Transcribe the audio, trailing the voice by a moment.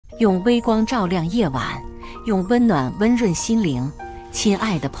用微光照亮夜晚，用温暖温润心灵。亲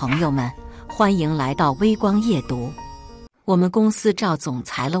爱的朋友们，欢迎来到微光夜读。我们公司赵总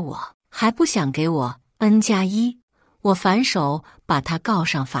裁了我，还不想给我 N+1，我反手把他告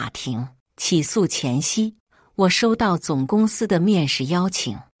上法庭。起诉前夕，我收到总公司的面试邀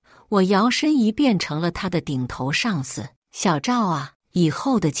请，我摇身一变成了他的顶头上司。小赵啊，以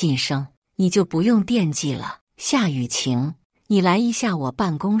后的晋升你就不用惦记了。夏雨晴，你来一下我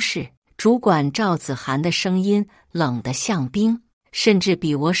办公室。主管赵子涵的声音冷得像冰，甚至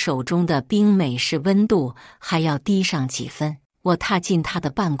比我手中的冰美式温度还要低上几分。我踏进他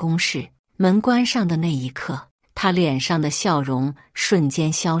的办公室，门关上的那一刻，他脸上的笑容瞬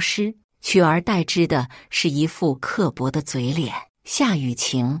间消失，取而代之的是一副刻薄的嘴脸。夏雨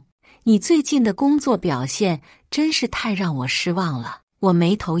晴，你最近的工作表现真是太让我失望了。我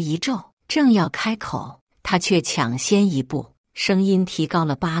眉头一皱，正要开口，他却抢先一步，声音提高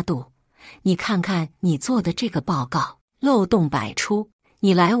了8度。你看看你做的这个报告，漏洞百出。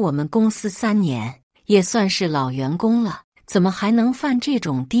你来我们公司3年，也算是老员工了，怎么还能犯这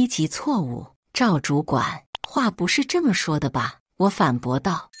种低级错误？赵主管，话不是这么说的吧？我反驳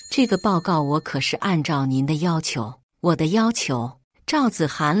道，这个报告我可是按照您的要求。我的要求？赵子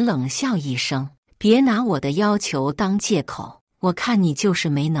涵冷笑一声，别拿我的要求当借口，我看你就是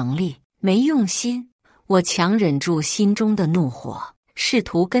没能力，没用心。我强忍住心中的怒火，试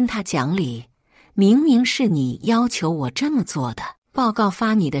图跟他讲理，明明是你要求我这么做的，报告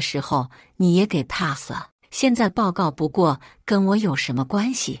发你的时候你也给 pass 了，现在报告不过跟我有什么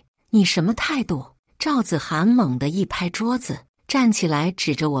关系？你什么态度？赵子涵猛地一拍桌子，站起来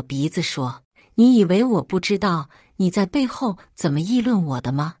指着我鼻子说，你以为我不知道你在背后怎么议论我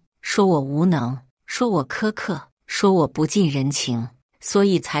的吗？说我无能，说我苛刻，说我不近人情，所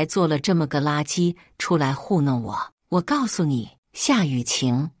以才做了这么个垃圾出来糊弄我。我告诉你，夏雨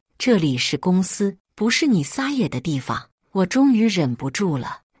晴，这里是公司，不是你撒野的地方。我终于忍不住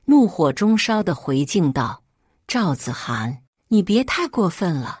了，怒火中烧地回敬道，赵子涵，你别太过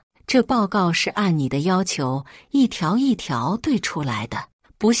分了，这报告是按你的要求一条一条对出来的，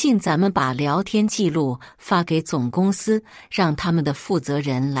不信咱们把聊天记录发给总公司，让他们的负责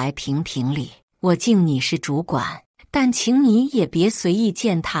人来评评理。我敬你是主管，但请你也别随意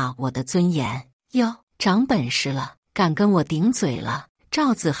践踏我的尊严。哟，长本事了，敢跟我顶嘴了？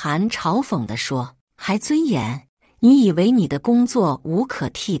赵子涵嘲讽地说，还尊严？你以为你的工作无可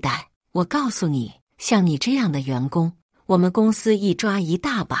替代？我告诉你，像你这样的员工，我们公司一抓一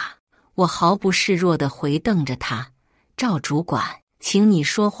大把。我毫不示弱地回瞪着他，赵主管，请你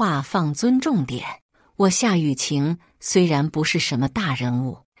说话放尊重点。我夏雨晴虽然不是什么大人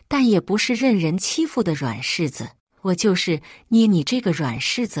物，但也不是任人欺负的软柿子，我就是捏你这个软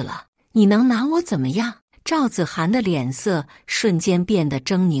柿子了，你能拿我怎么样？赵子涵的脸色瞬间变得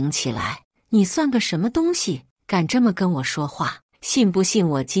狰狞起来，你算个什么东西，敢这么跟我说话？信不信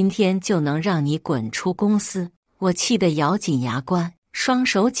我今天就能让你滚出公司？我气得咬紧牙关，双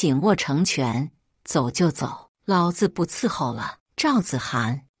手紧握成拳，走就走，老子不伺候了。赵子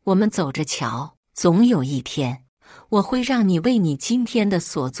涵，我们走着瞧，总有一天我会让你为你今天的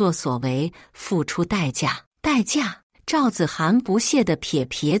所作所为付出代价。代价？赵子涵不屑地撇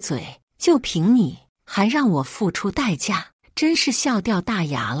撇嘴，就凭你还让我付出代价，真是笑掉大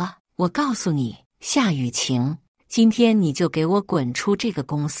牙了。我告诉你，夏雨晴，今天你就给我滚出这个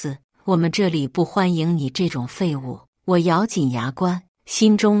公司，我们这里不欢迎你这种废物。我咬紧牙关，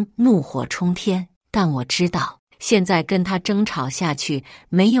心中怒火冲天，但我知道现在跟他争吵下去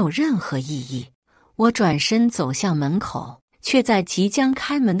没有任何意义。我转身走向门口，却在即将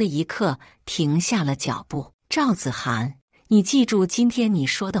开门的一刻停下了脚步。赵子涵，你记住今天你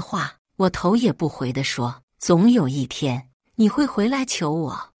说的话。我头也不回地说，总有一天你会回来求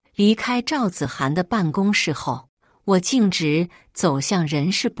我。离开赵子涵的办公室后，我径直走向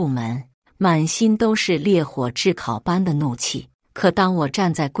人事部门，满心都是烈火炙烤般的怒气。可当我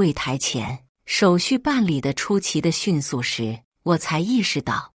站在柜台前，手续办理的出奇的迅速时，我才意识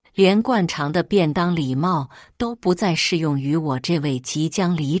到，连惯常的便当礼貌都不再适用于我这位即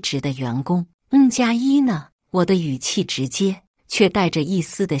将离职的员工。N+1呢？我的语气直接，却带着一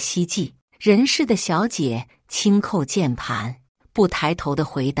丝的希冀。人事的小姐轻扣键盘，不抬头的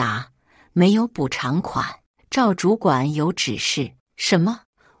回答，没有补偿款。赵主管有指示。什么？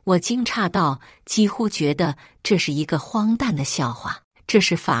我惊诧到几乎觉得这是一个荒诞的笑话。这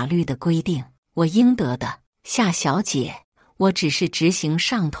是法律的规定，我应得的。夏小姐，我只是执行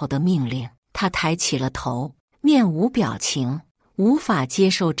上头的命令。她抬起了头，面无表情，无法接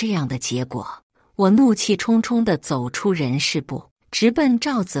受这样的结果。我怒气冲冲地走出人事部，直奔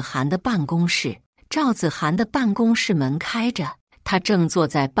赵子涵的办公室。赵子涵的办公室门开着，他正坐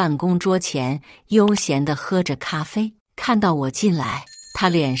在办公桌前悠闲地喝着咖啡，看到我进来，他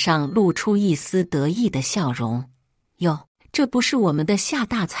脸上露出一丝得意的笑容。哟，这不是我们的夏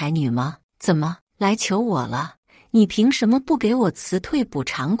大才女吗？怎么来求我了？你凭什么不给我辞退补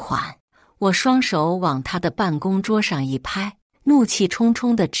偿款？我双手往他的办公桌上一拍，怒气冲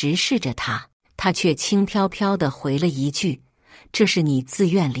冲地直视着他，他却轻飘飘地回了一句：这是你自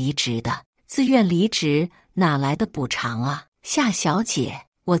愿离职的，自愿离职哪来的补偿啊？夏小姐，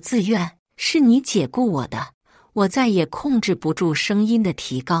我自愿，是你解雇我的。我再也控制不住声音的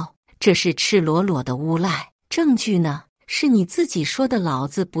提高，这是赤裸裸的诬赖，证据呢？是你自己说的老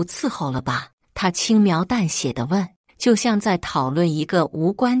子不伺候了吧？他轻描淡写地问，就像在讨论一个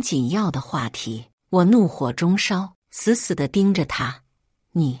无关紧要的话题。我怒火中烧，死死地盯着他。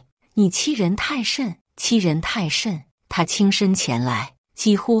你欺人太甚，欺人太甚！他轻身前来，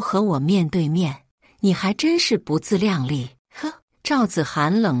几乎和我面对面。你还真是不自量力！呵，赵子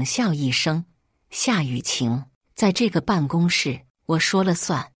涵冷笑一声。夏雨晴，在这个办公室，我说了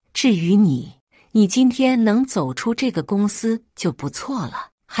算。至于你今天能走出这个公司就不错了，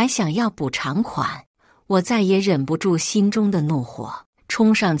还想要补偿款？我再也忍不住心中的怒火，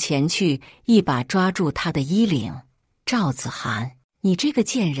冲上前去，一把抓住他的衣领。赵子涵，你这个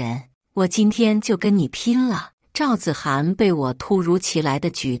贱人，我今天就跟你拼了！赵子涵被我突如其来的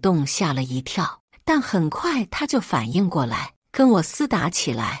举动吓了一跳，但很快他就反应过来，跟我厮打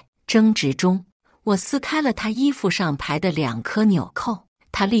起来。争执中，我撕开了他衣服上排的2颗纽扣，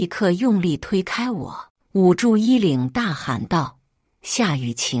他立刻用力推开我，捂住衣领大喊道：夏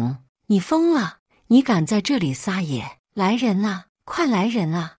雨晴，你疯了！你敢在这里撒野？来人啊，快来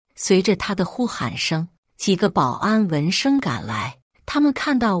人啊！随着他的呼喊声，几个保安闻声赶来，他们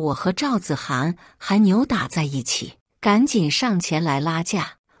看到我和赵子涵还扭打在一起，赶紧上前来拉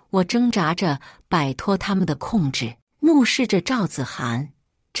架。我挣扎着摆脱他们的控制，怒视着赵子涵。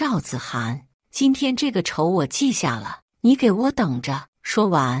赵子涵，今天这个仇我记下了，你给我等着！说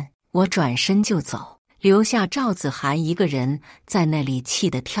完，我转身就走，留下赵子涵一个人在那里气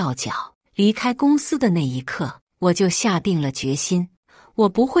得跳脚。离开公司的那一刻，我就下定了决心，我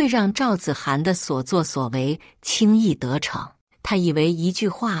不会让赵子涵的所作所为轻易得逞。他以为一句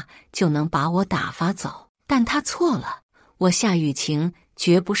话就能把我打发走，但他错了。我夏雨晴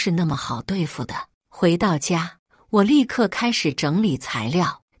绝不是那么好对付的。回到家，我立刻开始整理材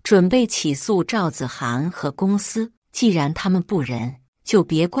料，准备起诉赵子涵和公司。既然他们不仁，就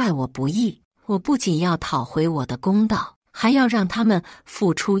别怪我不义。我不仅要讨回我的公道，还要让他们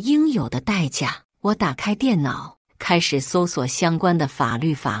付出应有的代价。我打开电脑，开始搜索相关的法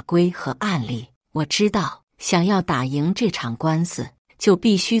律法规和案例。我知道，想要打赢这场官司，就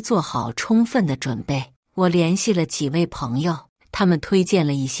必须做好充分的准备。我联系了几位朋友，他们推荐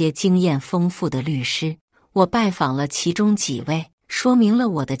了一些经验丰富的律师。我拜访了其中几位，说明了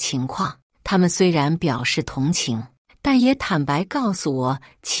我的情况。他们虽然表示同情，但也坦白告诉我，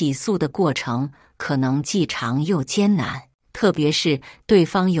起诉的过程可能既长又艰难，特别是对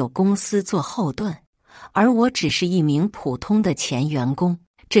方有公司做后盾，而我只是一名普通的前员工，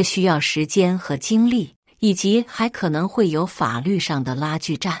这需要时间和精力，以及还可能会有法律上的拉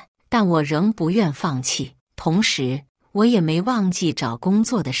锯战。但我仍不愿放弃，同时我也没忘记找工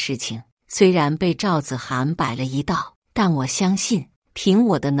作的事情。虽然被赵子涵摆了一道，但我相信，凭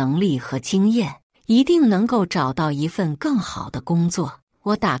我的能力和经验，一定能够找到一份更好的工作。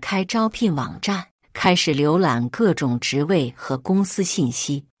我打开招聘网站，开始浏览各种职位和公司信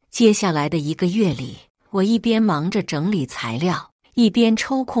息。接下来的1个月里，我一边忙着整理材料，一边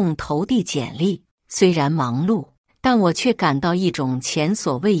抽空投递简历。虽然忙碌，但我却感到一种前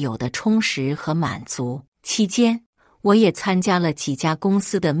所未有的充实和满足。期间，我也参加了几家公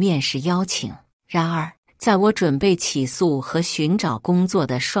司的面试邀请。然而，在我准备起诉和寻找工作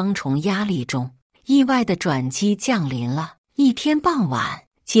的双重压力中，意外的转机降临了。一天傍晚，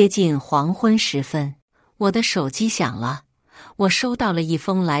接近黄昏时分，我的手机响了。我收到了一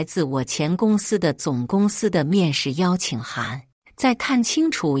封来自我前公司的总公司的面试邀请函。在看清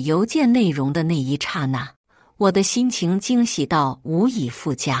楚邮件内容的那一刹那，我的心情惊喜到无以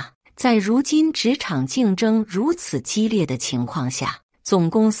复加。在如今职场竞争如此激烈的情况下，总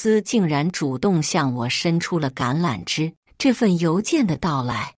公司竟然主动向我伸出了橄榄枝。这份邮件的到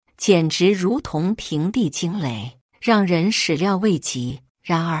来简直如同平地惊雷，让人始料未及。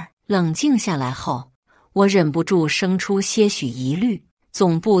然而冷静下来后，我忍不住生出些许疑虑。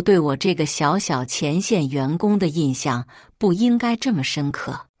总部对我这个小小前线员工的印象不应该这么深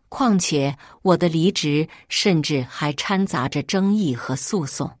刻，况且我的离职甚至还掺杂着争议和诉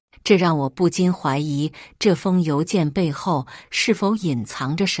讼，这让我不禁怀疑这封邮件背后是否隐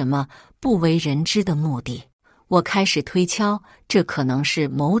藏着什么不为人知的目的。我开始推敲，这可能是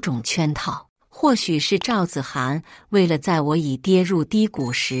某种圈套，或许是赵子涵为了在我已跌入低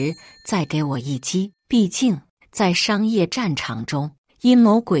谷时再给我一击。毕竟在商业战场中，阴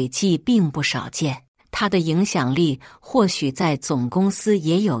谋诡计并不少见，他的影响力或许在总公司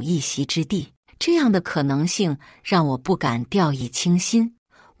也有一席之地。这样的可能性让我不敢掉以轻心。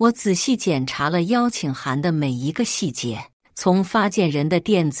我仔细检查了邀请函的每一个细节，从发件人的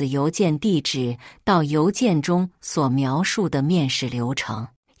电子邮件地址到邮件中所描述的面试流程，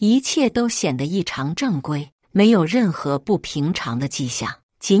一切都显得异常正规，没有任何不平常的迹象。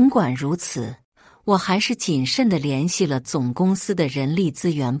尽管如此，我还是谨慎地联系了总公司的人力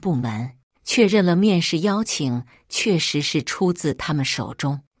资源部门，确认了面试邀请确实是出自他们手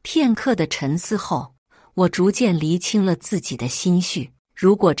中。片刻的沉思后，我逐渐厘清了自己的心绪。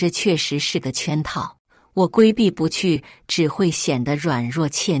如果这确实是个圈套，我规避不去只会显得软弱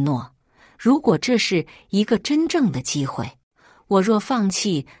怯懦；如果这是一个真正的机会，我若放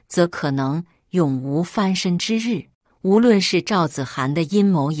弃，则可能永无翻身之日。无论是赵子涵的阴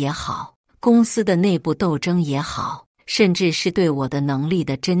谋也好，公司的内部斗争也好，甚至是对我的能力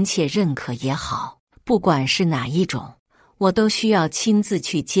的真切认可也好，不管是哪一种，我都需要亲自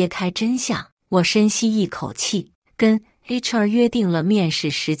去揭开真相。我深吸一口气，跟 HR 约定了面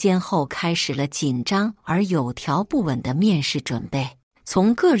试时间后，开始了紧张而有条不紊的面试准备。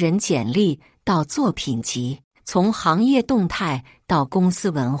从个人简历到作品集，从行业动态到公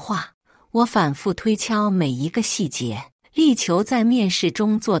司文化，我反复推敲每一个细节，力求在面试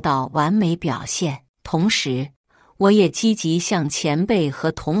中做到完美表现。同时，我也积极向前辈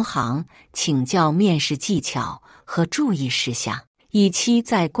和同行请教面试技巧和注意事项，以期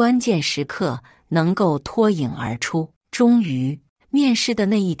在关键时刻能够脱颖而出。终于，面试的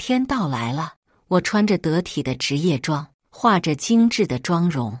那一天到来了。我穿着得体的职业装，画着精致的妆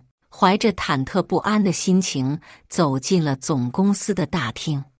容，怀着忐忑不安的心情走进了总公司的大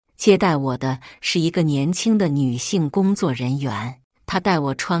厅。接待我的是一个年轻的女性工作人员，她带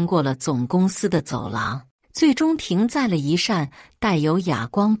我穿过了总公司的走廊，最终停在了一扇带有哑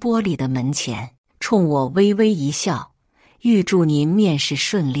光玻璃的门前，冲我微微一笑：“预祝您面试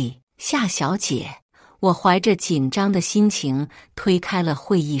顺利，夏小姐。”我怀着紧张的心情推开了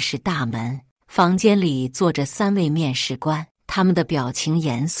会议室大门，房间里坐着3位面试官，他们的表情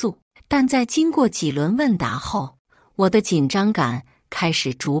严肃，但在经过几轮问答后，我的紧张感开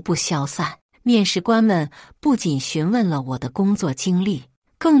始逐步消散。面试官们不仅询问了我的工作经历，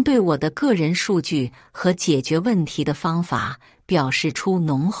更对我的个人数据和解决问题的方法表示出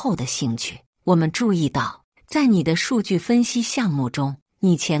浓厚的兴趣。我们注意到，在你的数据分析项目中，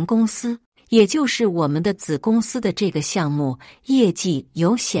你前公司，也就是我们的子公司的这个项目业绩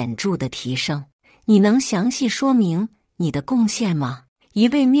有显著的提升，你能详细说明你的贡献吗？一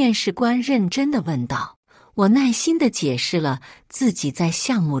位面试官认真地问道。我耐心地解释了自己在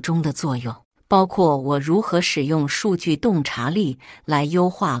项目中的作用，包括我如何使用数据洞察力来优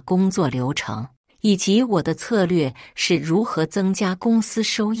化工作流程，以及我的策略是如何增加公司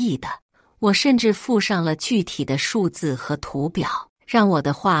收益的。我甚至附上了具体的数字和图表，让我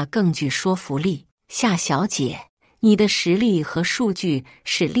的话更具说服力。夏小姐，你的实力和数据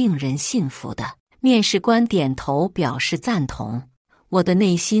是令人信服的。面试官点头表示赞同，我的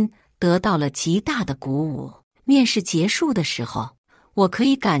内心得到了极大的鼓舞。面试结束的时候，我可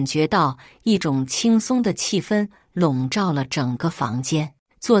以感觉到一种轻松的气氛笼罩了整个房间。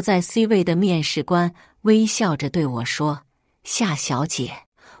坐在 C 位的面试官微笑着对我说：“夏小姐，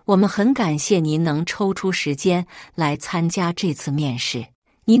我们很感谢您能抽出时间来参加这次面试，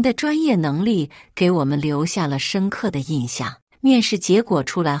您的专业能力给我们留下了深刻的印象。面试结果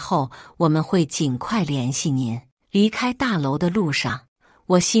出来后，我们会尽快联系您。”离开大楼的路上，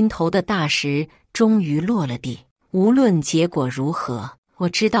我心头的大石终于落了地。无论结果如何，我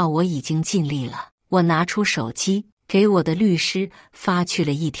知道我已经尽力了。我拿出手机，给我的律师发去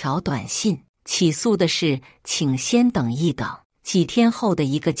了一条短信：起诉的事，请先等一等。几天后的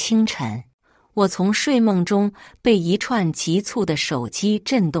一个清晨，我从睡梦中被一串急促的手机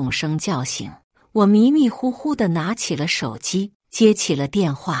震动声叫醒。我迷迷糊糊地拿起了手机，接起了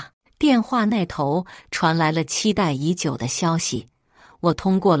电话。电话那头传来了期待已久的消息：我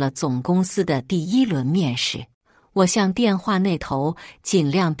通过了总公司的第1轮面试。我向电话那头尽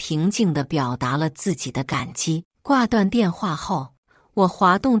量平静地表达了自己的感激。挂断电话后，我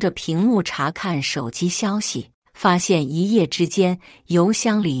滑动着屏幕查看手机消息，发现一夜之间邮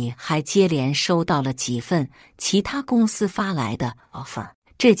箱里还接连收到了几份其他公司发来的 offer，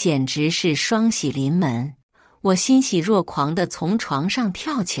 这简直是双喜临门。我欣喜若狂地从床上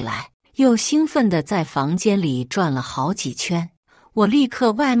跳起来，又兴奋地在房间里转了好几圈。我立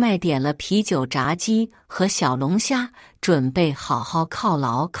刻外卖点了啤酒、炸鸡和小龙虾，准备好好犒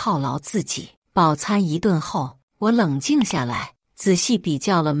劳自己。饱餐一顿后，我冷静下来，仔细比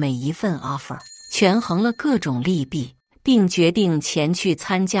较了每一份 offer， 权衡了各种利弊，并决定前去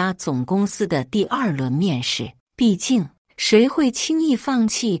参加总公司的第2轮面试。毕竟，谁会轻易放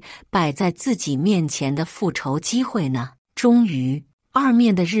弃摆在自己面前的复仇机会呢？终于，2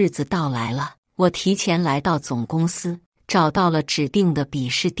面的日子到来了。我提前来到总公司，找到了指定的笔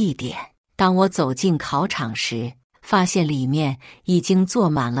试地点。当我走进考场时，发现里面已经坐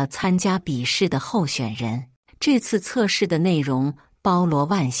满了参加笔试的候选人。这次测试的内容包罗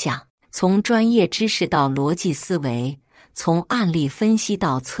万象，从专业知识到逻辑思维，从案例分析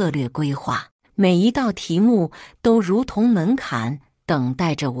到策略规划，每一道题目都如同门槛，等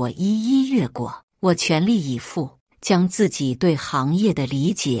待着我一一越过。我全力以赴，将自己对行业的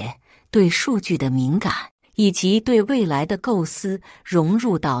理解、对数据的敏感以及对未来的构思融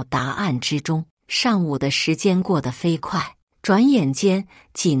入到答案之中。上午的时间过得飞快，转眼间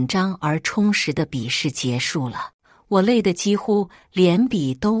紧张而充实的笔试结束了。我累得几乎连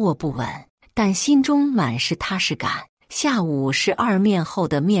笔都握不稳，但心中满是踏实感。下午是2面后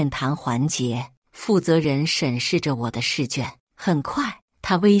的面谈环节，负责人审视着我的试卷。很快，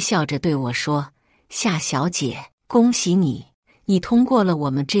他微笑着对我说：“夏小姐，恭喜你，你通过了我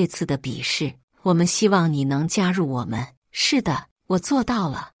们这次的笔试。我们希望你能加入我们。”是的，我做到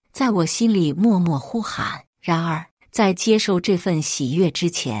了，在我心里默默呼喊。然而，在接受这份喜悦之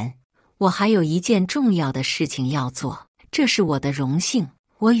前，我还有一件重要的事情要做。这是我的荣幸，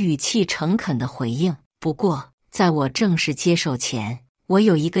我语气诚恳地回应。不过，在我正式接受前，我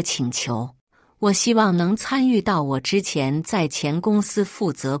有一个请求，我希望能参与到我之前在前公司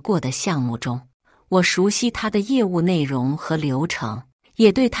负责过的项目中。我熟悉它的业务内容和流程，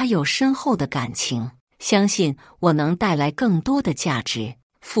也对它有深厚的感情，相信我能带来更多的价值。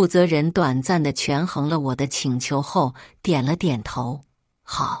负责人短暂地权衡了我的请求后，点了点头。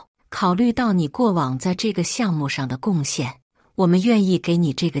好，考虑到你过往在这个项目上的贡献，我们愿意给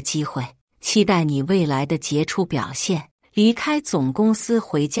你这个机会，期待你未来的杰出表现。离开总公司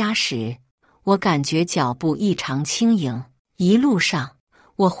回家时，我感觉脚步异常轻盈。一路上，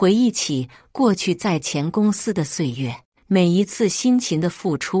我回忆起过去在前公司的岁月，每一次辛勤的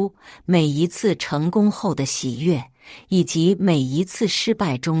付出，每一次成功后的喜悦，以及每一次失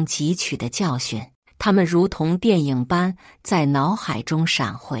败中汲取的教训，它们如同电影般在脑海中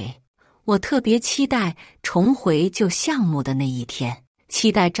闪回。我特别期待重回旧项目的那一天，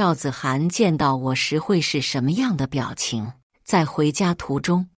期待赵子涵见到我时会是什么样的表情。在回家途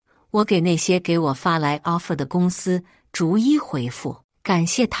中，我给那些给我发来 offer 的公司逐一回复，感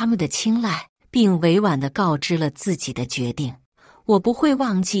谢他们的青睐，并委婉地告知了自己的决定。我不会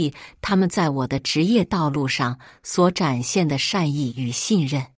忘记他们在我的职业道路上所展现的善意与信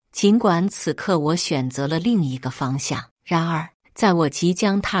任。尽管此刻我选择了另一个方向，然而在我即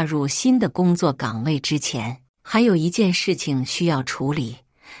将踏入新的工作岗位之前，还有一件事情需要处理，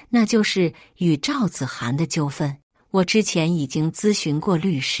那就是与赵子涵的纠纷。我之前已经咨询过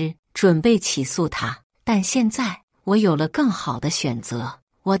律师，准备起诉他，但现在我有了更好的选择。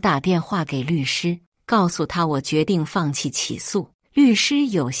我打电话给律师，告诉他我决定放弃起诉。律师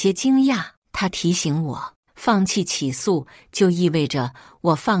有些惊讶，他提醒我，放弃起诉就意味着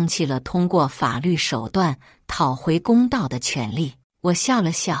我放弃了通过法律手段讨回公道的权利。我笑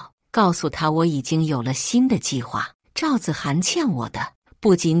了笑，告诉他我已经有了新的计划。赵子涵欠我的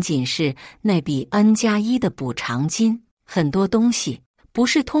不仅仅是那笔 N+1 的补偿金，很多东西不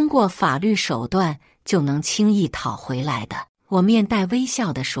是通过法律手段就能轻易讨回来的。我面带微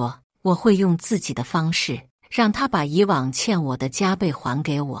笑地说，我会用自己的方式让他把以往欠我的加倍还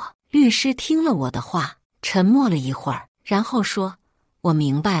给我。律师听了我的话，沉默了一会儿，然后说，我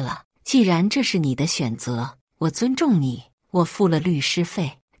明白了，既然这是你的选择，我尊重你。我付了律师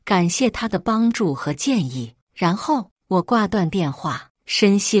费，感谢他的帮助和建议。然后我挂断电话，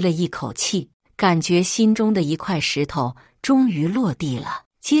深吸了一口气，感觉心中的一块石头终于落地了。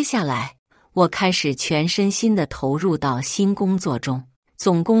接下来，我开始全身心地投入到新工作中。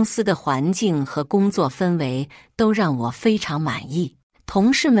总公司的环境和工作氛围都让我非常满意，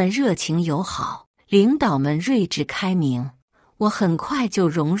同事们热情友好，领导们睿智开明。我很快就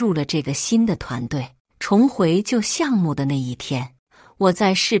融入了这个新的团队。重回旧项目的那一天，我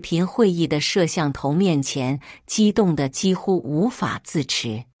在视频会议的摄像头面前激动得几乎无法自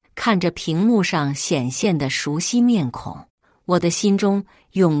持，看着屏幕上显现的熟悉面孔，我的心中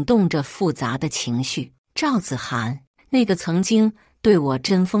涌动着复杂的情绪。赵子涵，那个曾经对我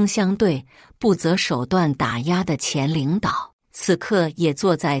针锋相对、不择手段打压的前领导，此刻也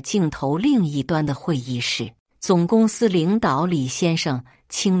坐在镜头另一端的会议室。总公司领导李先生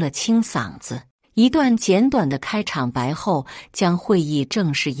清了清嗓子，一段简短的开场白后，将会议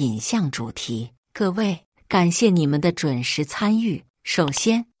正式引向主题。各位，感谢你们的准时参与。首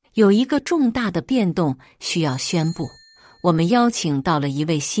先，有一个重大的变动需要宣布，我们邀请到了一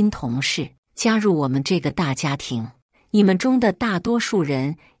位新同事加入我们这个大家庭。你们中的大多数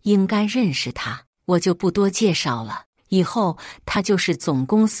人应该认识他，我就不多介绍了。以后他就是总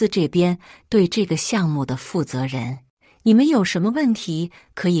公司这边对这个项目的负责人，你们有什么问题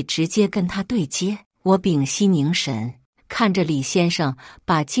可以直接跟他对接。我屏息凝神，看着李先生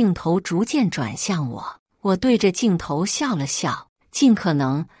把镜头逐渐转向我，我对着镜头笑了笑，尽可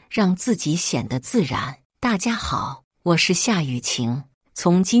能让自己显得自然。大家好，我是夏雨晴，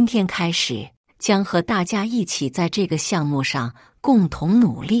从今天开始将和大家一起在这个项目上共同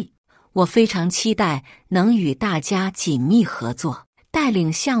努力。我非常期待能与大家紧密合作，带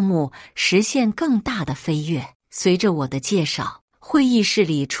领项目实现更大的飞跃。随着我的介绍，会议室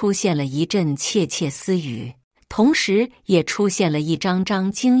里出现了一阵窃窃私语，同时也出现了一张张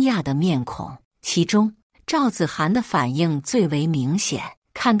惊讶的面孔。其中，赵子涵的反应最为明显。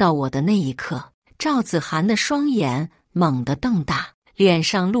看到我的那一刻，赵子涵的双眼猛地瞪大，脸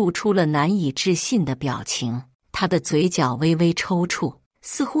上露出了难以置信的表情，他的嘴角微微抽搐，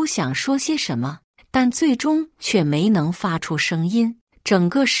似乎想说些什么，但最终却没能发出声音。整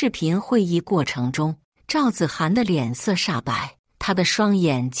个视频会议过程中，赵子涵的脸色煞白，他的双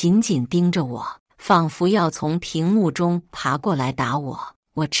眼紧紧盯着我，仿佛要从屏幕中爬过来打我。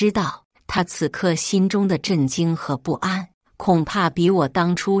我知道他此刻心中的震惊和不安，恐怕比我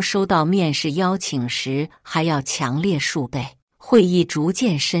当初收到面试邀请时还要强烈数倍。会议逐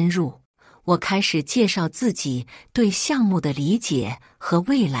渐深入，我开始介绍自己对项目的理解和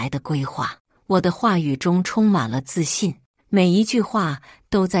未来的规划。我的话语中充满了自信，每一句话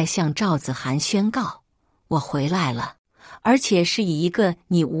都在向赵子涵宣告：我回来了，而且是以一个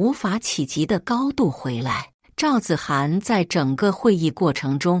你无法企及的高度回来。赵子涵在整个会议过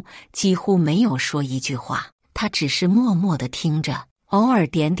程中几乎没有说一句话，他只是默默地听着，偶尔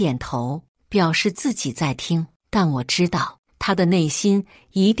点点头，表示自己在听。但我知道他的内心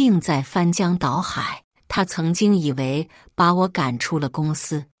一定在翻江倒海。他曾经以为把我赶出了公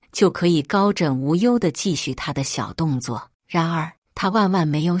司，就可以高枕无忧地继续他的小动作。然而，他万万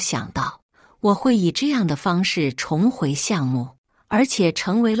没有想到，我会以这样的方式重回项目，而且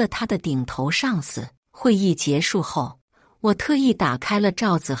成为了他的顶头上司。会议结束后，我特意打开了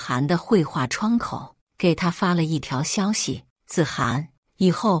赵子涵的绘画窗口，给他发了一条消息：子涵，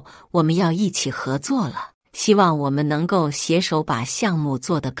以后我们要一起合作了。希望我们能够携手把项目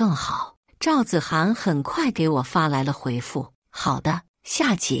做得更好。赵子涵很快给我发来了回复：好的，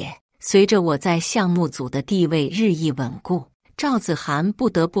夏姐。随着我在项目组的地位日益稳固，赵子涵不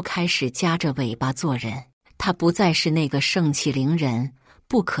得不开始夹着尾巴做人。他不再是那个盛气凌人、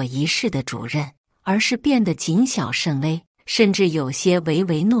不可一世的主任，而是变得谨小慎微，甚至有些唯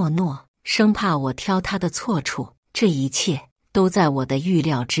唯诺诺，生怕我挑他的错处。这一切都在我的预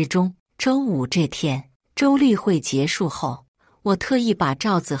料之中。周五这天，周例会结束后，我特意把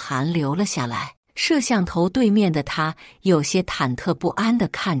赵子涵留了下来。摄像头对面的他有些忐忑不安地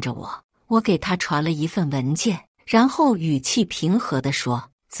看着我，我给他传了一份文件，然后语气平和地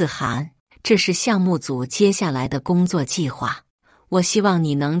说：子涵，这是项目组接下来的工作计划，我希望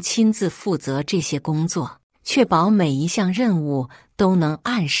你能亲自负责这些工作，确保每一项任务都能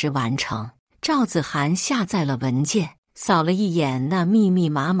按时完成。赵子涵下载了文件，扫了一眼那密密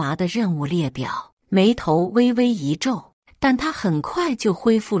麻麻的任务列表，眉头微微一皱，但他很快就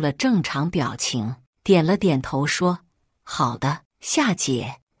恢复了正常表情，点了点头说：好的，夏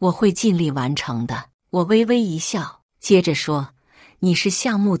姐，我会尽力完成的。我微微一笑，接着说：你是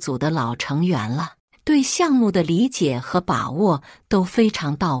项目组的老成员了，对项目的理解和把握都非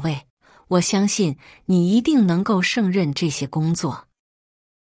常到位，我相信你一定能够胜任这些工作。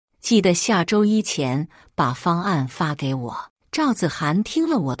记得下周一前把方案发给我。赵子涵听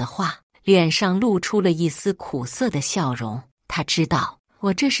了我的话，脸上露出了一丝苦涩的笑容。他知道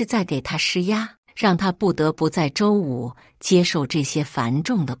我这是在给他施压，让他不得不在周五接受这些繁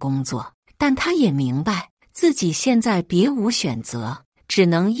重的工作。但他也明白自己现在别无选择，只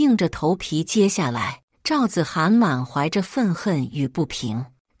能硬着头皮接下来。赵子涵满怀着愤恨与不平，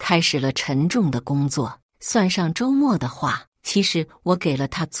开始了沉重的工作。算上周末的话，其实我给了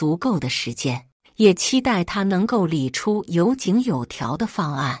他足够的时间，也期待他能够理出有井有条的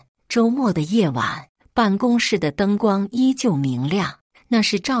方案。周末的夜晚，办公室的灯光依旧明亮，那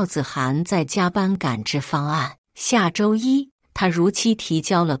是赵子涵在加班赶制方案。下周一，他如期提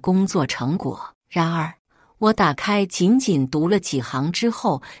交了工作成果。然而，我打开仅仅读了几行之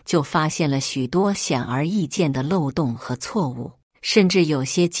后，就发现了许多显而易见的漏洞和错误，甚至有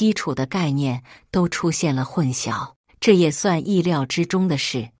些基础的概念都出现了混淆。这也算意料之中的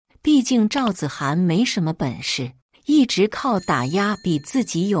事，毕竟赵子涵没什么本事，一直靠打压比自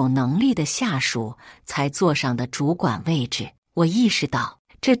己有能力的下属才坐上的主管位置。我意识到，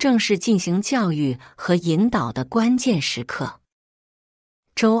这正是进行教育和引导的关键时刻。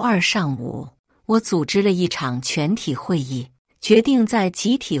周二上午，我组织了一场全体会议，决定在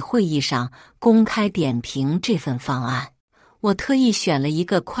集体会议上公开点评这份方案。我特意选了一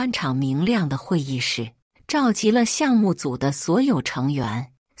个宽敞明亮的会议室，召集了项目组的所有成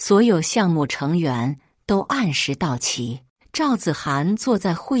员，所有项目成员都按时到齐。赵子涵坐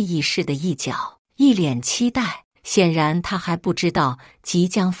在会议室的一角，一脸期待，显然他还不知道即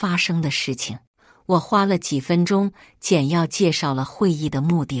将发生的事情。我花了几分钟简要介绍了会议的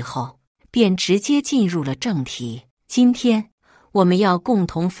目的后，便直接进入了正题。今天我们要共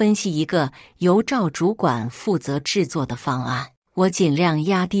同分析一个由赵主管负责制作的方案。我尽量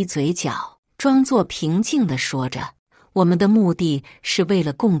压低嘴角，装作平静地说着，我们的目的是为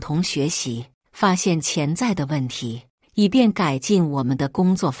了共同学习，发现潜在的问题，以便改进我们的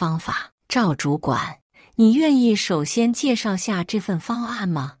工作方法。赵主管，你愿意首先介绍下这份方案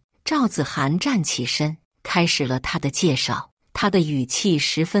吗？赵子涵站起身，开始了他的介绍。他的语气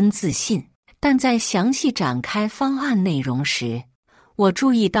十分自信，但在详细展开方案内容时，我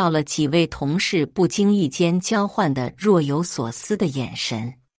注意到了几位同事不经意间交换的若有所思的眼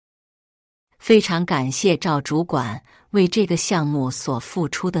神。非常感谢赵主管为这个项目所付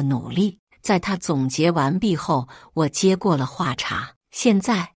出的努力。在他总结完毕后，我接过了话茬。现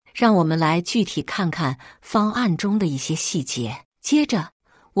在，让我们来具体看看方案中的一些细节。接着，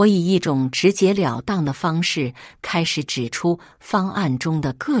我以一种直截了当的方式开始指出方案中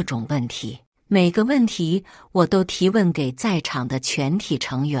的各种问题。每个问题我都提问给在场的全体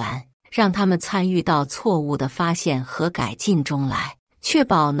成员，让他们参与到错误的发现和改进中来，确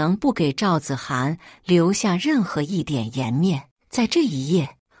保能不给赵子涵留下任何一点颜面。在这一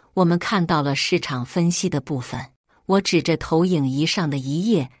页，我们看到了市场分析的部分。我指着投影仪上的一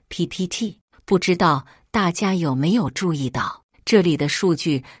页 PPT， 不知道大家有没有注意到，这里的数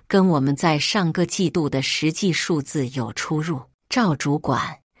据跟我们在上个季度的实际数字有出入。赵主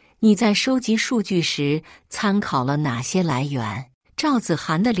管，你在收集数据时参考了哪些来源？赵子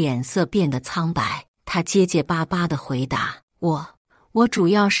涵的脸色变得苍白，他结结巴巴地回答：我主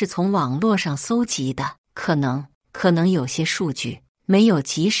要是从网络上搜集的，可能有些数据没有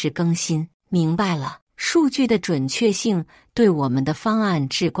及时更新。明白了，数据的准确性对我们的方案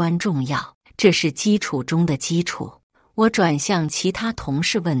至关重要，这是基础中的基础。我转向其他同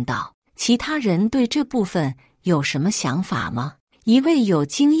事问道：其他人对这部分有什么想法吗？一位有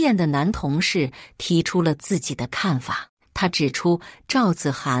经验的男同事提出了自己的看法，他指出赵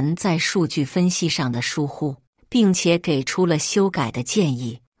子涵在数据分析上的疏忽，并且给出了修改的建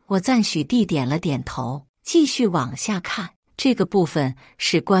议。我赞许地点了点头，继续往下看。这个部分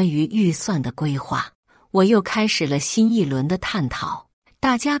是关于预算的规划，我又开始了新一轮的探讨。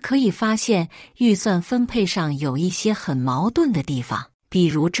大家可以发现预算分配上有一些很矛盾的地方，比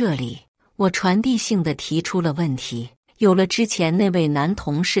如这里，我传递性地提出了问题。有了之前那位男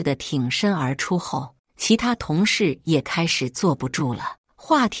同事的挺身而出后，其他同事也开始坐不住了。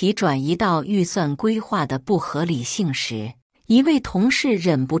话题转移到预算规划的不合理性时，一位同事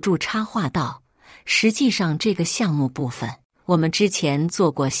忍不住插话道：实际上这个项目部分，我们之前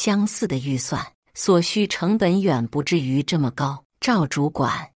做过相似的预算，所需成本远不至于这么高。赵主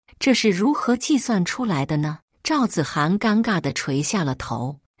管，这是如何计算出来的呢？赵子涵尴尬地垂下了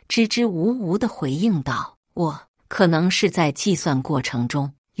头，支支吾吾地回应道：我可能是在计算过程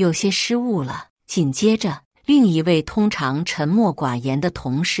中有些失误了。紧接着，另一位通常沉默寡言的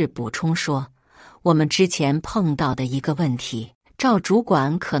同事补充说：我们之前碰到的一个问题，赵主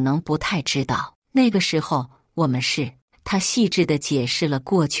管可能不太知道，那个时候我们是……他细致地解释了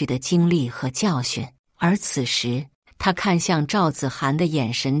过去的经历和教训，而此时他看向赵子涵的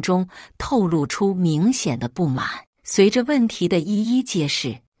眼神中透露出明显的不满。随着问题的一一揭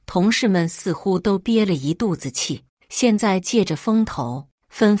示，同事们似乎都憋了一肚子气，现在借着风头，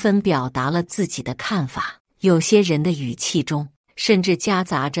纷纷表达了自己的看法。有些人的语气中甚至夹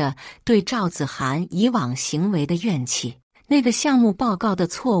杂着对赵子涵以往行为的怨气。那个项目报告的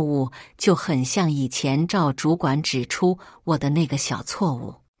错误就很像以前赵主管指出我的那个小错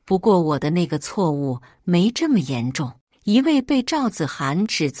误，不过我的那个错误没这么严重。一位被赵子涵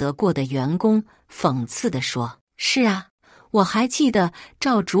指责过的员工讽刺地说：是啊，我还记得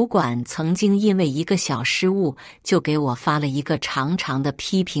赵主管曾经因为一个小失误就给我发了一个长长的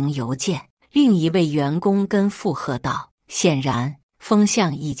批评邮件，另一位员工跟附和道：显然风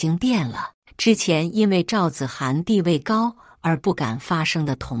向已经变了，之前因为赵子涵地位高而不敢发声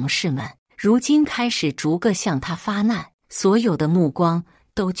的同事们，如今开始逐个向他发难，所有的目光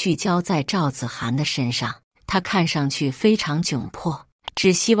都聚焦在赵子涵的身上。他看上去非常窘迫，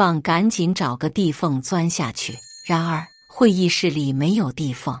只希望赶紧找个地缝钻下去。然而会议室里没有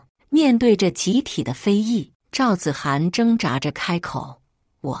地缝，面对着集体的非议，赵子涵挣扎着开口：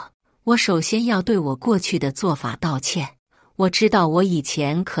我首先要对我过去的做法道歉。我知道我以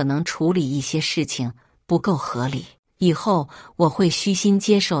前可能处理一些事情不够合理，以后我会虚心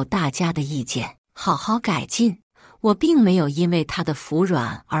接受大家的意见，好好改进。我并没有因为他的服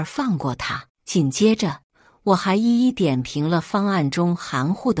软而放过他。紧接着，我还一一点评了方案中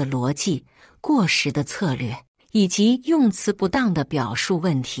含糊的逻辑、过时的策略以及用词不当的表述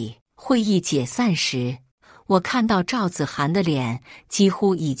问题。会议解散时，我看到赵子涵的脸几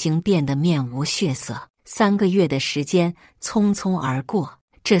乎已经变得面无血色。3个月的时间匆匆而过，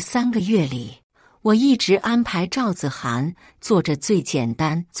这3个月里，我一直安排赵子涵做着最简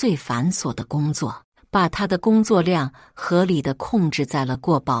单、最繁琐的工作，把他的工作量合理地控制在了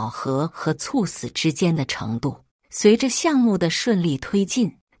过饱和和猝死之间的程度。随着项目的顺利推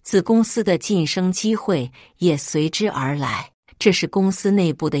进，子公司的晋升机会也随之而来。这是公司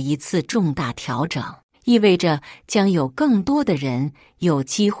内部的一次重大调整，意味着将有更多的人有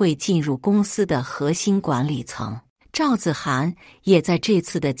机会进入公司的核心管理层。赵子涵也在这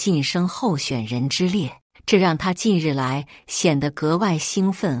次的晋升候选人之列，这让他近日来显得格外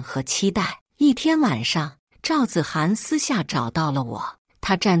兴奋和期待。一天晚上，赵子涵私下找到了我，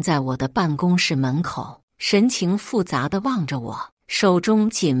他站在我的办公室门口，神情复杂地望着我，手中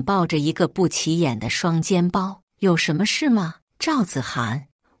紧抱着一个不起眼的双肩包。有什么事吗，赵子涵？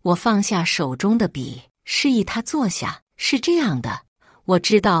我放下手中的笔，示意他坐下。是这样的，我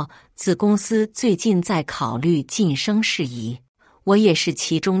知道子公司最近在考虑晋升事宜，我也是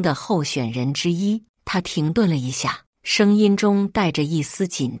其中的候选人之一。他停顿了一下，声音中带着一丝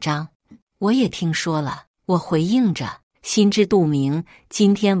紧张。我也听说了，我回应着，心知肚明，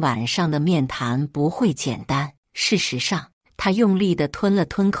今天晚上的面谈不会简单。事实上，他用力地吞了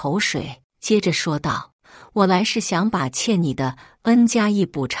吞口水，接着说道：我来是想把欠你的 N+1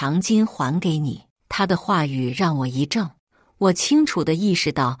补偿金还给你。他的话语让我一怔，我清楚地意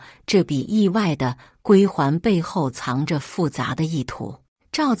识到这笔意外的归还背后藏着复杂的意图。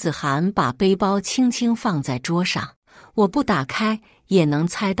赵子涵把背包轻轻放在桌上，我不打开也能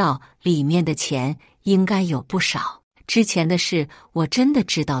猜到里面的钱应该有不少。之前的事我真的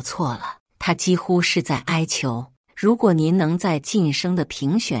知道错了。他几乎是在哀求，如果您能在晋升的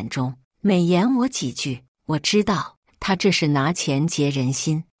评选中美言我几句。我知道他这是拿钱劫人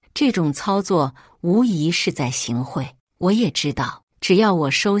心，这种操作无疑是在行贿。我也知道，只要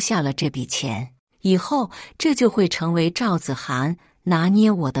我收下了这笔钱，以后这就会成为赵子涵拿捏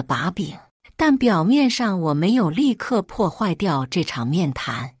我的把柄。但表面上我没有立刻破坏掉这场面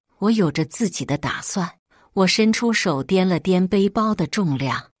谈，我有着自己的打算。我伸出手掂了掂背包的重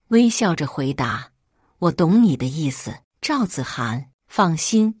量，微笑着回答：我懂你的意思，赵子涵，放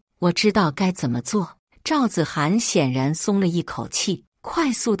心，我知道该怎么做。赵子涵显然松了一口气，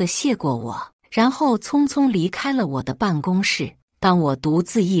快速地谢过我，然后匆匆离开了我的办公室。当我独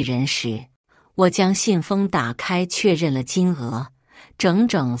自一人时，我将信封打开，确认了金额，整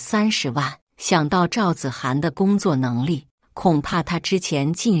整30万。想到赵子涵的工作能力，恐怕他之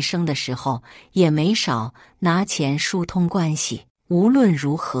前晋升的时候也没少拿钱疏通关系。无论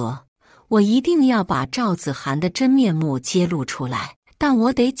如何，我一定要把赵子涵的真面目揭露出来，但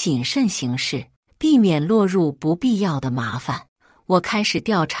我得谨慎行事，避免落入不必要的麻烦。我开始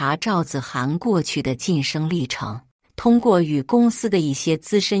调查赵子涵过去的晋升历程，通过与公司的一些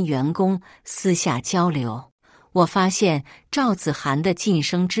资深员工私下交流，我发现赵子涵的晋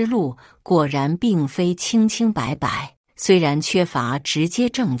升之路果然并非清清白白。虽然缺乏直接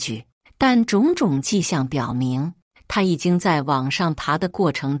证据，但种种迹象表明，他已经在往上爬的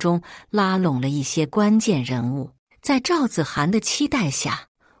过程中拉拢了一些关键人物。在赵子涵的期待下，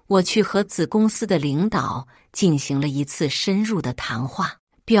我去和子公司的领导进行了一次深入的谈话，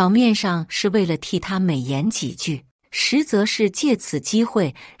表面上是为了替他美言几句，实则是借此机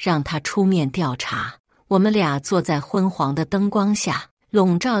会让他出面调查。我们俩坐在昏黄的灯光下，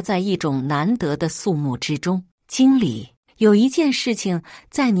笼罩在一种难得的肃穆之中。经理，有一件事情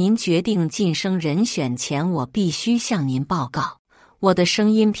在您决定晋升人选前，我必须向您报告。我的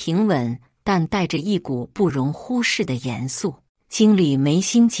声音平稳，但带着一股不容忽视的严肃。经理眉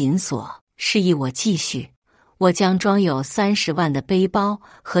心紧锁，示意我继续。我将装有30万的背包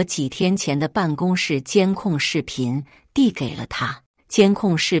和几天前的办公室监控视频递给了他。监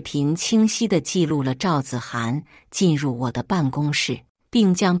控视频清晰地记录了赵子涵进入我的办公室，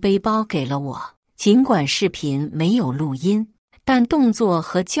并将背包给了我。尽管视频没有录音，但动作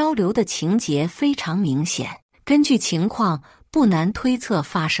和交流的情节非常明显。根据情况，不难推测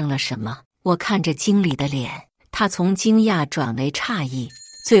发生了什么。我看着经理的脸，他从惊讶转为诧异，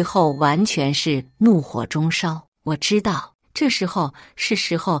最后完全是怒火中烧。我知道，这时候是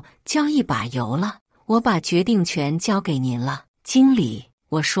时候浇一把油了。我把决定权交给您了，经理，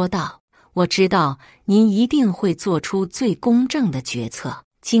我说道。我知道您一定会做出最公正的决策。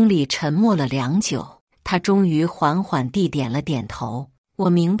经理沉默了良久，他终于缓缓地点了点头。我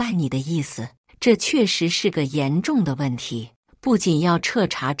明白你的意思，这确实是个严重的问题，不仅要彻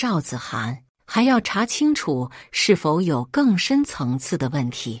查赵子涵，还要查清楚是否有更深层次的问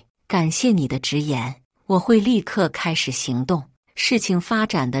题。感谢你的直言，我会立刻开始行动。事情发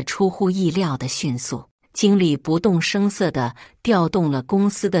展得出乎意料的迅速，经理不动声色地调动了公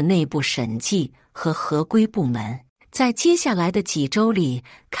司的内部审计和合规部门，在接下来的几周里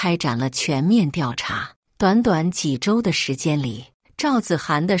开展了全面调查。短短几周的时间里，赵子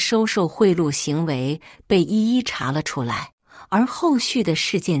涵的收受贿赂行为被一一查了出来，而后续的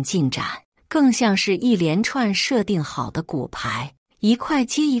事件进展更像是一连串设定好的骨牌，一块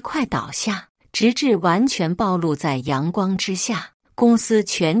接一块倒下，直至完全暴露在阳光之下。公司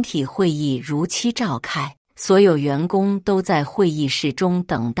全体会议如期召开，所有员工都在会议室中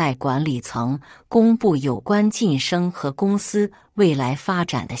等待管理层公布有关晋升和公司未来发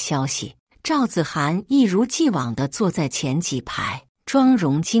展的消息。赵子涵一如既往地坐在前几排，妆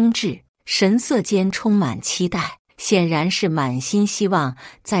容精致，神色间充满期待，显然是满心希望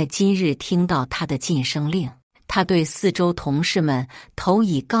在今日听到他的晋升令。他对四周同事们投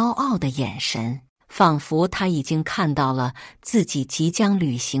以高傲的眼神，仿佛他已经看到了自己即将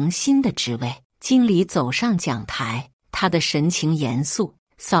履行新的职位。经理走上讲台，他的神情严肃，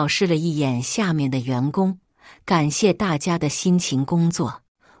扫视了一眼下面的员工，感谢大家的辛勤工作。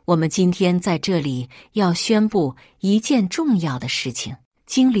我们今天在这里要宣布一件重要的事情。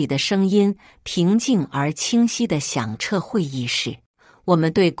经理的声音平静而清晰地响彻会议室。我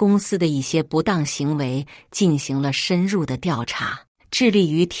们对公司的一些不当行为进行了深入的调查，致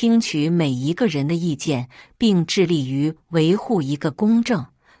力于听取每一个人的意见，并致力于维护一个公正、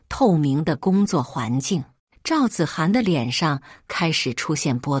透明的工作环境。赵子涵的脸上开始出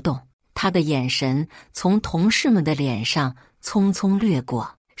现波动，他的眼神从同事们的脸上匆匆掠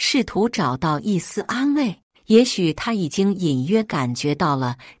过，试图找到一丝安慰。也许他已经隐约感觉到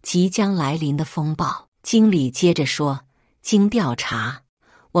了即将来临的风暴。经理接着说，经调查，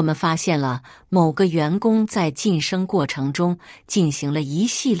我们发现了某个员工在晋升过程中进行了一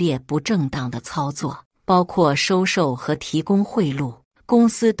系列不正当的操作，包括收受和提供贿赂。公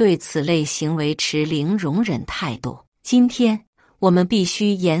司对此类行为持零容忍态度。今天，我们必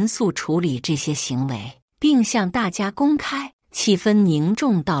须严肃处理这些行为，并向大家公开。气氛凝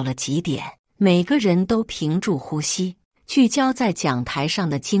重到了极点，每个人都屏住呼吸，聚焦在讲台上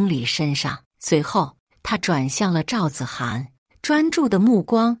的经理身上。随后，他转向了赵子涵，专注的目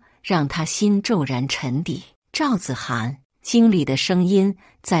光让他心骤然沉底。赵子涵，经理的声音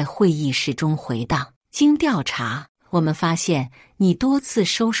在会议室中回荡。经调查，我们发现你多次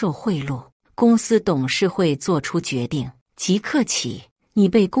收受贿赂，公司董事会作出决定，即刻起你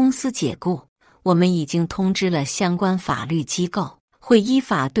被公司解雇。我们已经通知了相关法律机构，会依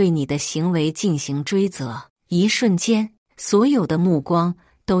法对你的行为进行追责。一瞬间，所有的目光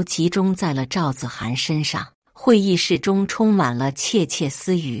都集中在了赵子涵身上，会议室中充满了窃窃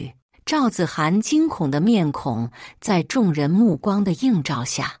私语。赵子涵惊恐的面孔在众人目光的映照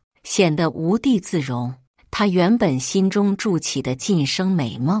下显得无地自容，他原本心中筑起的晋升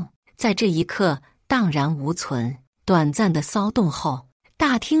美梦在这一刻荡然无存。短暂的骚动后，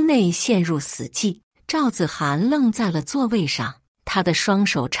大厅内陷入死寂。赵子涵愣在了座位上，他的双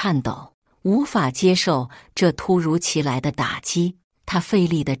手颤抖，无法接受这突如其来的打击。他费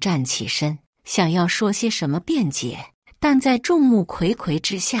力地站起身，想要说些什么辩解，但在众目睽睽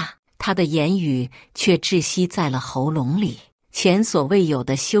之下，他的言语却窒息在了喉咙里。前所未有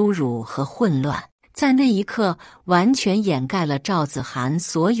的羞辱和混乱在那一刻完全掩盖了赵子涵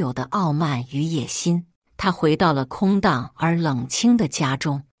所有的傲慢与野心。他回到了空荡而冷清的家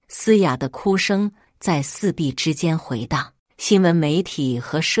中，嘶哑的哭声在四壁之间回荡。新闻媒体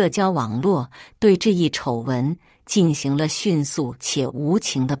和社交网络对这一丑闻进行了迅速且无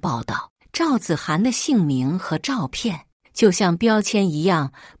情的报道。赵子涵的姓名和照片就像标签一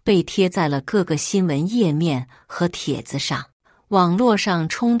样被贴在了各个新闻页面和帖子上。网络上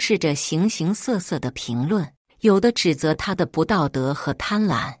充斥着形形色色的评论，有的指责他的不道德和贪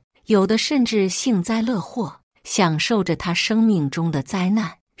婪，有的甚至幸灾乐祸，享受着他生命中的灾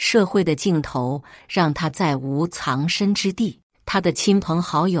难。社会的尽头让他再无藏身之地，他的亲朋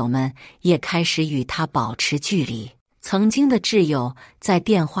好友们也开始与他保持距离。曾经的挚友在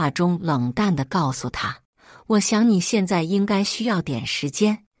电话中冷淡地告诉他：我想你现在应该需要点时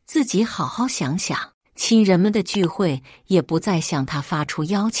间，自己好好想想。亲人们的聚会也不再向他发出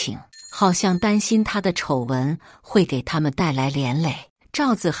邀请，好像担心他的丑闻会给他们带来连累。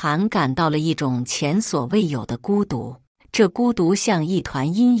赵子涵感到了一种前所未有的孤独，这孤独像一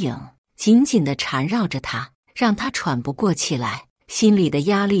团阴影，紧紧地缠绕着他，让他喘不过气来。心里的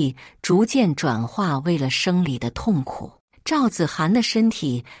压力逐渐转化为了生理的痛苦。赵子涵的身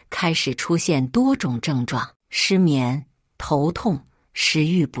体开始出现多种症状，失眠、头痛、食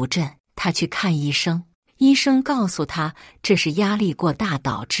欲不振。他去看医生，医生告诉他这是压力过大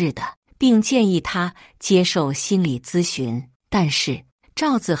导致的，并建议他接受心理咨询。但是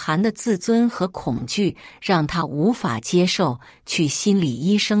赵子涵的自尊和恐惧让他无法接受去心理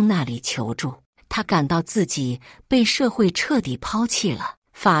医生那里求助。他感到自己被社会彻底抛弃了，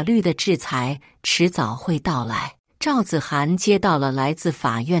法律的制裁迟早会到来。赵子涵接到了来自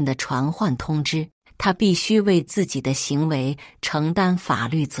法院的传唤通知，他必须为自己的行为承担法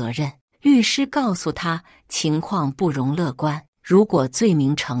律责任。律师告诉他，情况不容乐观，如果罪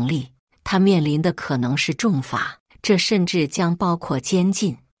名成立，他面临的可能是重罚，这甚至将包括监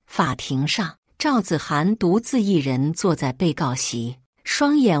禁。法庭上，赵子涵独自一人坐在被告席，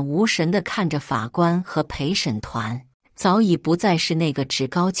双眼无神地看着法官和陪审团。早已不再是那个趾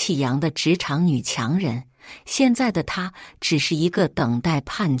高气扬的职场女强人，现在的她只是一个等待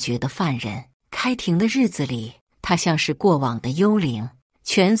判决的犯人。开庭的日子里，她像是过往的幽灵，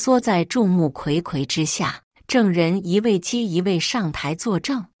蜷缩在众目睽睽之下，证人一位接一位上台作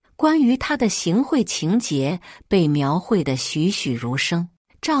证。关于他的行贿情节被描绘得栩栩如生。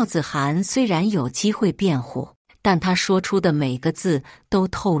赵子涵虽然有机会辩护，但他说出的每个字都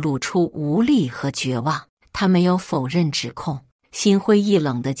透露出无力和绝望。他没有否认指控，心灰意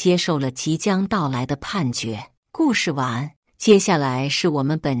冷地接受了即将到来的判决。故事完，接下来是我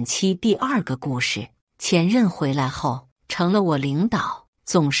们本期第2个故事。前任回来后成了我领导，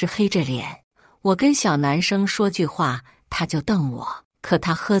总是黑着脸，我跟小男生说句话他就瞪我，可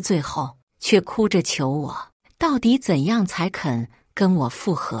他喝醉后却哭着求我，到底怎样才肯跟我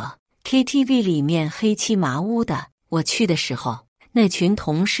复合。 KTV 里面黑漆麻乌的，我去的时候那群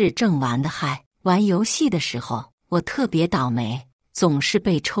同事正玩得嗨，玩游戏的时候我特别倒霉，总是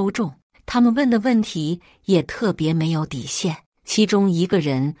被抽中。他们问的问题也特别没有底线，其中一个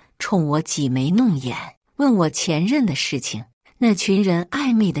人冲我挤眉弄眼，问我前任的事情。那群人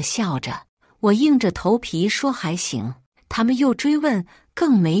暧昧地笑着，我硬着头皮说还行。他们又追问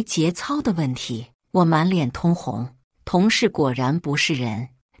更没节操的问题，我满脸通红。同事果然不是人，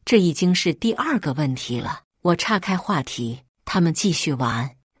这已经是第2个问题了。我岔开话题，他们继续玩，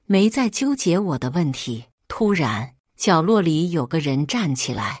没再纠结我的问题。突然，角落里有个人站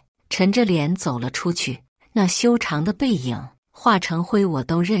起来，沉着脸走了出去，那修长的背影化成灰我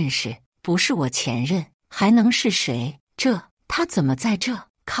都认识，不是我前任，还能是谁？他怎么在这？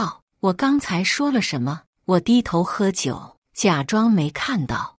靠，我刚才说了什么？我低头喝酒，假装没看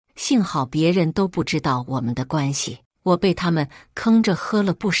到，幸好别人都不知道我们的关系。我被他们坑着喝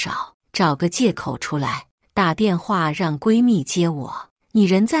了不少，找个借口出来，打电话让闺蜜接我。你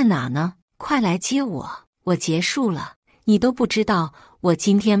人在哪呢？快来接我，我结束了。你都不知道我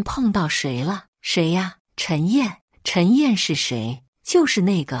今天碰到谁了？谁呀？陈燕。陈燕是谁？就是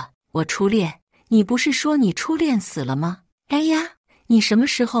那个我初恋。你不是说你初恋死了吗？哎呀，你什么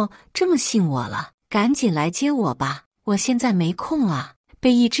时候这么信我了？赶紧来接我吧，我现在没空啊，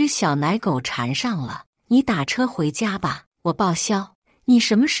被一只小奶狗缠上了。你打车回家吧，我报销。你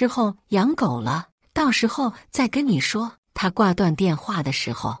什么时候养狗了？到时候再跟你说。他挂断电话的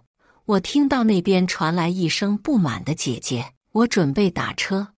时候，我听到那边传来一声不满的姐姐。我准备打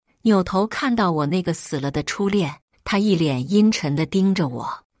车，扭头看到我那个死了的初恋，他一脸阴沉地盯着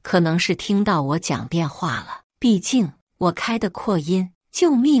我，可能是听到我讲电话了，毕竟我开的扩音。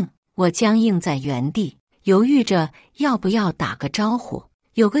救命！我僵硬在原地，犹豫着要不要打个招呼。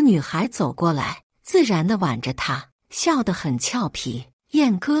有个女孩走过来，自然地挽着他，笑得很俏皮。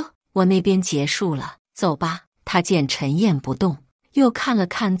燕哥，我那边结束了，走吧。他见陈燕不动，又看了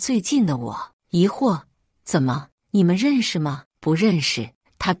看最近的我，疑惑，怎么，你们认识吗？不认识。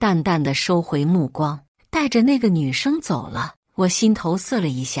他淡淡地收回目光，带着那个女生走了。我心头涩了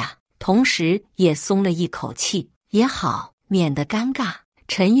一下，同时也松了一口气，也好，免得尴尬。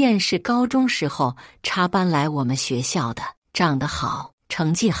陈燕是高中时候插班来我们学校的，长得好，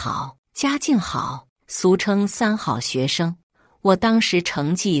成绩好，家境好，俗称3好学生。我当时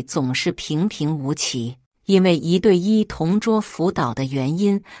成绩总是平平无奇，因为1对1同桌辅导的原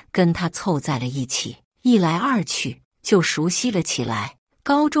因跟他凑在了一起，一来二去就熟悉了起来。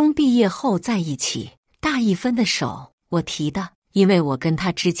高中毕业后在一起，大1分的手我提的，因为我跟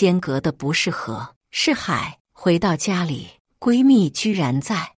他之间隔的不是河是海。回到家里，闺蜜居然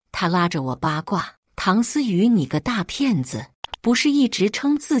在，她拉着我八卦：唐思雨你个大骗子，不是一直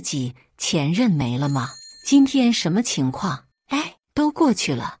称自己前任没了吗？今天什么情况？哎，都过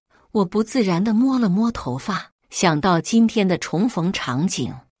去了。我不自然地摸了摸头发，想到今天的重逢场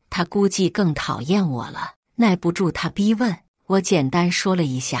景，他估计更讨厌我了。耐不住他逼问，我简单说了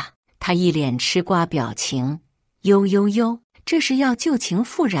一下，他一脸吃瓜表情。呦，这是要旧情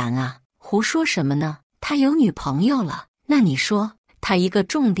复燃啊？胡说什么呢？他有女朋友了。那你说，他一个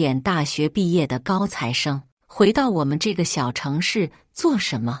重点大学毕业的高材生，回到我们这个小城市做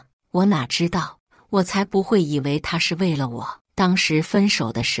什么？我哪知道，我才不会以为他是为了我。当时分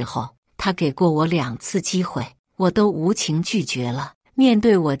手的时候，他给过我2次机会，我都无情拒绝了。面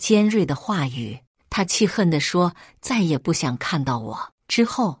对我尖锐的话语，他气恨地说再也不想看到我。之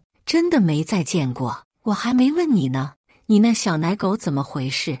后真的没再见过。我还没问你呢，你那小奶狗怎么回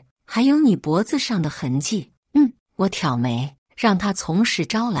事？还有你脖子上的痕迹。我挑眉，让他从实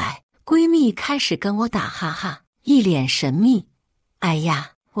招来。闺蜜开始跟我打哈哈，一脸神秘。哎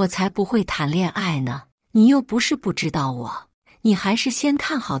呀，我才不会谈恋爱呢，你又不是不知道我，你还是先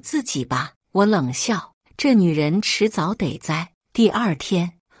看好自己吧。我冷笑，这女人迟早得栽。第2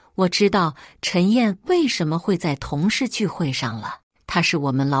天，我知道陈燕为什么会在同事聚会上了。她是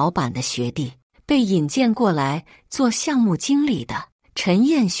我们老板的学弟，被引荐过来做项目经理的。陈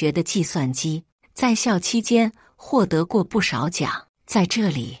燕学的计算机，在校期间获得过不少奖，在这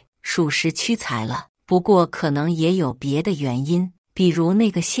里属实屈才了。不过可能也有别的原因，比如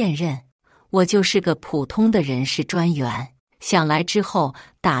那个现任，我就是个普通的人事专员，想来之后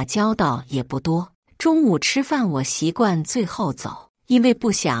打交道也不多。中午吃饭我习惯最后走，因为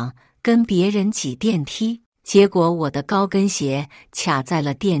不想跟别人挤电梯。结果我的高跟鞋卡在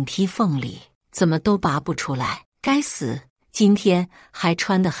了电梯缝里，怎么都拔不出来。该死！今天还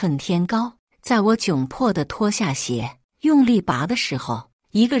穿得恨天高。在我窘迫地脱下鞋，用力拔的时候，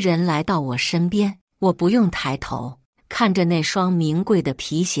一个人来到我身边。我不用抬头，看着那双名贵的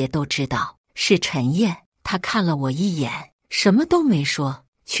皮鞋都知道是陈燕。他看了我一眼，什么都没说，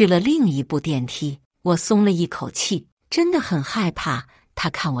去了另一部电梯。我松了一口气，真的很害怕他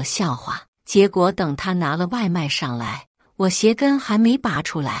看我笑话。结果等他拿了外卖上来，我鞋跟还没拔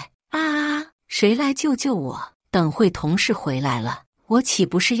出来，谁来救救我？等会同事回来了，我岂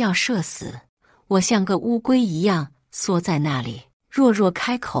不是要社死？我像个乌龟一样缩在那里，弱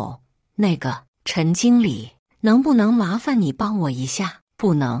开口：那个陈经理，能不能麻烦你帮我一下？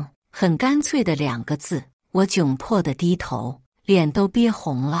不能，很干脆的2个字。我窘迫地低头，脸都憋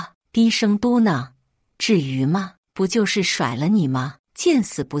红了，低声嘟囔：至于吗？不就是甩了你吗？见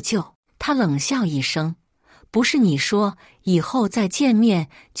死不救。他冷笑一声：不是你说以后再见面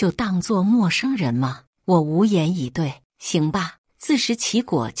就当作陌生人吗？我无言以对。行吧，自食其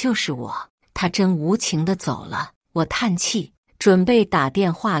果就是我。他真无情地走了。我叹气，准备打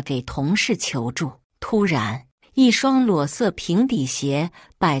电话给同事求助。突然，一双裸色平底鞋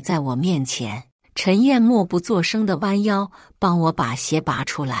摆在我面前。陈燕默不作声地弯腰帮我把鞋拔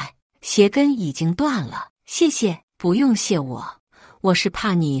出来，鞋跟已经断了。谢谢。不用谢我，我是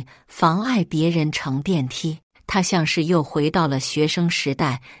怕你妨碍别人乘电梯。他像是又回到了学生时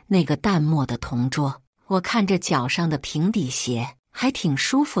代那个淡漠的同桌。我看着脚上的平底鞋，还挺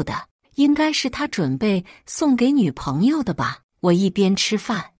舒服的，应该是他准备送给女朋友的吧。我一边吃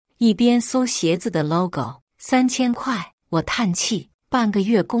饭一边搜鞋子的 logo，3000块。我叹气，半个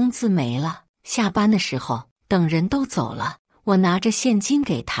月工资没了。下班的时候，等人都走了，我拿着现金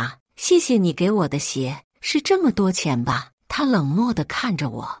给他，谢谢你给我的鞋，是这么多钱吧？他冷漠地看着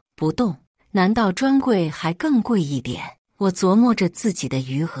我，不动。难道专柜还更贵一点？我琢磨着自己的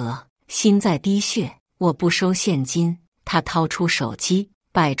余额，心在滴血。我不收现金。他掏出手机，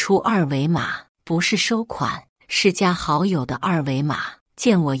摆出2维码，不是收款，是加好友的2维码。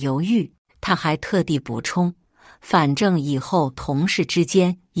见我犹豫，他还特地补充：反正以后同事之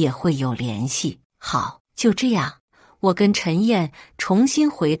间也会有联系。好，就这样，我跟陈燕重新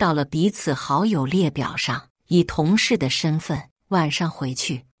回到了彼此好友列表上，以同事的身份。晚上回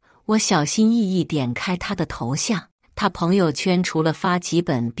去，我小心翼翼点开他的头像，他朋友圈除了发几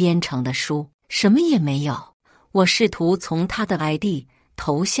本编成的书，什么也没有。我试图从他的 ID、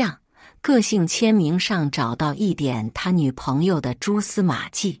头像、个性签名上找到一点他女朋友的蛛丝马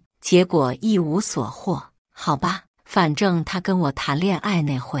迹，结果一无所获。好吧，反正他跟我谈恋爱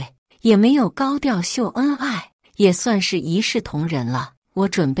那会也没有高调秀恩爱，也算是一视同仁了。我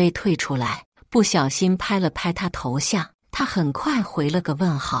准备退出来，不小心拍了拍他头像，他很快回了个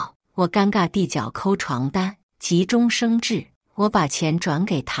问号。我尴尬地脚抠床单，急中生智，我把钱转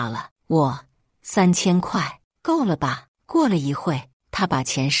给他了。3000块，够了吧？过了一会，他把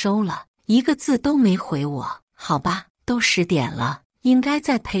钱收了，一个字都没回我。好吧，都10点了，应该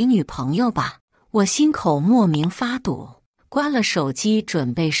在陪女朋友吧。我心口莫名发堵，关了手机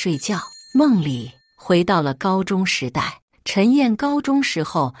准备睡觉。梦里回到了高中时代，陈燕高中时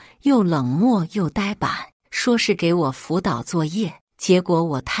候又冷漠又呆板，说是给我辅导作业，结果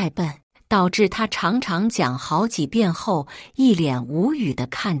我太笨，导致他常常讲好几遍后一脸无语地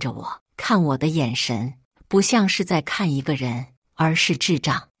看着我，看我的眼神不像是在看一个人，而是智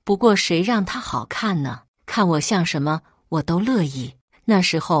障。不过谁让他好看呢？看我像什么我都乐意。那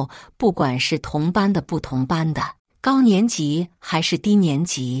时候不管是同班的不同班的，高年级还是低年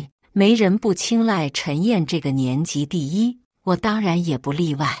级，没人不青睐陈燕这个年级第一，我当然也不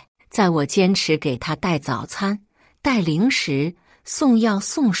例外。在我坚持给他带早餐、带零食、送药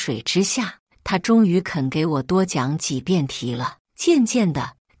送水之下，他终于肯给我多讲几遍题了。渐渐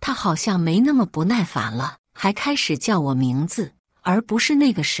的，他好像没那么不耐烦了，还开始叫我名字，而不是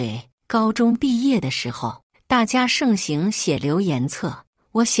那个谁。高中毕业的时候，大家盛行写留言册，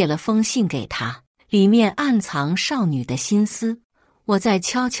我写了封信给他，里面暗藏少女的心思。我在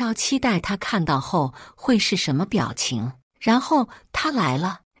悄悄期待他看到后会是什么表情。然后他来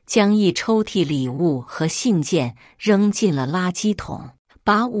了，将一抽屉礼物和信件扔进了垃圾桶，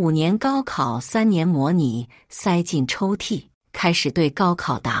把5年高考3年模拟塞进抽屉，开始对高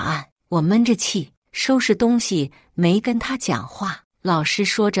考答案。我闷着气收拾东西，没跟他讲话。老师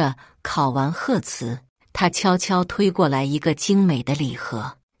说着考完贺词，他悄悄推过来一个精美的礼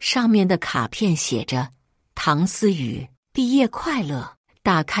盒，上面的卡片写着唐思雨毕业快乐，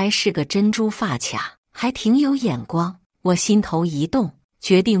打开是个珍珠发卡，还挺有眼光。我心头一动，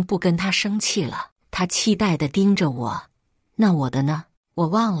决定不跟他生气了。他期待地盯着我，那我的呢？我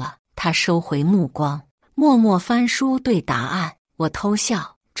忘了。他收回目光，默默翻书对答案。我偷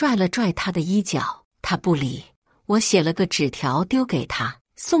笑，拽了拽他的衣角，他不理。我写了个纸条丢给他，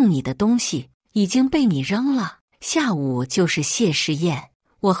送你的东西已经被你扔了。下午就是谢师宴，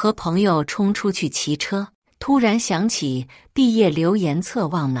我和朋友冲出去骑车，突然想起毕业留言册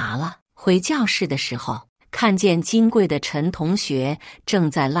忘拿了。回教室的时候，看见金贵的陈同学正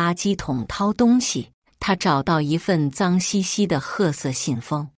在垃圾桶掏东西，他找到一份脏兮兮的褐色信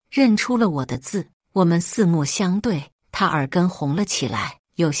封，认出了我的字。我们四目相对，他耳根红了起来。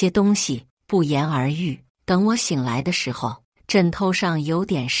有些东西不言而喻。等我醒来的时候，枕头上有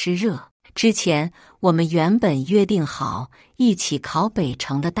点湿热。之前我们原本约定好一起考北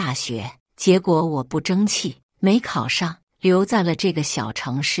城的大学，结果我不争气，没考上，留在了这个小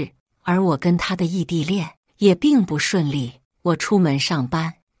城市。而我跟他的异地恋也并不顺利。我出门上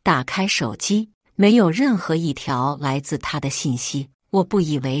班，打开手机，没有任何一条来自他的信息。我不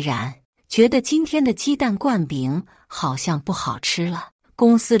以为然，觉得今天的鸡蛋灌饼好像不好吃了。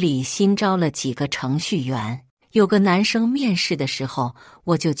公司里新招了几个程序员，有个男生面试的时候，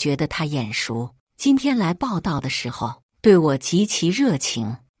我就觉得他眼熟。今天来报道的时候，对我极其热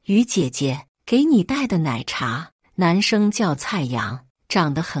情。于姐姐，给你带的奶茶。男生叫蔡阳，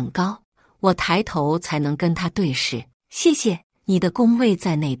长得很高，我抬头才能跟他对视。谢谢，你的工位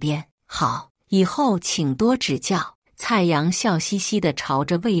在那边。好，以后请多指教。蔡阳笑嘻嘻地朝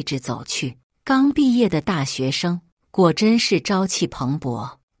着位置走去。刚毕业的大学生果真是朝气蓬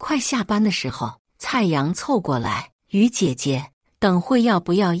勃。快下班的时候，蔡阳凑过来，于姐姐，等会要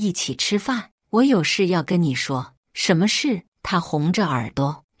不要一起吃饭？我有事要跟你说。什么事？他红着耳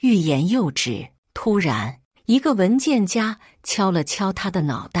朵，欲言又止。突然，一个文件夹敲了敲他的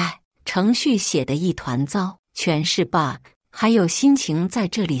脑袋，程序写得一团糟，全是 bug， 还有心情在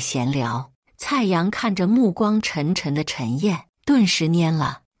这里闲聊。蔡阳看着目光沉沉的陈燕，顿时蔫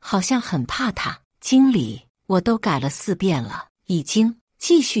了，好像很怕他。经理，我都改了4遍了，已经。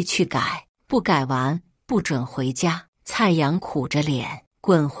继续去改，不改完不准回家。蔡阳苦着脸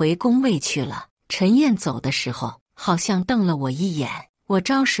滚回工位去了。陈燕走的时候，好像瞪了我一眼。我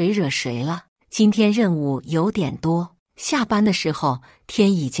招谁惹谁了？今天任务有点多。下班的时候，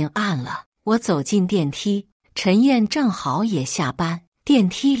天已经暗了。我走进电梯，陈燕正好也下班。电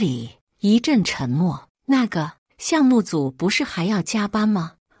梯里一阵沉默。那个项目组不是还要加班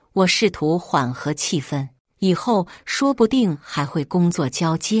吗？我试图缓和气氛。以后说不定还会工作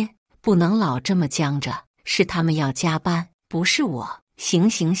交接，不能老这么僵着。是他们要加班，不是我。行，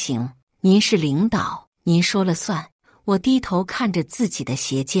您是领导，您说了算。我低头看着自己的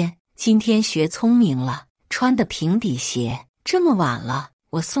鞋尖，今天学聪明了，穿的平底鞋。这么晚了，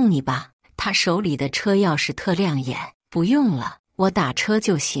我送你吧。他手里的车钥匙特亮眼。不用了，我打车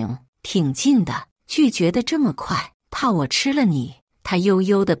就行。挺近的，拒绝的这么快，怕我吃了你。他悠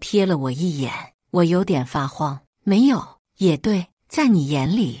悠地瞥了我一眼，我有点发慌。没有，也对，在你眼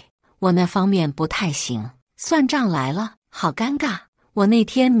里，我那方面不太行。算账来了，好尴尬。我那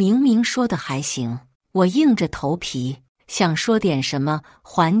天明明说的还行，我硬着头皮想说点什么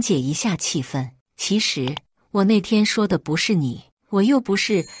缓解一下气氛。其实我那天说的不是你，我又不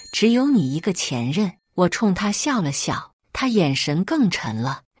是只有你一个前任。我冲他笑了笑，他眼神更沉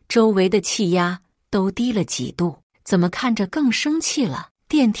了，周围的气压都低了几度，怎么看着更生气了？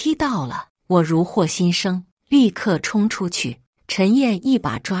电梯到了，我如获新生，立刻冲出去。陈燕一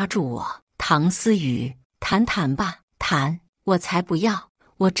把抓住我，唐思雨，谈吧，谈，我才不要，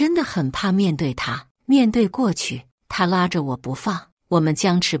我真的很怕面对他，面对过去。他拉着我不放，我们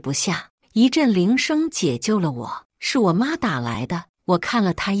僵持不下，一阵铃声解救了我，是我妈打来的。我看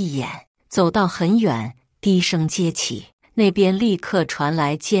了他一眼，走到很远，低声接起，那边立刻传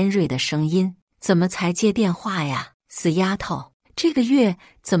来尖锐的声音：怎么才接电话呀？死丫头，这个月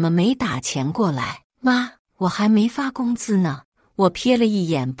怎么没打钱过来？妈，我还没发工资呢。我瞥了一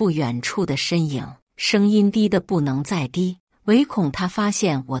眼不远处的身影，声音低得不能再低，唯恐他发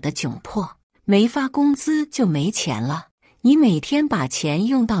现我的窘迫。没发工资就没钱了？你每天把钱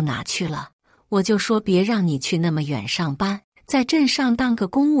用到哪去了？我就说别让你去那么远上班，在镇上当个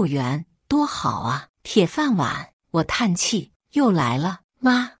公务员多好啊，铁饭碗。我叹气，又来了。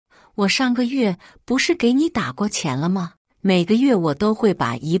妈，我上个月不是给你打过钱了吗？每个月我都会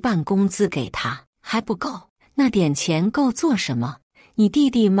把一半工资给他，还不够。那点钱够做什么？你弟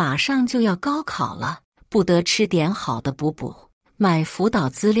弟马上就要高考了，不得吃点好的补补，买辅导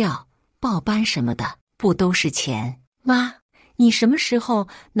资料，报班什么的，不都是钱？妈，你什么时候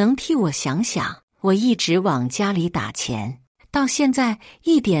能替我想想？我一直往家里打钱，到现在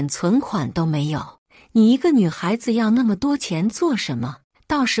一点存款都没有。你一个女孩子要那么多钱做什么？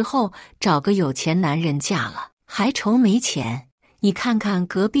到时候找个有钱男人嫁了，还愁没钱？你看看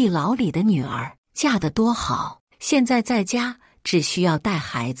隔壁老李的女儿嫁得多好，现在在家只需要带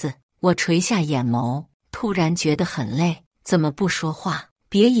孩子。我垂下眼眸，突然觉得很累，怎么不说话？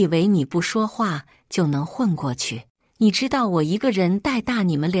别以为你不说话就能混过去。你知道我一个人带大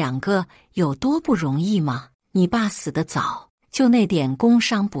你们两个有多不容易吗？你爸死得早，就那点工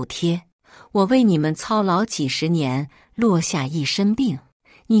伤补贴，我为你们操劳几十年，落下一身病。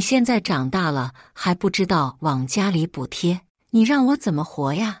你现在长大了还不知道往家里补贴，你让我怎么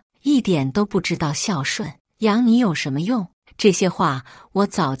活呀？一点都不知道孝顺，养你有什么用？这些话我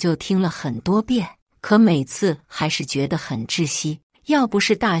早就听了很多遍，可每次还是觉得很窒息。要不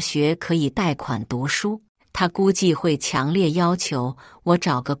是大学可以贷款读书，他估计会强烈要求我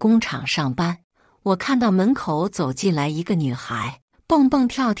找个工厂上班。我看到门口走进来一个女孩，蹦蹦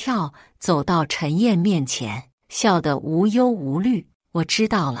跳跳走到陈燕面前，笑得无忧无虑。我知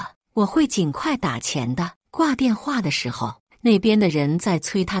道了，我会尽快打钱的。挂电话的时候，那边的人在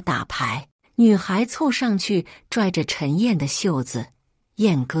催他打牌，女孩凑上去拽着陈燕的袖子：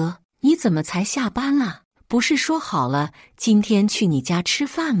燕哥，你怎么才下班啊？不是说好了今天去你家吃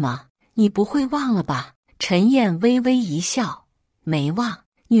饭吗？你不会忘了吧？陈燕微微一笑：没忘。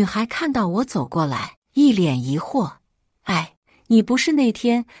女孩看到我走过来，一脸疑惑：哎，你不是那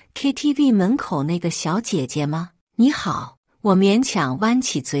天 KTV 门口那个小姐姐吗？你好。我勉强弯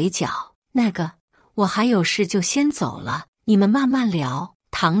起嘴角：那个，我还有事就先走了，你们慢慢聊。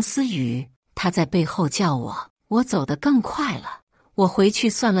唐思雨，他在背后叫我走得更快了。我回去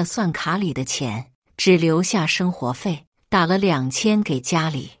算了算卡里的钱，只留下生活费，打了2000给家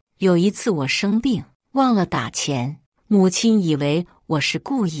里。有一次我生病，忘了打钱，母亲以为我是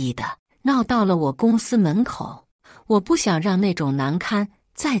故意的，闹到了我公司门口。我不想让那种难堪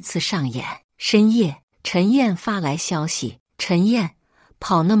再次上演。深夜，陈燕发来消息：陈燕，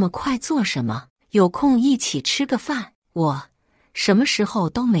跑那么快做什么？有空一起吃个饭。我什么时候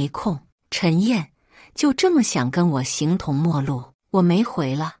都没空。陈燕就这么想跟我形同陌路。我没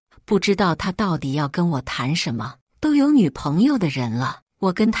回了，不知道他到底要跟我谈什么。都有女朋友的人了，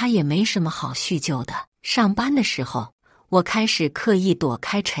我跟他也没什么好叙旧的。上班的时候，我开始刻意躲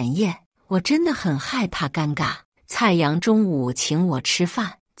开陈燕，我真的很害怕尴尬。蔡阳中午请我吃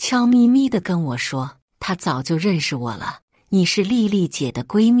饭，悄咪咪地跟我说，他早就认识我了，你是丽丽姐的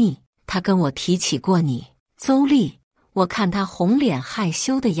闺蜜，她跟我提起过你。邹丽，我看她红脸害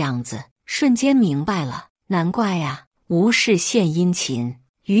羞的样子，瞬间明白了，难怪呀，无事献殷勤。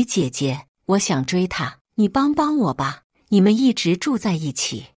于姐姐，我想追她，你帮帮我吧。你们一直住在一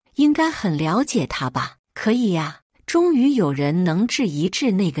起，应该很了解她吧？可以呀，终于有人能治一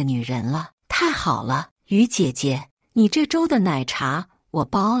治那个女人了，太好了。于姐姐，你这周的奶茶我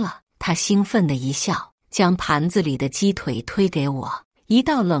包了。她兴奋地一笑，将盘子里的鸡腿推给我，一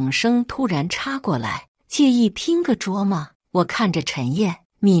道冷声突然插过来：“介意拼个桌吗？”我看着陈燕，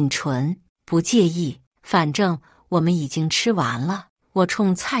抿唇：“不介意，反正我们已经吃完了。”我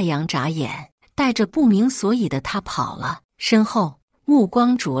冲蔡阳眨眼，带着不明所以的他跑了，身后目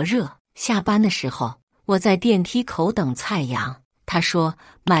光灼热。下班的时候，我在电梯口等蔡阳，他说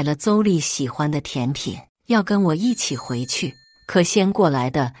买了邹丽喜欢的甜品，要跟我一起回去。可先过来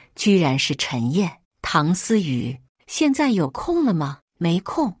的居然是陈燕。唐思雨，现在有空了吗？没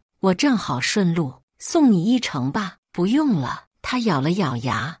空，我正好顺路，送你一程吧。不用了。他咬了咬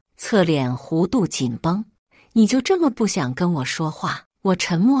牙，侧脸弧度紧绷。你就这么不想跟我说话？我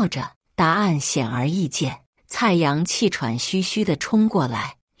沉默着，答案显而易见。蔡阳气喘吁吁地冲过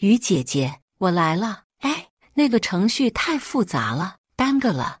来：“于姐姐，我来了。”哎，那个程序太复杂了，耽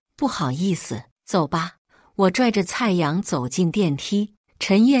搁了，不好意思，走吧。我拽着蔡阳走进电梯，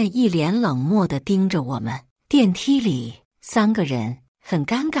陈燕一脸冷漠地盯着我们。电梯里3个人，很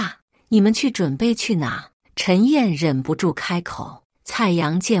尴尬。你们去准备去哪？陈燕忍不住开口。蔡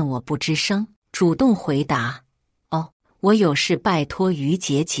阳见我不吱声，主动回答：“哦，我有事拜托于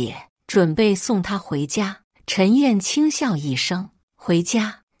姐姐，准备送她回家。”陈燕轻笑一声：“回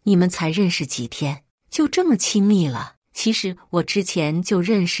家？你们才认识几天，就这么亲密了？”其实我之前就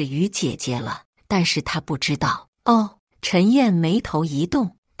认识于姐姐了，但是她不知道。哦，陈燕眉头一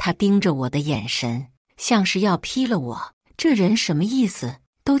动，她盯着我的眼神像是要劈了我。这人什么意思？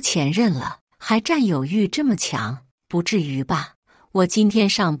都前任了，还占有欲这么强？不至于吧？我今天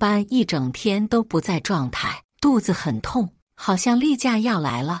上班一整天都不在状态，肚子很痛，好像例假要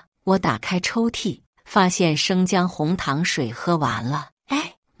来了。我打开抽屉，发现生姜红糖水喝完了，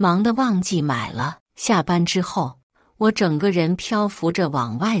忙得忘记买了。下班之后，我整个人漂浮着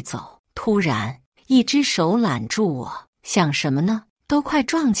往外走，突然一只手揽住我，想什么呢？都快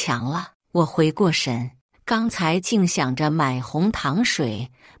撞墙了。我回过神，刚才竟想着买红糖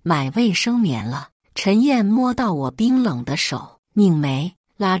水、买卫生棉了。陈燕摸到我冰冷的手，拧眉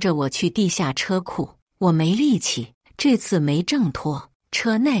拉着我去地下车库。我没力气，这次没挣脱。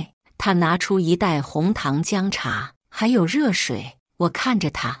车内，他拿出一袋红糖姜茶，还有热水。我看着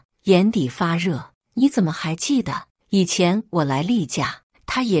他，眼底发热。你怎么还记得？以前我来例假，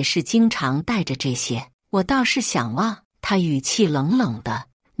他也是经常带着这些。我倒是想忘。他语气冷冷的，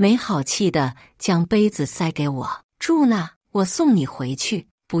没好气的将杯子塞给我。住呢，我送你回去。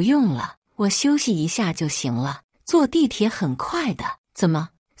不用了，我休息一下就行了。坐地铁很快的。怎么，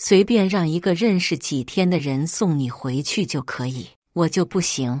随便让一个认识几天的人送你回去就可以？我就不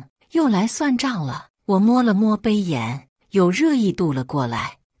行。又来算账了。我摸了摸杯沿，有热意度了过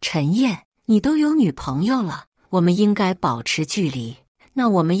来。陈燕，你都有女朋友了，我们应该保持距离。那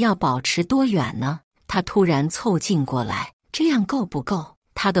我们要保持多远呢？他突然凑近过来，这样够不够？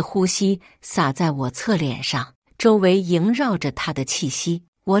他的呼吸洒在我侧脸上，周围萦绕着他的气息，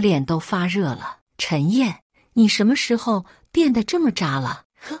我脸都发热了。陈燕，你什么时候变得这么渣了？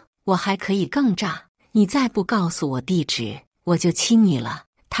呵，我还可以更渣。你再不告诉我地址，我就亲你了。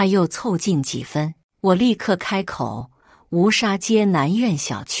他又凑近几分，我立刻开口：吴沙街南苑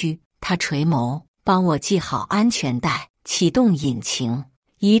小区。他垂眸，帮我系好安全带，启动引擎。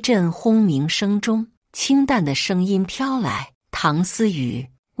一阵轰鸣声中，清淡的声音飘来：唐思雨，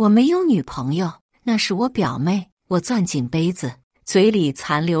我没有女朋友，那是我表妹。我攥紧杯子，嘴里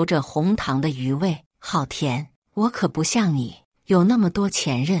残留着红糖的余味，好甜。我可不像你，有那么多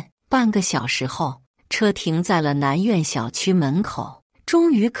前任。半个小时后，车停在了南苑小区门口，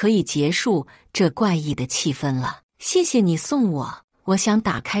终于可以结束这怪异的气氛了。谢谢你送我。我想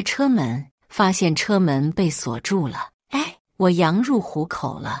打开车门，发现车门被锁住了。我羊入虎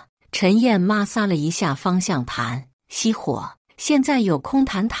口了。陈燕摩挲了一下方向盘，熄火。现在有空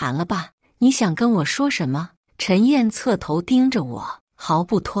谈了吧？你想跟我说什么？陈燕侧头盯着我，毫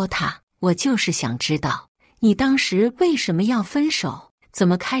不拖沓。我就是想知道，你当时为什么要分手？怎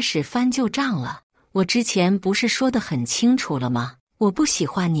么开始翻旧账了？我之前不是说得很清楚了吗？我不喜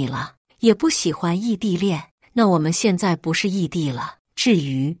欢你了，也不喜欢异地恋。那我们现在不是异地了。至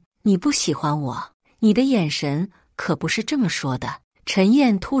于你不喜欢我，你的眼神可不是这么说的。陈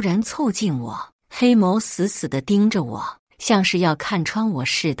燕突然凑近我，黑眸死死地盯着我，像是要看穿我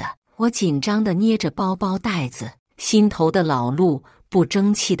似的。我紧张地捏着包包带子，心头的老路不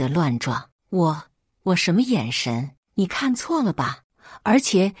争气地乱撞。我什么眼神？你看错了吧？而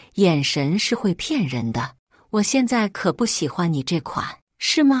且眼神是会骗人的。我现在可不喜欢你这款，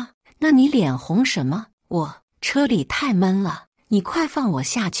是吗？那你脸红什么？车里太闷了，你快放我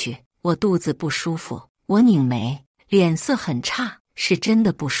下去，我肚子不舒服。我拧眉，脸色很差，是真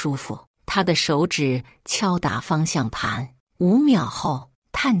的不舒服。他的手指敲打方向盘，5秒后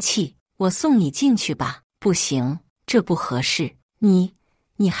叹气：我送你进去吧。不行，这不合适。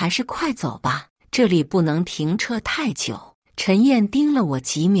你还是快走吧，这里不能停车太久。陈燕盯了我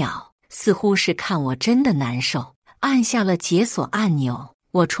几秒，似乎是看我真的难受，按下了解锁按钮。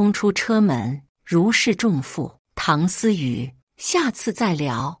我冲出车门，如释重负。唐思雨，下次再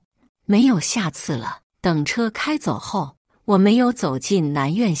聊。没有下次了。等车开走后，我没有走进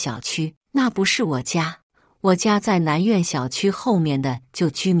南苑小区，那不是我家。我家在南苑小区后面的旧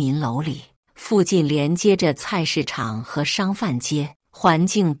居民楼里，附近连接着菜市场和商贩街，环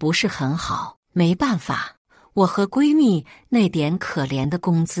境不是很好。没办法，我和闺蜜那点可怜的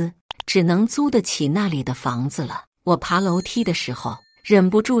工资，只能租得起那里的房子了。我爬楼梯的时候，忍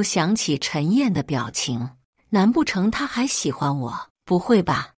不住想起陈燕的表情，难不成她还喜欢我？不会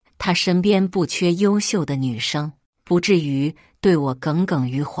吧，她身边不缺优秀的女生，不至于对我耿耿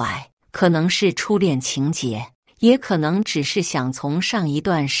于怀。可能是初恋情节，也可能只是想从上一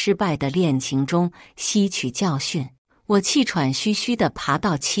段失败的恋情中吸取教训。我气喘吁吁地爬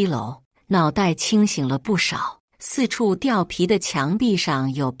到7楼，脑袋清醒了不少。四处掉皮的墙壁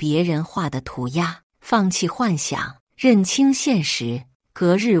上有别人画的涂鸦。放弃幻想，认清现实。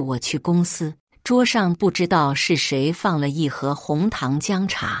隔日我去公司，桌上不知道是谁放了一盒红糖姜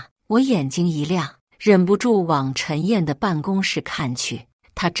茶，我眼睛一亮，忍不住往陈燕的办公室看去。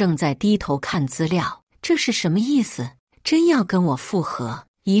她正在低头看资料，这是什么意思？真要跟我复合？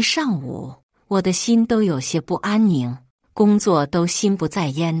一上午，我的心都有些不安宁，工作都心不在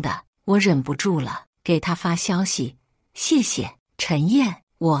焉的。我忍不住了，给她发消息：谢谢陈燕，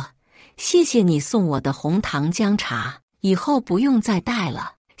谢谢你送我的红糖姜茶，以后不用再带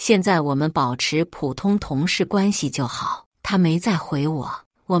了。现在我们保持普通同事关系就好。她没再回我。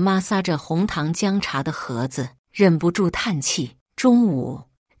我妈撒着红糖姜茶的盒子，忍不住叹气。中午，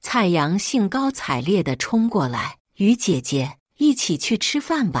蔡阳兴高采烈地冲过来：于姐姐，一起去吃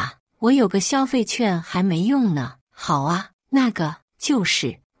饭吧，我有个消费券还没用呢。好啊，那个就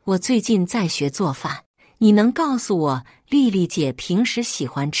是我最近在学做饭，你能告诉我丽丽姐平时喜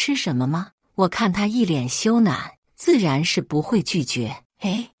欢吃什么吗？我看她一脸羞赧，自然是不会拒绝。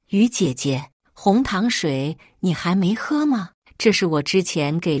于姐姐，红糖水你还没喝吗？这是我之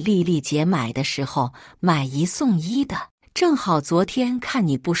前给丽丽姐买的时候买1送1的，正好昨天看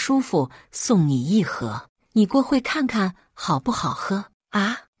你不舒服，送你1盒，你过会看看好不好喝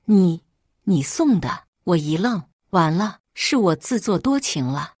啊？你送的？我一愣，完了，是我自作多情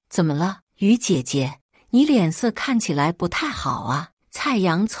了。怎么了，于姐姐？你脸色看起来不太好啊。蔡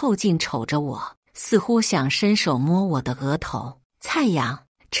阳凑近瞅着我，似乎想伸手摸我的额头。蔡阳，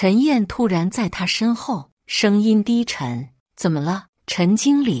陈燕突然在他身后，声音低沉：怎么了，陈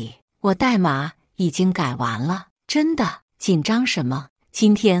经理？我代码已经改完了。真的？紧张什么？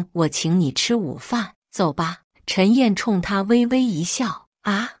今天我请你吃午饭，走吧。陈燕冲他微微一笑。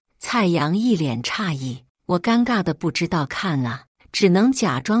啊？蔡阳一脸诧异，我尴尬的不知道看啊，只能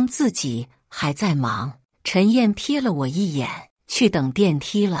假装自己还在忙。陈燕瞥了我一眼，去等电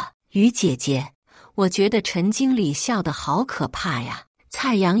梯了。于姐姐，我觉得陈经理笑得好可怕呀。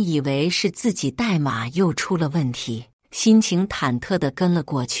蔡阳以为是自己代码又出了问题，心情忐忑地跟了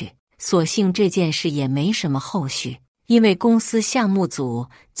过去。所幸这件事也没什么后续，因为公司项目组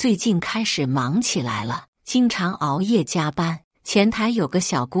最近开始忙起来了，经常熬夜加班。前台有个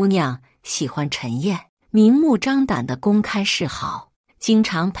小姑娘喜欢陈燕，明目张胆地公开示好，经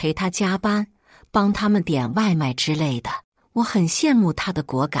常陪她加班，帮他们点外卖之类的。我很羡慕她的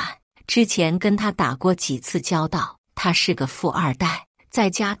果敢，之前跟她打过几次交道。她是个富二代，在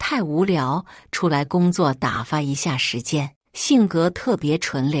家太无聊，出来工作打发一下时间，性格特别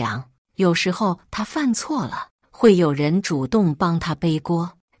纯良。有时候她犯错了，会有人主动帮她背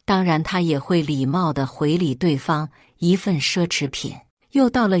锅，当然她也会礼貌地回礼对方一份奢侈品。又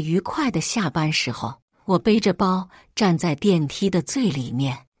到了愉快的下班时候，我背着包站在电梯的最里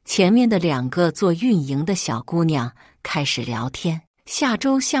面，前面的2个做运营的小姑娘开始聊天。下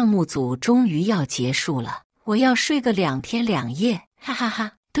周项目组终于要结束了，我要睡个2天2夜，哈哈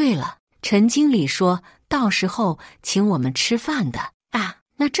哈。对了，陈经理说到时候请我们吃饭的啊，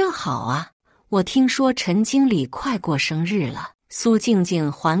那正好啊。我听说陈经理快过生日了，苏静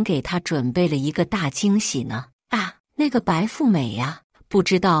静还给他准备了一个大惊喜呢。啊，那个白富美呀，不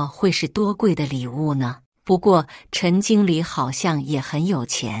知道会是多贵的礼物呢。不过陈经理好像也很有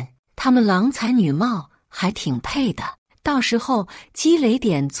钱，他们郎才女貌，还挺配的。到时候积累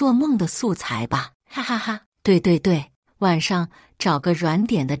点做梦的素材吧，哈哈哈。对，晚上找个软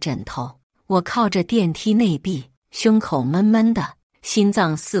点的枕头。我靠着电梯内壁，胸口闷闷的，心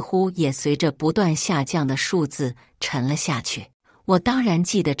脏似乎也随着不断下降的数字沉了下去。我当然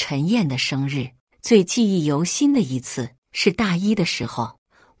记得陈燕的生日，最记忆犹新的一次是大1的时候，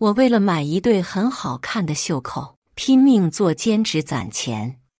我为了买一对很好看的袖扣，拼命做兼职攒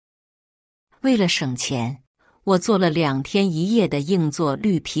钱。为了省钱，我坐了2天1夜的硬座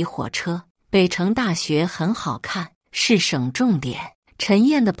绿皮火车。北城大学很好看，是省重点。陈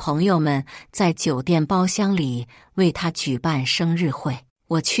燕的朋友们在酒店包厢里为她举办生日会，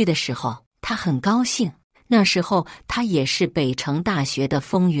我去的时候，她很高兴。那时候她也是北城大学的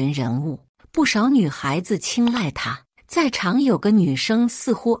风云人物，不少女孩子青睐她，在场有个女生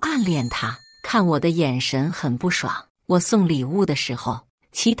似乎暗恋她，看我的眼神很不爽。我送礼物的时候，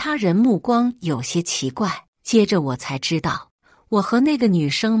其他人目光有些奇怪，接着我才知道，我和那个女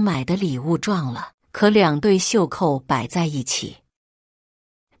生买的礼物撞了，可2对袖扣摆在一起，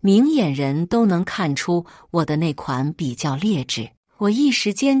明眼人都能看出我的那款比较劣质。我一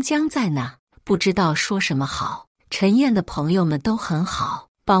时间僵在那，不知道说什么好。陈燕的朋友们都很好，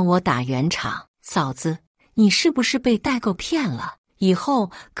帮我打圆场。嫂子，你是不是被代购骗了？以后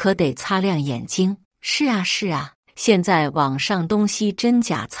可得擦亮眼睛。是啊是啊，现在网上东西真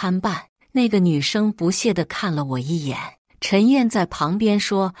假参半。那个女生不屑地看了我一眼。陈燕在旁边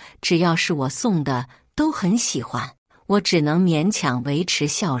说，只要是我送的都很喜欢。我只能勉强维持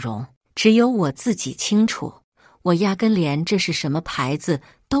笑容，只有我自己清楚，我压根连这是什么牌子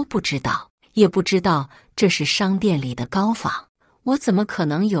都不知道，也不知道这是商店里的高仿，我怎么可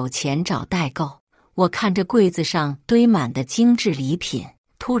能有钱找代购？我看着柜子上堆满的精致礼品，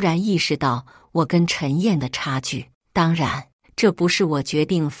突然意识到我跟陈燕的差距。当然，这不是我决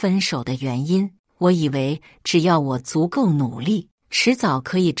定分手的原因。我以为只要我足够努力，迟早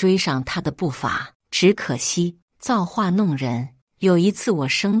可以追上她的步伐，只可惜造化弄人。有一次我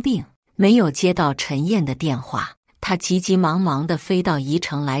生病，没有接到陈燕的电话，她急急忙忙地飞到宜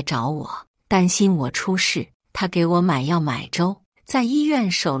城来找我，担心我出事，她给我买药买粥，在医院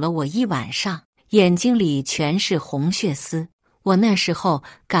守了我1晚上，眼睛里全是红血丝。我那时候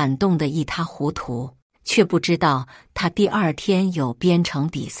感动得一塌糊涂，却不知道她第2天有编程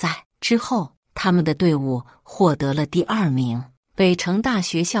比赛，之后他们的队伍获得了第2名。北城大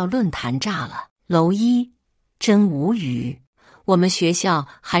学校论坛炸了，楼一真无语。我们学校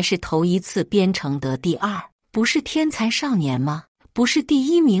还是头一次编程得第2，不是天才少年吗？不是第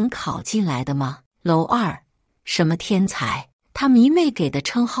1名考进来的吗？楼2什么天才？他迷妹给的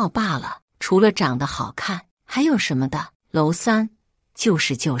称号罢了，除了长得好看，还有什么的？楼3就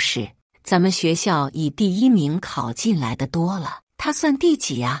是，咱们学校以第1名考进来的多了，他算第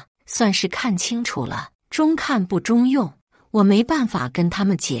几啊？算是看清楚了，中看不中用。我没办法跟他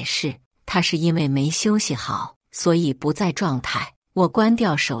们解释，他是因为没休息好，所以不在状态。我关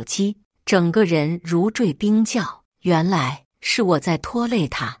掉手机，整个人如坠冰窖。原来是我在拖累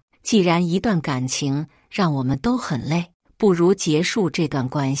他。既然一段感情让我们都很累，不如结束这段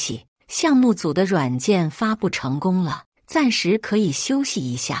关系。项目组的软件发布成功了，暂时可以休息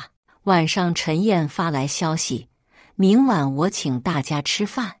一下。晚上陈燕发来消息，明晚我请大家吃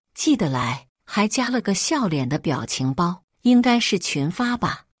饭，记得来，还加了个笑脸的表情包，应该是群发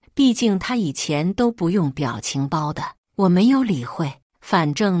吧，毕竟他以前都不用表情包的。我没有理会，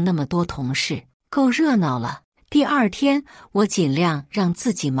反正那么多同事，够热闹了。第2天，我尽量让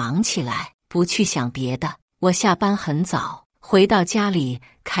自己忙起来，不去想别的。我下班很早，回到家里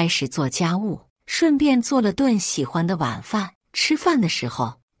开始做家务，顺便做了顿喜欢的晚饭。吃饭的时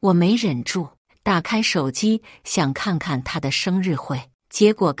候，我没忍住，打开手机想看看他的生日会，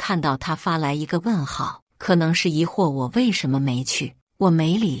结果看到他发来一个问号，可能是疑惑我为什么没去。我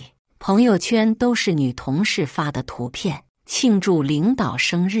没理，朋友圈都是女同事发的图片，庆祝领导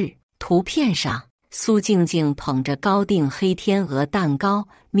生日。图片上，苏静静捧着高定黑天鹅蛋糕，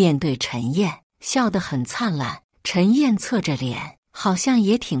面对陈燕，笑得很灿烂。陈燕侧着脸，好像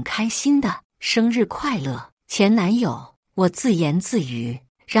也挺开心的。生日快乐，前男友。我自言自语，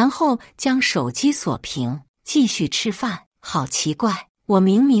然后将手机锁屏，继续吃饭。好奇怪，我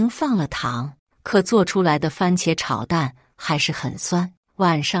明明放了糖，可做出来的番茄炒蛋还是很酸。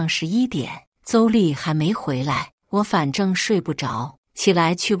晚上11点，邹丽还没回来，我反正睡不着，起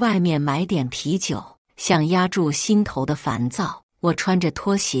来去外面买点啤酒，想压住心头的烦躁。我穿着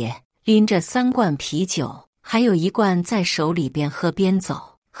拖鞋，拎着3罐啤酒，还有1罐在手里边喝边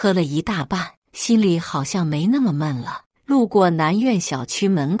走，喝了一大半，心里好像没那么闷了。路过南苑小区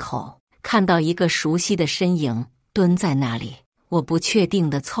门口，看到一个熟悉的身影蹲在那里，我不确定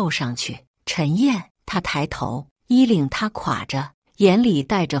地凑上去。陈燕，她抬头，衣领她垮着，眼里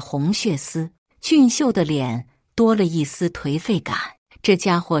带着红血丝，俊秀的脸多了一丝颓废感。这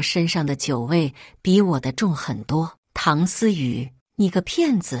家伙身上的酒味比我的重很多。唐思雨，你个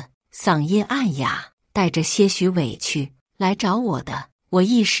骗子！嗓音暗哑，带着些许委屈。来找我的。我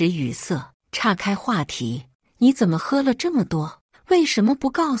一时语塞，岔开话题。你怎么喝了这么多？为什么不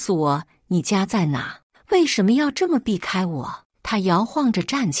告诉我你家在哪？为什么要这么避开我？他摇晃着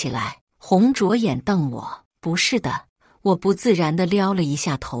站起来，红着眼瞪我。不是的，我不自然地撩了一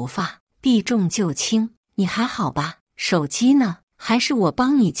下头发，避重就轻。你还好吧？手机呢？还是我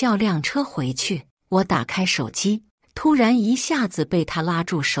帮你叫辆车回去？我打开手机，突然一下子被他拉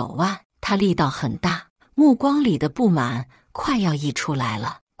住手腕，他力道很大，目光里的不满快要溢出来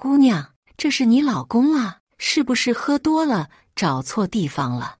了。姑娘，这是你老公啊，是不是喝多了找错地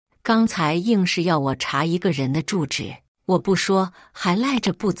方了？刚才硬是要我查一个人的住址，我不说还赖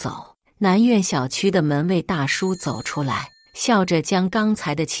着不走。南苑小区的门卫大叔走出来，笑着将刚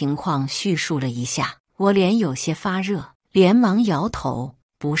才的情况叙述了一下。我脸有些发热，连忙摇头，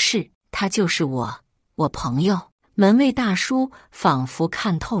不是，他就是我朋友。门卫大叔仿佛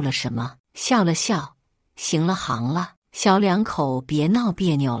看透了什么，笑了笑，行了行了，小两口别闹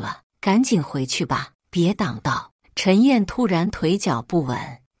别扭了，赶紧回去吧，别挡道。陈燕突然腿脚不稳，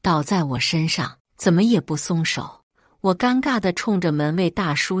倒在我身上，怎么也不松手。我尴尬地冲着门卫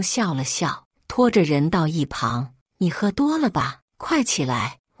大叔笑了笑，拖着人到一旁。你喝多了吧？快起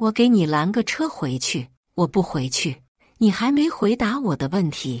来，我给你拦个车回去。我不回去。你还没回答我的问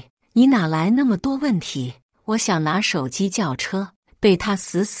题，你哪来那么多问题？我想拿手机叫车，被他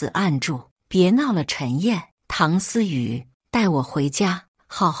死死按住。别闹了，陈燕。唐思雨，带我回家，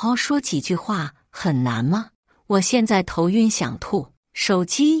好好说几句话，很难吗？我现在头晕想吐，手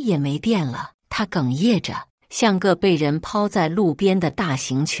机也没电了。他哽咽着，像个被人抛在路边的大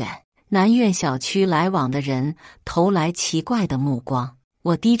型犬。南苑小区来往的人投来奇怪的目光，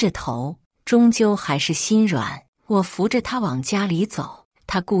我低着头，终究还是心软。我扶着他往家里走，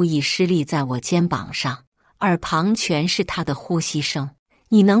他故意施力在我肩膀上，耳旁全是他的呼吸声。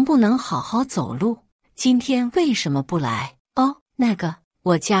你能不能好好走路？今天为什么不来？哦，那个，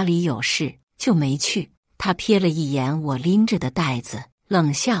我家里有事，就没去。他瞥了一眼我拎着的袋子，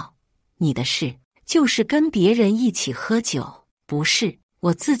冷笑，你的事就是跟别人一起喝酒？不是，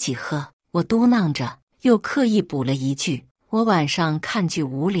我自己喝。我嘟囔着，又刻意补了一句，我晚上看剧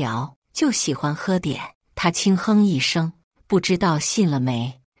无聊，就喜欢喝点。他轻哼一声，不知道信了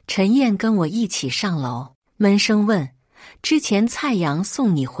没。陈燕跟我一起上楼，闷声问，之前蔡阳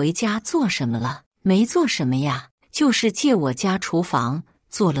送你回家做什么了？没做什么呀，就是借我家厨房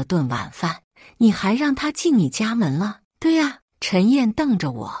做了顿晚饭。你还让他进你家门了？对呀。陈燕瞪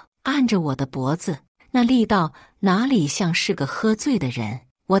着我，按着我的脖子，那力道哪里像是个喝醉的人。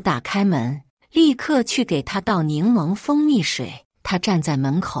我打开门，立刻去给他倒柠檬蜂蜜水。他站在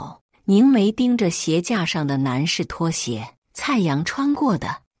门口，凝眉盯着鞋架上的男士拖鞋。蔡阳穿过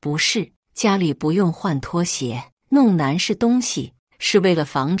的？不是，家里不用换拖鞋，弄男士东西是为了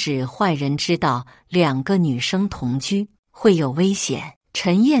防止坏人知道两个女生同居会有危险。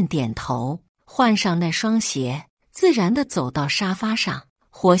陈燕点头，换上那双鞋，自然地走到沙发上，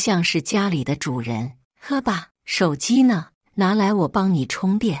活像是家里的主人。喝吧，手机呢？拿来我帮你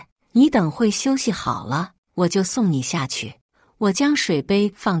充电，你等会休息好了，我就送你下去。我将水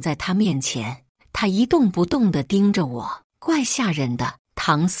杯放在他面前，他一动不动地盯着我，怪吓人的。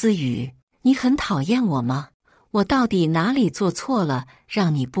唐思雨，你很讨厌我吗？我到底哪里做错了，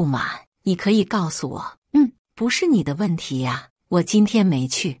让你不满？你可以告诉我。不是你的问题呀。我今天没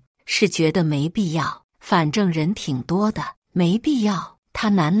去，是觉得没必要，反正人挺多的，没必要。他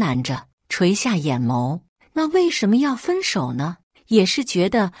喃喃着，垂下眼眸。那为什么要分手呢？也是觉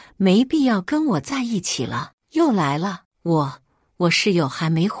得没必要跟我在一起了。又来了，我室友还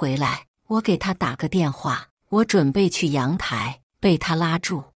没回来，我给他打个电话。我准备去阳台，被他拉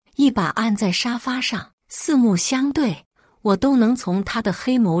住，一把按在沙发上，四目相对，我都能从他的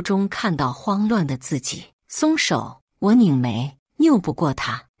黑眸中看到慌乱的自己。松手，我拧眉，拗不过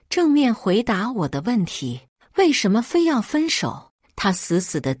他，正面回答我的问题，为什么非要分手？他死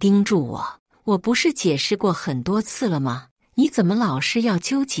死地盯住我。我不是解释过很多次了吗？你怎么老是要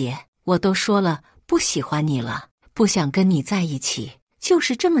纠结？我都说了不喜欢你了，不想跟你在一起，就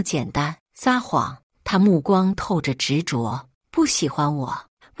是这么简单。撒谎。他目光透着执着。不喜欢我？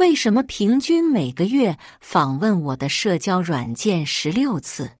为什么平均每个月访问我的社交软件16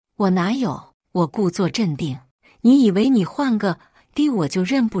次？我哪有？我故作镇定。你以为你换个地我就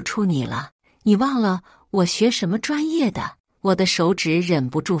认不出你了？你忘了我学什么专业的？我的手指忍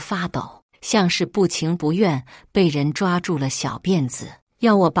不住发抖，像是不情不愿被人抓住了小辫子。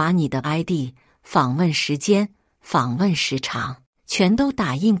要我把你的 ID、访问时间、访问时长全都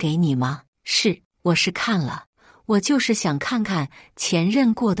打印给你吗？是，我是看了，我就是想看看前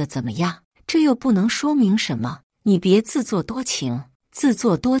任过得怎么样，这又不能说明什么。你别自作多情，自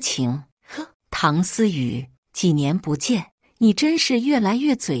作多情。呵，唐思雨，几年不见，你真是越来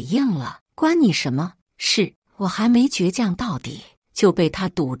越嘴硬了，关你什么事？我还没倔强到底，就被他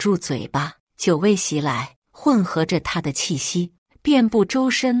堵住嘴巴。酒味袭来，混合着他的气息，遍布周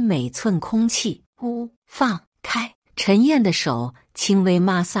身每寸空气。放开！陈燕的手轻微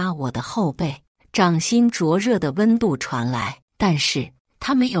摩挲我的后背，掌心灼热的温度传来，但是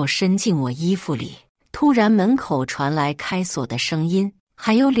他没有伸进我衣服里。突然门口传来开锁的声音，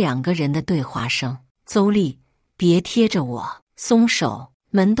还有2个人的对话声。邹丽，别贴着我，松手，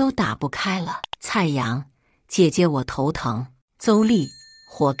门都打不开了。蔡阳，姐姐我头疼。邹丽，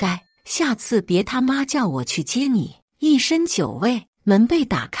活该，下次别他妈叫我去接你。一身酒味，门被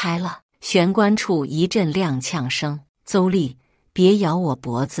打开了，玄关处一阵踉跄声。邹丽，别咬我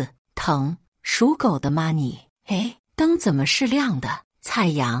脖子，疼，属狗的吗你？灯怎么是亮的？蔡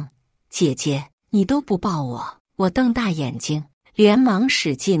阳，姐姐，你都不抱我。我瞪大眼睛，连忙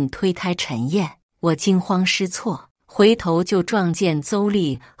使劲推开陈燕。我惊慌失措，回头就撞见邹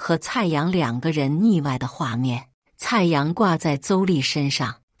丽和蔡阳2个人腻歪的画面。蔡阳挂在邹丽身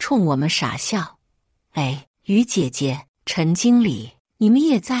上，冲我们傻笑。于姐姐，陈经理，你们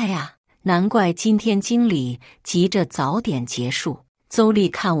也在啊？难怪今天经理急着早点结束。邹丽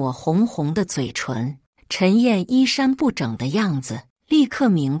看我红红的嘴唇，陈燕衣衫不整的样子，立刻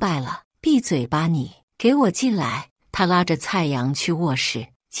明白了。闭嘴吧你，给我进来。他拉着蔡阳去卧室。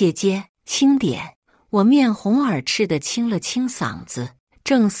姐姐，轻点。我面红耳赤地清了清嗓子，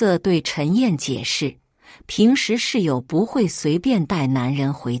正色对陈燕解释，平时室友不会随便带男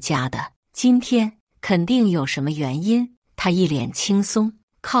人回家的，今天肯定有什么原因。他一脸轻松，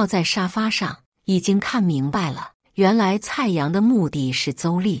靠在沙发上，已经看明白了。原来蔡阳的目的是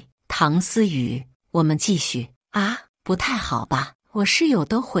邹丽。唐思雨，我们继续。不太好吧？我室友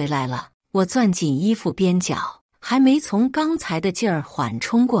都回来了。我攥紧衣服边角，还没从刚才的劲儿缓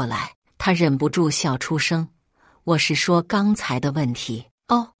冲过来，他忍不住笑出声。我是说刚才的问题。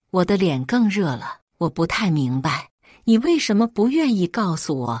我的脸更热了。我不太明白，你为什么不愿意告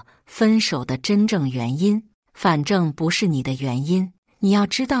诉我分手的真正原因？反正不是你的原因，你要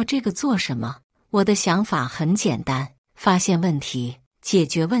知道这个做什么？我的想法很简单，发现问题，解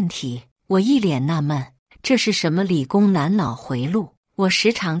决问题。我一脸纳闷，这是什么理工男脑回路？我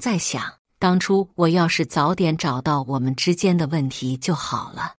时常在想，当初我要是早点找到我们之间的问题就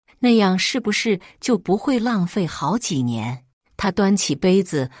好了，那样是不是就不会浪费好几年？他端起杯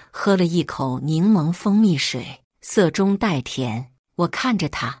子喝了一口柠檬蜂蜜水，涩中带甜。我看着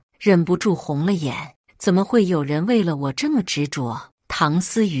他，忍不住红了眼。怎么会有人为了我这么执着？唐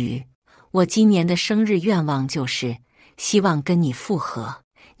思雨，我今年的生日愿望就是希望跟你复合，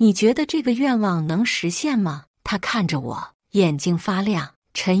你觉得这个愿望能实现吗？他看着我，眼睛发亮。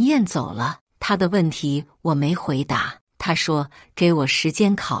陈燕走了，他的问题我没回答。他说给我时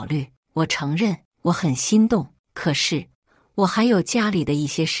间考虑。我承认我很心动，可是我还有家里的一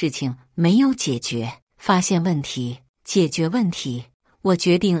些事情没有解决。发现问题，解决问题。我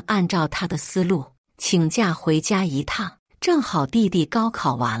决定按照他的思路，请假回家一趟。正好弟弟高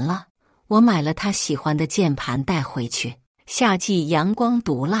考完了，我买了他喜欢的键盘带回去。夏季阳光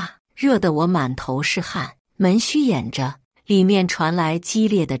毒辣，热得我满头是汗，门虚掩着，里面传来激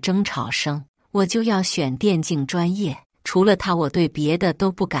烈的争吵声。我就要选电竞专业，除了他我对别的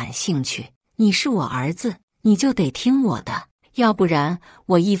都不感兴趣。你是我儿子，你就得听我的，要不然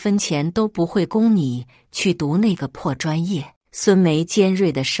我1分钱都不会供你去读那个破专业。孙梅尖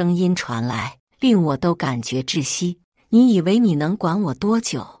锐的声音传来，令我都感觉窒息。你以为你能管我多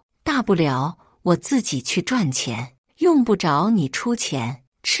久？大不了我自己去赚钱，用不着你出钱。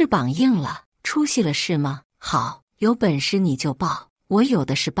翅膀硬了，出息了是吗？好，有本事你就报，我有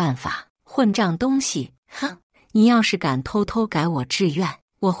的是办法。混账东西，哼！你要是敢偷偷改我志愿，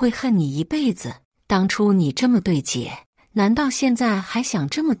我会恨你一辈子。当初你这么对姐，难道现在还想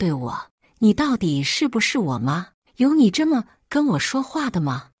这么对我？你到底是不是我妈？有你这么跟我说话的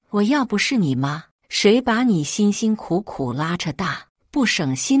吗？我要不是你妈，谁把你辛辛苦苦拉扯大，不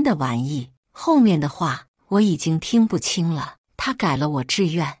省心的玩意？后面的话我已经听不清了。他改了我志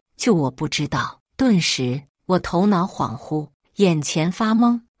愿，就我不知道。顿时我头脑恍惚，眼前发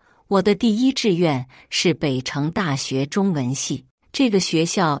懵。我的第一志愿是北城大学中文系，这个学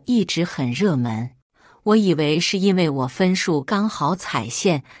校一直很热门。我以为是因为我分数刚好踩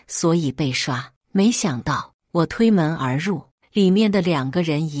线，所以被刷。没想到我推门而入，里面的2个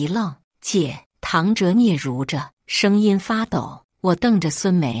人一愣。姐，唐哲嗫嚅着，声音发抖。我瞪着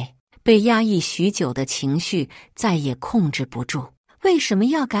孙梅，被压抑许久的情绪再也控制不住。为什么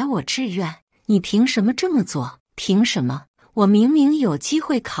要改我志愿？你凭什么这么做？凭什么？我明明有机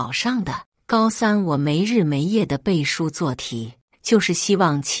会考上的。高3我没日没夜的背书做题，就是希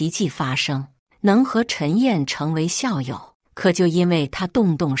望奇迹发生，能和陈燕成为校友。可就因为他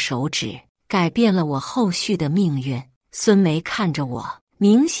动动手指，改变了我后续的命运。孙梅看着我，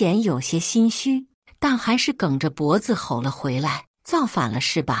明显有些心虚，但还是梗着脖子吼了回来：“造反了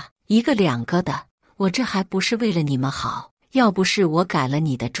是吧？一个两个的，我这还不是为了你们好？要不是我改了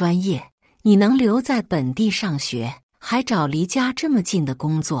你的专业，你能留在本地上学，还找离家这么近的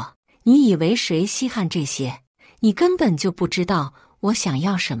工作，你以为谁稀罕这些？你根本就不知道我想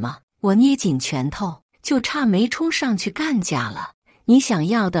要什么。”我捏紧拳头，就差没冲上去干架了。你想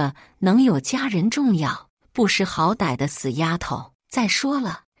要的能有家人重要，不识好歹的死丫头！再说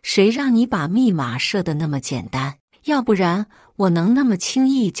了，谁让你把密码设得那么简单？要不然我能那么轻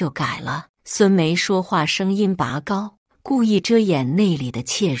易就改了？孙梅说话声音拔高，故意遮掩内里的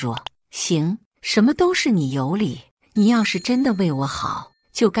怯弱。行，什么都是你有理，你要是真的为我好，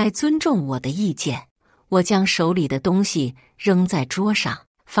就该尊重我的意见。我将手里的东西扔在桌上，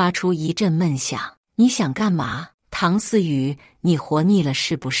发出一阵闷响。你想干嘛？唐思雨，你活腻了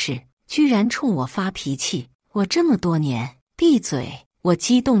是不是？居然冲我发脾气！我这么多年……闭嘴！我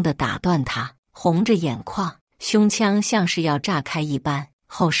激动地打断他，红着眼眶，胸腔像是要炸开一般。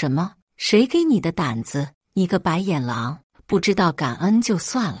吼什么？谁给你的胆子？你个白眼狼！不知道感恩就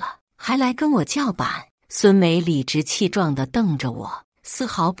算了，还来跟我叫板！孙梅理直气壮地瞪着我，丝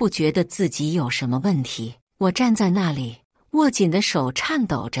毫不觉得自己有什么问题。我站在那里，握紧的手颤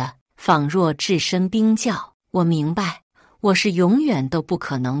抖着，仿若置身冰窖。我明白，我是永远都不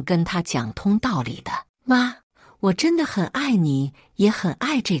可能跟他讲通道理的。妈，我真的很爱你，也很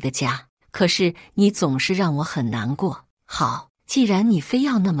爱这个家，可是你总是让我很难过。好，既然你非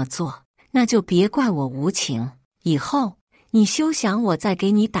要那么做，那就别怪我无情。以后你休想我再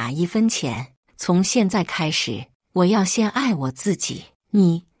给你打一分钱。从现在开始，我要先爱我自己。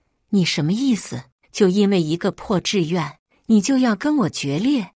你什么意思？就因为一个破志愿，你就要跟我决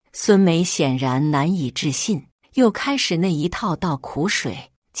裂？孙梅显然难以置信，又开始那一套倒苦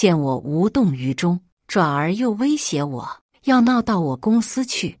水。见我无动于衷，转而又威胁我要闹到我公司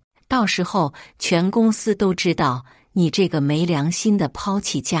去，到时候全公司都知道你这个没良心的抛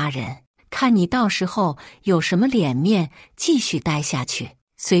弃家人，看你到时候有什么脸面继续待下去。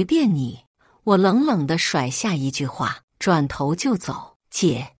随便你！我冷冷地甩下一句话，转头就走。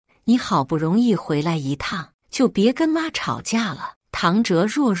姐，你好不容易回来一趟，就别跟妈吵架了。唐哲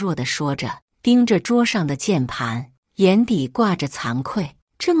弱弱地说着，盯着桌上的键盘，眼底挂着惭愧。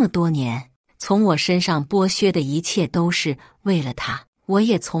这么多年，从我身上剥削的一切都是为了他，我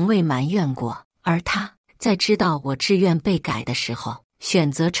也从未埋怨过。而他在知道我志愿被改的时候，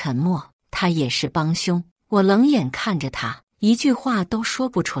选择沉默，他也是帮凶。我冷眼看着他，一句话都说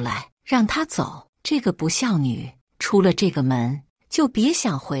不出来，让他走。这个不孝女，出了这个门就别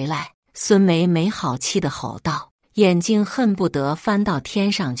想回来！孙梅没好气地吼道，眼睛恨不得翻到天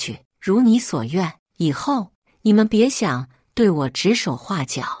上去。如你所愿，以后你们别想对我指手画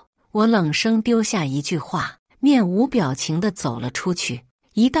脚。我冷声丢下一句话，面无表情地走了出去。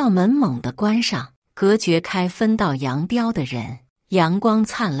一道门猛地关上，隔绝开分道扬镳的人。阳光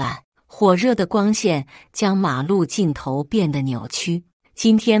灿烂，火热的光线将马路尽头变得扭曲。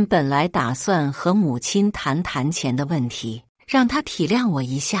今天本来打算和母亲谈谈钱的问题，让她体谅我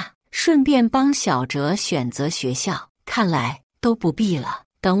一下，顺便帮小哲选择学校，看来都不必了。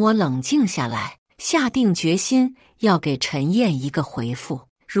等我冷静下来，下定决心要给陈燕一个回复。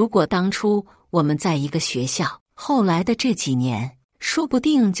如果当初我们在一个学校，后来的这几年说不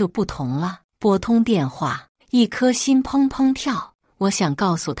定就不同了。拨通电话，一颗心砰砰跳。我想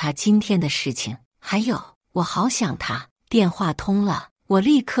告诉他今天的事情，还有我好想他。电话通了，我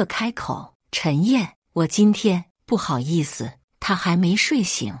立刻开口：陈燕，我今天不好意思。他还没睡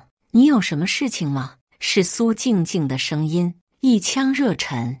醒，你有什么事情吗？是苏静静的声音，一腔热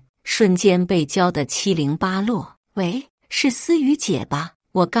忱瞬间被浇得七零八落。喂，是思雨姐吧？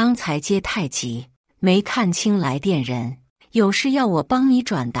我刚才接太急，没看清来电人。有事要我帮你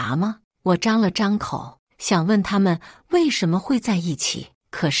转达吗？我张了张口，想问他们为什么会在一起，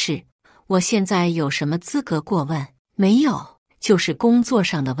可是我现在有什么资格过问？没有，就是工作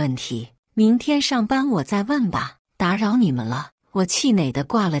上的问题，明天上班我再问吧。打扰你们了。我气馁地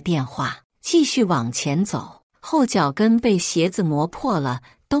挂了电话，继续往前走。后脚跟被鞋子磨破了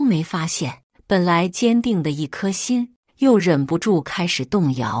都没发现，本来坚定的一颗心又忍不住开始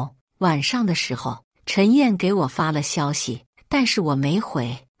动摇。晚上的时候，陈燕给我发了消息，但是我没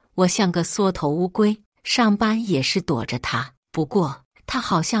回。我像个缩头乌龟，上班也是躲着他。不过他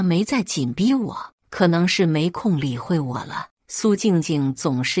好像没再紧逼我，可能是没空理会我了。苏静静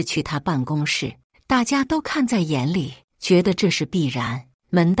总是去他办公室，大家都看在眼里，觉得这是必然，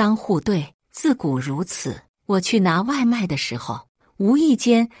门当户对，自古如此。我去拿外卖的时候，无意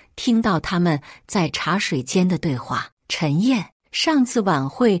间听到他们在茶水间的对话。陈燕，上次晚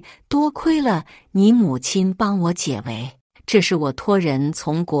会多亏了你母亲帮我解围，这是我托人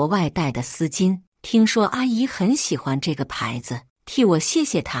从国外带的丝巾，听说阿姨很喜欢这个牌子，替我谢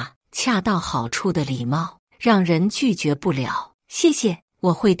谢她。恰到好处的礼貌，让人拒绝不了。谢谢，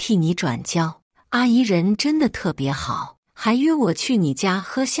我会替你转交。阿姨人真的特别好，还约我去你家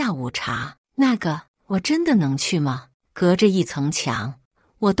喝下午茶。那个，我真的能去吗？隔着一层墙，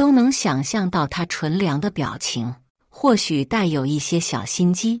我都能想象到她纯良的表情，或许带有一些小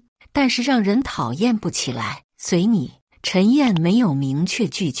心机，但是让人讨厌不起来。随你。陈燕没有明确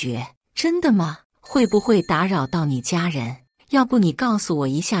拒绝。真的吗？会不会打扰到你家人？要不你告诉我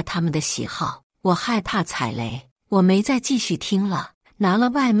一下他们的喜好，我害怕踩雷。我没再继续听了，拿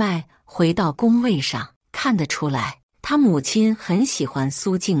了外卖回到工位上。看得出来，他母亲很喜欢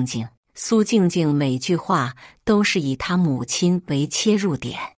苏静静。苏静静每句话都是以他母亲为切入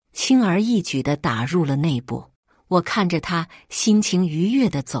点，轻而易举地打入了内部。我看着他心情愉悦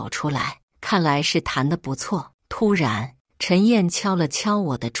地走出来，看来是谈得不错。突然，陈燕敲了敲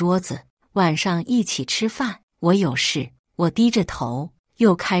我的桌子，晚上一起吃饭，我有事。我低着头，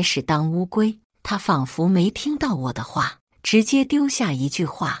又开始当乌龟。他仿佛没听到我的话，直接丢下一句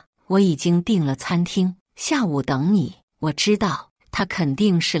话：我已经订了餐厅，下午等你。我知道他肯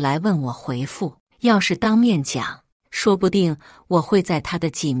定是来问我回复，要是当面讲，说不定我会在他的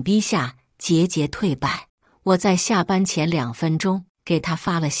紧逼下节节退败。我在下班前2分钟给他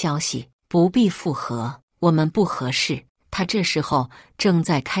发了消息，不必复合，我们不合适。他这时候正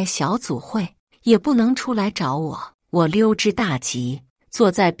在开小组会，也不能出来找我。我溜之大吉，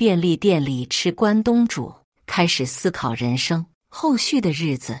坐在便利店里吃关东煮，开始思考人生后续的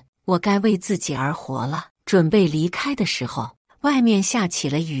日子，我该为自己而活了。准备离开的时候，外面下起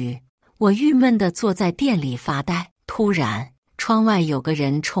了雨，我郁闷地坐在店里发呆。突然，窗外有个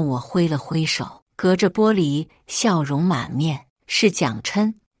人冲我挥了挥手，隔着玻璃笑容满面，是蒋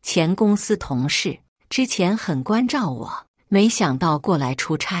琛，前公司同事，之前很关照我，没想到过来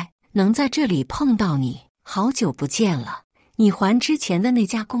出差，能在这里碰到你，好久不见了。你还之前的那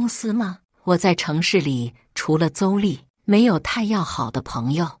家公司吗？我在城市里除了邹丽，没有太要好的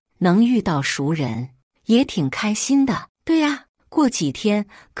朋友，能遇到熟人也挺开心的。对呀，过几天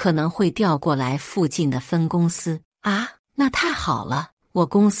可能会调过来附近的分公司啊，那太好了，我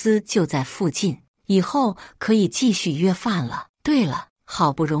公司就在附近，以后可以继续约饭了。对了，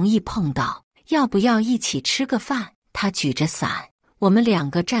好不容易碰到，要不要一起吃个饭？他举着伞，我们2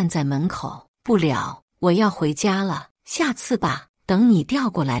个站在门口。不了，我要回家了，下次吧，等你调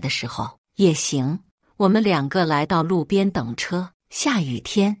过来的时候也行。我们2个来到路边等车，下雨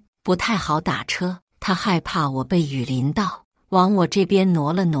天不太好打车，他害怕我被雨淋到，往我这边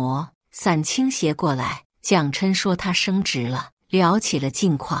挪了挪，伞倾斜过来。蒋琛说他升职了，聊起了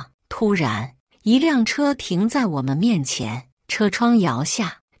近况。突然，一辆车停在我们面前，车窗摇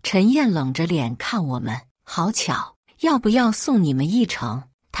下，陈燕冷着脸看我们。好巧，要不要送你们一程？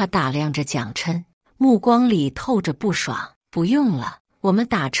他打量着蒋琛，目光里透着不爽。不用了，我们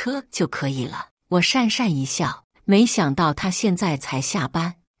打车就可以了。我讪讪一笑，没想到他现在才下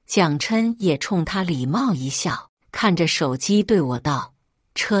班。蒋琛也冲他礼貌一笑，看着手机对我道：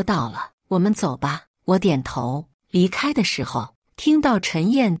车到了，我们走吧。我点头。离开的时候，听到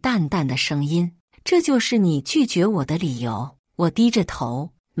陈燕淡淡的声音：这就是你拒绝我的理由。我低着头，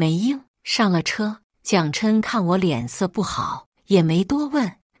没应。上了车，蒋琛看我脸色不好，也没多问，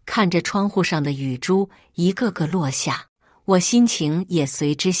看着窗户上的雨珠一个个落下，我心情也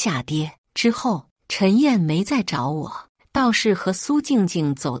随之下跌。之后，陈燕没再找我，倒是和苏静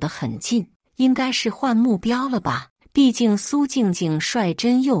静走得很近，应该是换目标了吧？毕竟苏静静率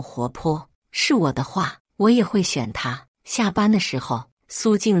真又活泼，是我的话，我也会选她。下班的时候，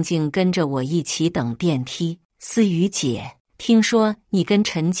苏静静跟着我一起等电梯。思雨姐，听说你跟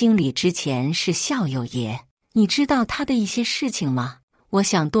陈经理之前是校友爷，你知道他的一些事情吗？我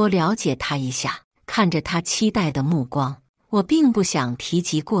想多了解他一下。看着他期待的目光，我并不想提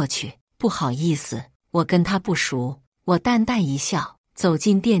及过去。不好意思，我跟他不熟。我淡淡一笑，走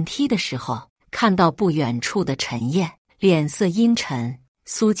进电梯的时候，看到不远处的陈燕，脸色阴沉。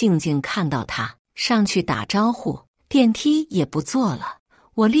苏静静看到他，上去打招呼，电梯也不坐了。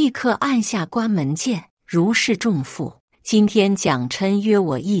我立刻按下关门键，如释重负。今天蒋琛约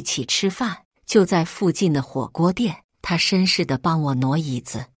我一起吃饭，就在附近的火锅店。他绅士地帮我挪椅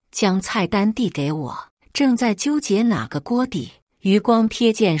子，将菜单递给我，正在纠结哪个锅底。余光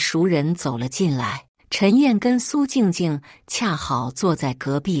瞥见熟人走了进来，陈燕跟苏静静恰好坐在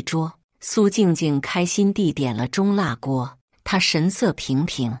隔壁桌。苏静静开心地点了中辣锅，她神色平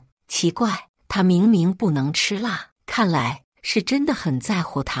平。奇怪，她明明不能吃辣，看来是真的很在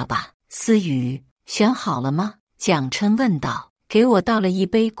乎她吧？思雨，选好了吗？蒋琛问道。给我倒了一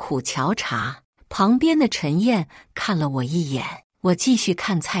杯苦荞茶，旁边的陈燕看了我一眼，我继续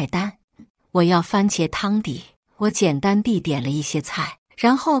看菜单。我要番茄汤底，我简单地点了一些菜，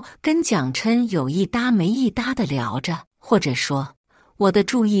然后跟蒋琛有一搭没一搭地聊着，或者说我的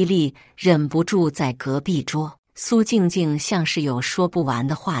注意力忍不住在隔壁桌。苏静静像是有说不完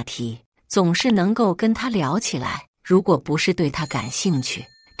的话题，总是能够跟他聊起来。如果不是对他感兴趣，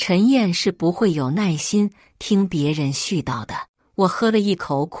陈燕是不会有耐心听别人絮叨的。我喝了一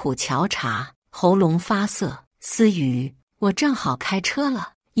口苦荞茶，喉咙发涩。思雨，我正好开车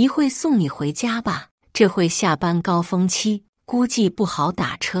了，一会送你回家吧。这会下班高峰期，估计不好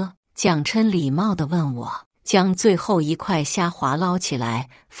打车。蒋琛礼貌地问我，将最后一块虾滑捞起来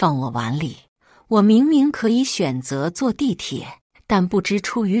放我碗里。我明明可以选择坐地铁，但不知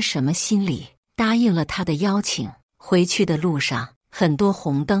出于什么心理，答应了他的邀请。回去的路上，很多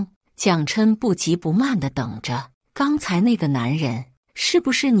红灯，蒋琛不急不慢地等着。刚才那个男人是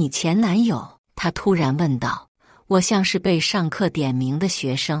不是你前男友？他突然问道。我像是被上课点名的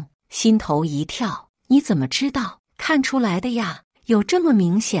学生，心头一跳。你怎么知道？看出来的呀，有这么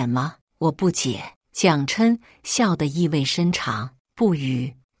明显吗？我不解。蒋琛笑得意味深长，不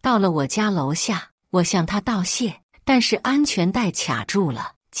语。到了我家楼下，我向他道谢，但是安全带卡住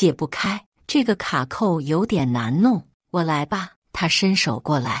了，解不开。这个卡扣有点难弄，我来吧。他伸手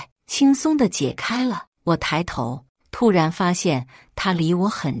过来，轻松地解开了。我抬头，突然发现他离我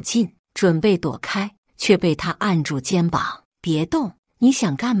很近，准备躲开，却被他按住肩膀。别动，你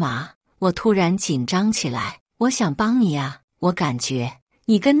想干嘛？我突然紧张起来。我想帮你啊，我感觉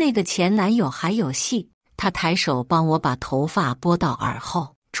你跟那个前男友还有戏。他抬手帮我把头发拨到耳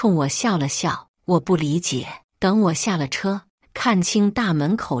后，冲我笑了笑。我不理解。等我下了车，看清大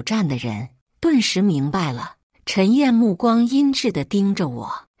门口站的人，顿时明白了。陈燕目光阴鸷地盯着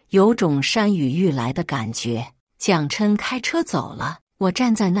我，有种山雨欲来的感觉。蒋琛开车走了，我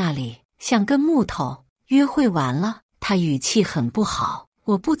站在那里像根木头。约会完了，他语气很不好。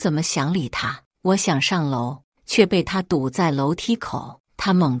我不怎么想理他，我想上楼，却被他堵在楼梯口。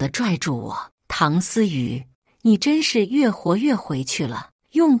他猛地拽住我。唐思雨，你真是越活越回去了，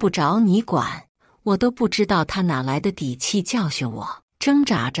用不着你管。我都不知道他哪来的底气教训我，挣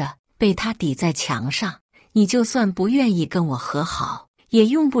扎着被他抵在墙上。你就算不愿意跟我和好，也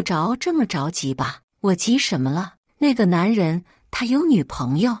用不着这么着急吧？我急什么了？那个男人他有女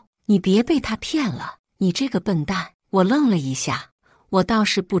朋友，你别被他骗了。你这个笨蛋！我愣了一下，我倒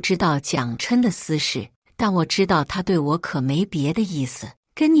是不知道蒋琛的私事，但我知道他对我可没别的意思。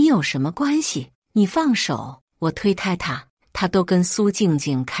跟你有什么关系？你放手！我推开他，他都跟苏静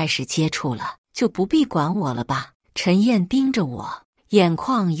静开始接触了，就不必管我了吧？陈燕盯着我，眼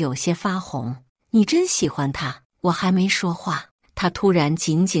眶有些发红。你真喜欢他？我还没说话，他突然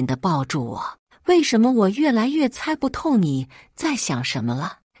紧紧地抱住我。为什么我越来越猜不透你在想什么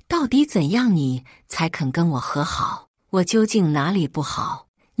了？到底怎样你才肯跟我和好？我究竟哪里不好？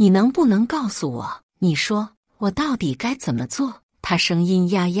你能不能告诉我？你说我到底该怎么做？他声音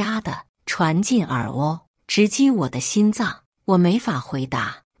哑哑的传进耳窝，直击我的心脏。我没法回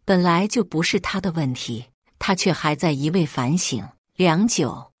答，本来就不是他的问题，他却还在一味反省。良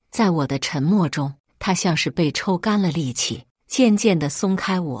久，在我的沉默中，他像是被抽干了力气，渐渐地松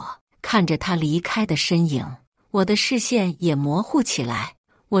开我。看着他离开的身影，我的视线也模糊起来。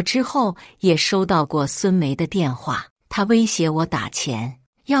我之后也收到过孙梅的电话，她威胁我打钱，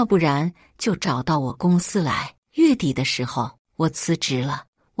要不然就找到我公司来。月底的时候，我辞职了，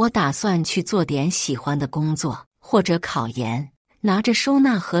我打算去做点喜欢的工作，或者考研。拿着收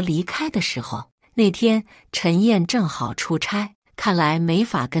纳盒离开的时候，那天陈燕正好出差，看来没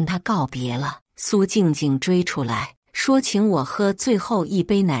法跟她告别了。苏静静追出来，说请我喝最后一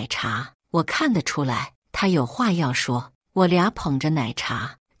杯奶茶。我看得出来，她有话要说。我俩捧着奶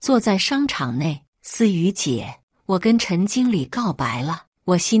茶，坐在商场内。思雨姐，我跟陈经理告白了。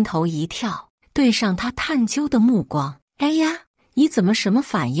我心头一跳，对上他探究的目光。哎呀，你怎么什么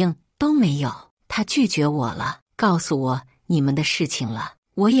反应都没有？他拒绝我了，告诉我你们的事情了。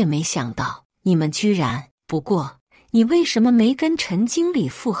我也没想到你们居然……不过你为什么没跟陈经理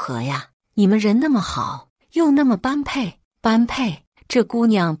复合呀？你们人那么好，又那么般配。般配，这姑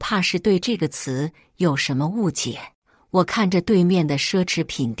娘怕是对这个词有什么误解。我看着对面的奢侈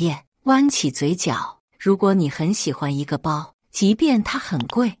品店，弯起嘴角。如果你很喜欢一个包，即便它很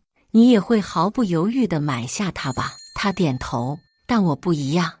贵，你也会毫不犹豫地买下它吧？他点头。但我不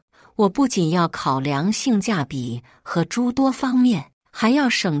一样，我不仅要考量性价比和诸多方面，还要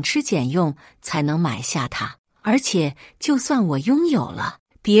省吃俭用才能买下它。而且就算我拥有了，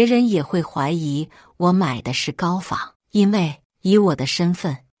别人也会怀疑我买的是高仿，因为以我的身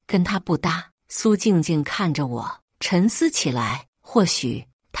份跟它不搭。苏静静看着我，沉思起来。或许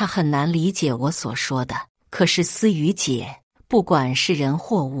他他很难理解我所说的。可是思雨姐，不管是人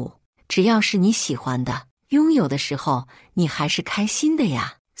或物，只要是你喜欢的，拥有的时候，你还是开心的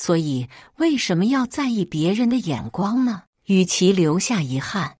呀。所以为什么要在意别人的眼光呢？与其留下遗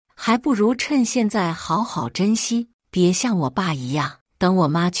憾，还不如趁现在好好珍惜，别像我爸一样，等我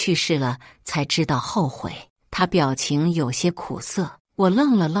妈去世了才知道后悔。他表情有些苦涩，我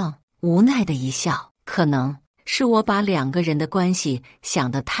愣了愣，无奈的一笑。可能是我把两个人的关系想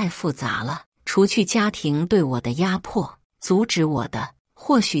得太复杂了，除去家庭对我的压迫，阻止我的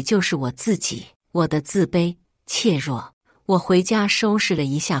或许就是我自己，我的自卑、怯弱。我回家收拾了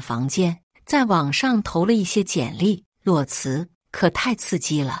一下房间，在网上投了一些简历、裸辞，可太刺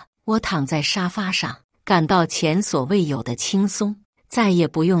激了。我躺在沙发上，感到前所未有的轻松，再也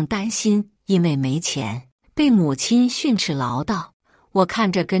不用担心因为没钱被母亲训斥唠叨。我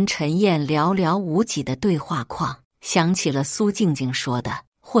看着跟陈燕寥寥无几的对话框，想起了苏静静说的，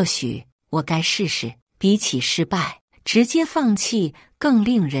或许我该试试，比起失败，直接放弃更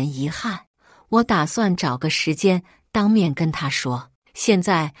令人遗憾。我打算找个时间当面跟他说，现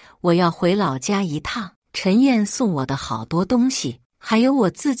在我要回老家一趟，陈燕送我的好多东西，还有我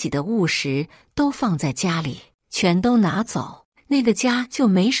自己的物实都放在家里，全都拿走，那个家就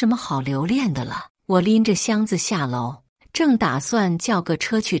没什么好留恋的了。我拎着箱子下楼，正打算叫个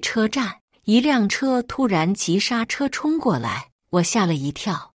车去车站，一辆车突然急刹车冲过来，我吓了一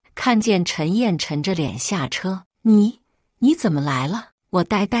跳，看见陈燕沉着脸下车。你怎么来了？我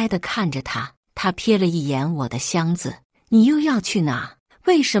呆呆地看着他，他瞥了一眼我的箱子。你又要去哪？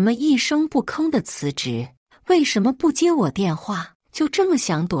为什么一声不吭的辞职？为什么不接我电话？就这么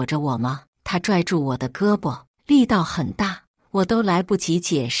想躲着我吗？他拽住我的胳膊，力道很大，我都来不及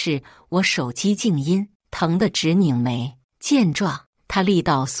解释，我手机静音，疼得直拧眉。见状，他力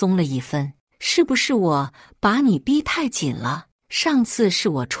道松了一分。是不是我把你逼太紧了？上次是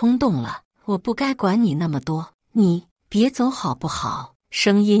我冲动了，我不该管你那么多。你别走好不好？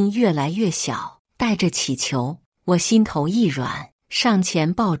声音越来越小，带着乞求。我心头一软，上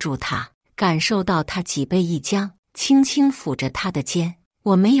前抱住他，感受到他脊背一僵，轻轻抚着他的肩。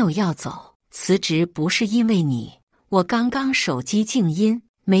我没有要走，辞职不是因为你。我刚刚手机静音，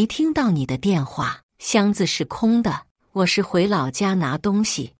没听到你的电话，箱子是空的，我是回老家拿东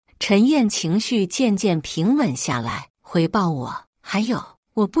西。陈燕情绪渐渐平稳下来，回报我，还有，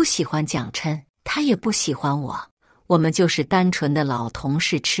我不喜欢蒋琛，他也不喜欢我，我们就是单纯的老同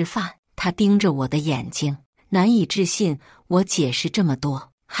事吃饭。他盯着我的眼睛，难以置信我解释这么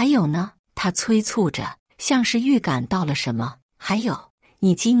多。还有呢？他催促着，像是预感到了什么。还有，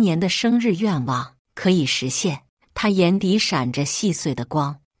你今年的生日愿望可以实现。他眼底闪着细碎的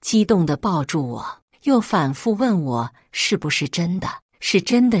光，激动地抱住我，又反复问我是不是真的，是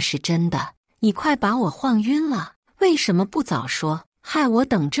真的，是真的。你快把我晃晕了，为什么不早说，害我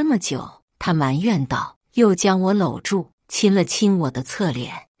等这么久？他埋怨道，又将我搂住，亲了亲我的侧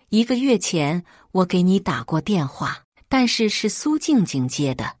脸。1个月前我给你打过电话，但是是苏静静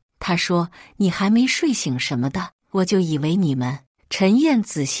接的，她说你还没睡醒什么的，我就以为你们。陈燕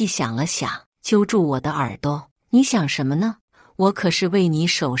仔细想了想，揪住我的耳朵，你想什么呢？我可是为你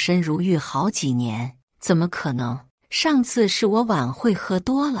守身如玉好几年，怎么可能？上次是我晚会喝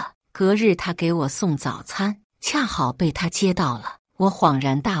多了，隔日他给我送早餐，恰好被他接到了。我恍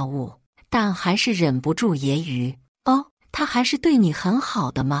然大悟，但还是忍不住揶揄，哦，他还是对你很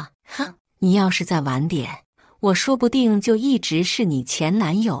好的吗？哼，你要是再晚点，我说不定就一直是你前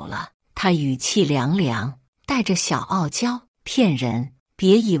男友了。他语气凉凉，带着小傲娇，骗人，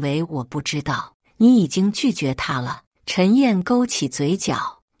别以为我不知道，你已经拒绝他了。陈燕勾起嘴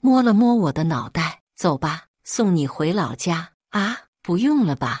角，摸了摸我的脑袋，走吧，送你回老家。啊，不用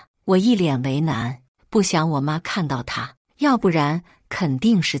了吧？我一脸为难，不想我妈看到他，要不然肯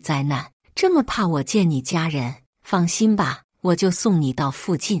定是灾难。这么怕我见你家人？放心吧，我就送你到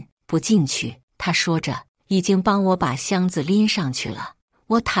附近，不进去。他说着，已经帮我把箱子拎上去了。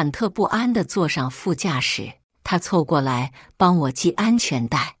我忐忑不安地坐上副驾驶，他凑过来帮我系安全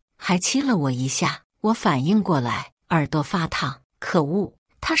带，还亲了我一下。我反应过来，耳朵发烫，可恶，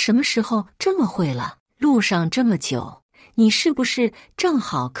他什么时候这么会了？路上这么久，你是不是正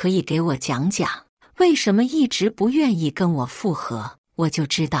好可以给我讲讲，为什么一直不愿意跟我复合？我就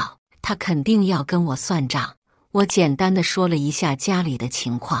知道他肯定要跟我算账。我简单的说了一下家里的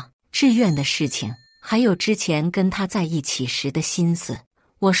情况，志愿的事情，还有之前跟他在一起时的心思。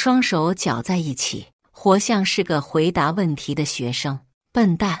我双手搅在一起，活像是个回答问题的学生。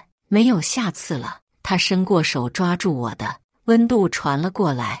笨蛋，没有下次了。他伸过手抓住我的，温度传了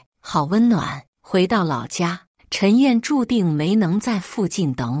过来，好温暖。回到老家，陈燕注定没能在附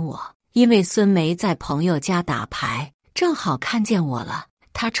近等我，因为孙梅在朋友家打牌，正好看见我了。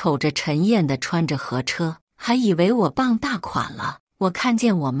他瞅着陈燕的穿着河车，还以为我傍大款了。我看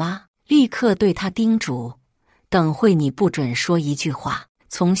见我妈，立刻对他叮嘱：等会你不准说一句话，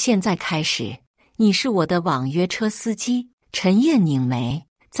从现在开始，你是我的网约车司机。陈燕拧眉，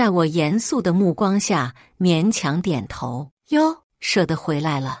在我严肃的目光下勉强点头。哟，舍得回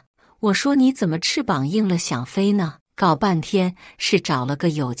来了。我说你怎么翅膀硬了想飞呢？搞半天是找了个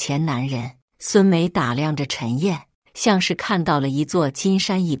有钱男人。孙梅打量着陈燕，像是看到了一座金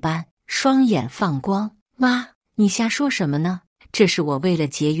山一般，双眼放光。妈，你瞎说什么呢？这是我为了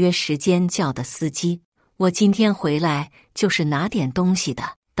节约时间叫的司机，我今天回来就是拿点东西的，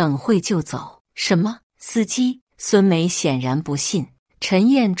等会就走。什么司机？孙梅显然不信。陈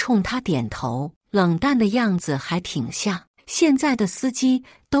燕冲他点头，冷淡的样子还挺像。现在的司机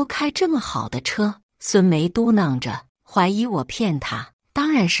都开这么好的车？孙梅嘟囔着，怀疑我骗他。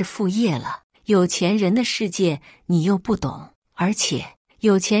当然是副业了，有钱人的世界你又不懂，而且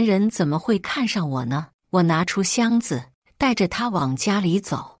有钱人怎么会看上我呢？我拿出箱子，带着他往家里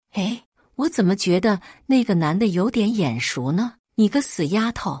走。哎，我怎么觉得那个男的有点眼熟呢？你个死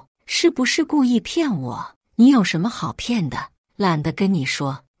丫头，是不是故意骗我？你有什么好骗的？懒得跟你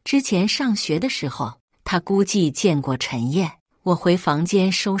说，之前上学的时候，他估计见过陈燕。我回房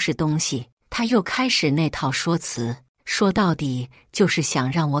间收拾东西，他又开始那套说辞，说到底就是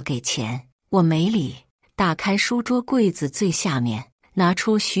想让我给钱。我没理，打开书桌柜子最下面，拿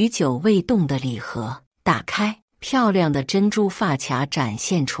出许久未动的礼盒，打开，漂亮的珍珠发卡展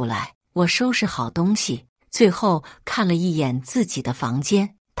现出来。我收拾好东西，最后看了一眼自己的房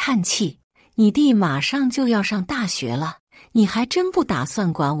间，叹气：你弟马上就要上大学了，你还真不打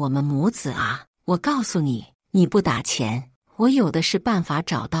算管我们母子啊？我告诉你，你不打钱，我有的是办法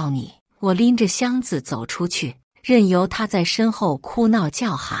找到你。我拎着箱子走出去，任由他在身后哭闹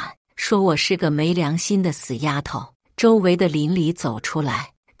叫喊，说我是个没良心的死丫头。周围的邻里走出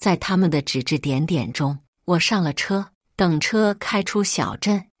来，在他们的指指点点中，我上了车。等车开出小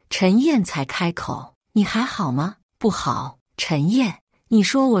镇，陈燕才开口：你还好吗？不好。陈燕，你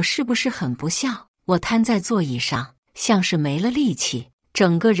说我是不是很不孝？我瘫在座椅上，像是没了力气，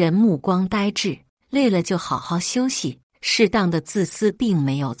整个人目光呆滞。累了就好好休息，适当的自私并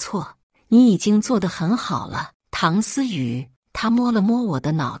没有错，你已经做得很好了。唐思雨，他摸了摸我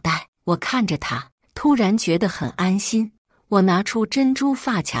的脑袋，我看着他，突然觉得很安心。我拿出珍珠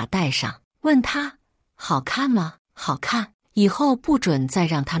发卡戴上，问他：好看吗？好看，以后不准再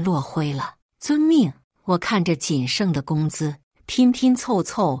让它落灰了。遵命。我看着仅剩的工资，拼拼凑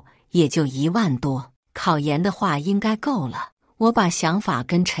凑也就1万多，考研的话应该够了。我把想法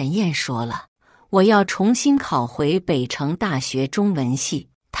跟陈燕说了，我要重新考回北城大学中文系，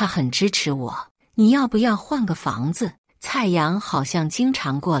他很支持我。你要不要换个房子？蔡阳好像经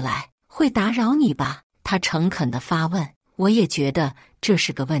常过来，会打扰你吧？他诚恳地发问。我也觉得这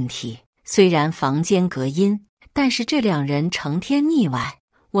是个问题，虽然房间隔音，但是这两人成天腻歪，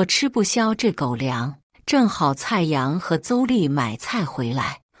我吃不消这狗粮。正好蔡阳和邹丽买菜回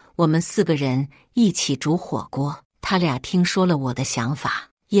来，我们4个人一起煮火锅。他俩听说了我的想法，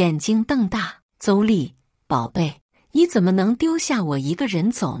眼睛瞪大。邹丽，宝贝，你怎么能丢下我一个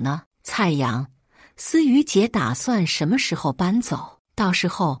人走呢？蔡阳，思雨姐打算什么时候搬走？到时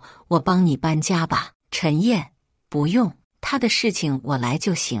候我帮你搬家吧。陈燕，不用，她的事情我来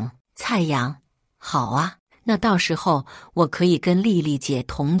就行。蔡阳，好啊，那到时候我可以跟丽丽姐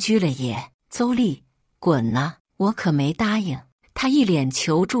同居了耶。邹丽，滚啊，我可没答应。她一脸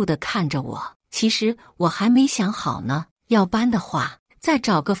求助地看着我，其实我还没想好呢，要搬的话，再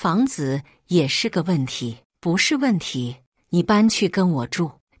找个房子也是个问题。不是问题，你搬去跟我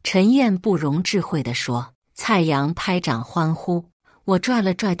住。陈燕不容置喙地说。蔡阳拍掌欢呼，我拽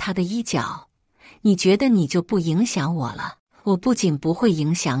了拽他的衣角。你觉得你就不影响我了？我不仅不会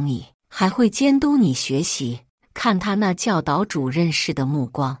影响你，还会监督你学习。看他那教导主任式的目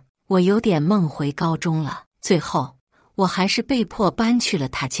光，我有点梦回高中了。最后我还是被迫搬去了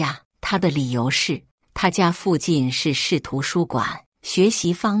他家。他的理由是他家附近是市图书馆，学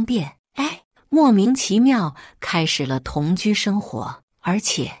习方便。莫名其妙开始了同居生活，而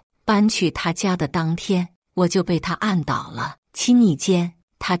且搬去他家的当天，我就被他按倒了。亲昵间，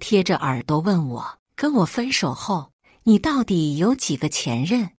他贴着耳朵问我，跟我分手后，你到底有几个前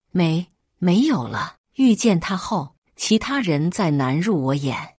任？没有了。遇见他后，其他人再难入我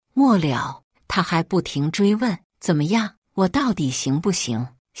眼。末了，他还不停追问，怎么样？我到底行不行？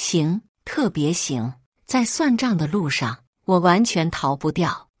行，特别行。在算账的路上，我完全逃不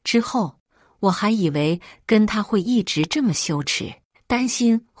掉。之后我还以为跟他会一直这么羞耻，担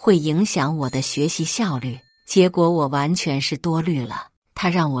心会影响我的学习效率，结果我完全是多虑了。他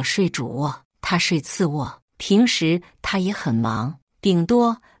让我睡主卧，他睡次卧。平时他也很忙，顶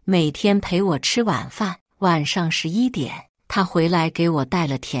多每天陪我吃晚饭，晚上11点，他回来给我带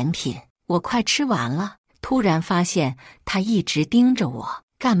了甜品。我快吃完了，突然发现他一直盯着我，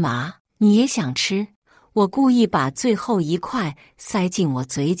干嘛？你也想吃？我故意把最后一块塞进我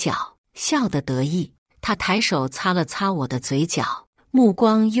嘴角，笑得得意。他抬手擦了擦我的嘴角，目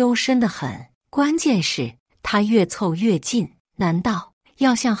光幽深得很。关键是他越凑越近，难道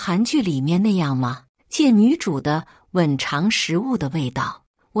要像韩剧里面那样吗？借女主的吻尝食物的味道。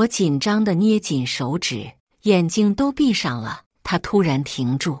我紧张地捏紧手指，眼睛都闭上了。他突然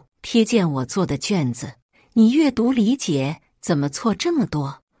停住，瞥见我做的卷子。你阅读理解怎么错这么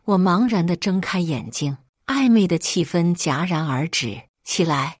多？我茫然地睁开眼睛，暧昧的气氛戛然而止。起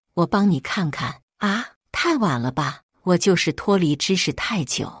来，我帮你看看。啊，太晚了吧？我就是脱离知识太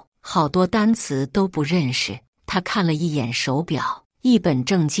久，好多单词都不认识。他看了一眼手表，一本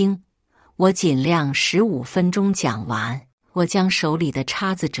正经。我尽量15分钟讲完。我将手里的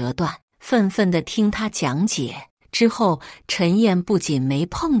叉子折断，愤愤地听他讲解。之后，陈燕不仅没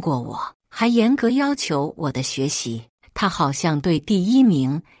碰过我，还严格要求我的学习。他好像对第1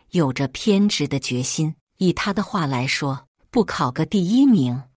名有着偏执的决心。以他的话来说，不考个第1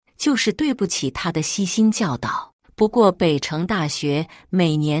名，就是对不起他的悉心教导。不过北城大学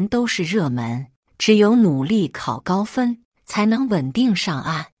每年都是热门，只有努力考高分，才能稳定上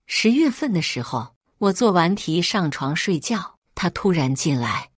岸。10月份的时候，我做完题上床睡觉，他突然进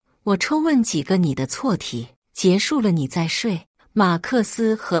来。我抽问几个你的错题，结束了你再睡。马克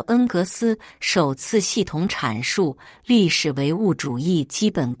思和恩格斯首次系统阐述历史唯物主义基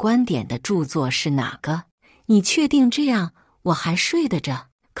本观点的著作是哪个？你确定这样我还睡得着？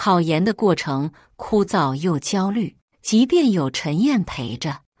考研的过程枯燥又焦虑，即便有陈燕陪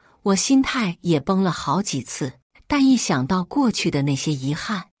着，我心态也崩了好几次。但一想到过去的那些遗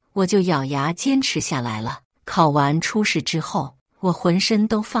憾，我就咬牙坚持下来了。考完初试之后，我浑身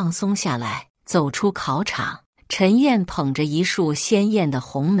都放松下来，走出考场。陈燕捧着一束鲜艳的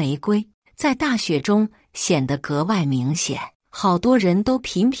红玫瑰，在大雪中显得格外明显。好多人都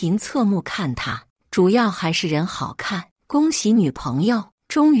频频侧目看她，主要还是人好看。恭喜女朋友，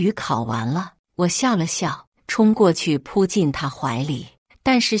终于考完了。我笑了笑，冲过去扑进她怀里，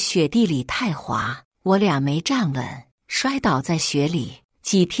但是雪地里太滑，我俩没站稳，摔倒在雪里。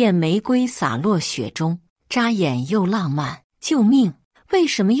几片玫瑰洒落雪中，扎眼又浪漫。救命！为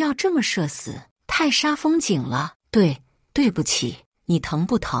什么要这么社死？太煞风景了。对不起，你疼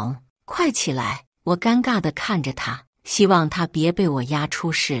不疼？快起来！我尴尬地看着他，希望他别被我压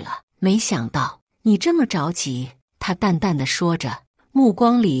出事了。没想到你这么着急。他淡淡地说着，目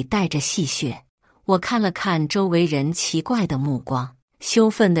光里带着戏谑。我看了看周围人奇怪的目光，羞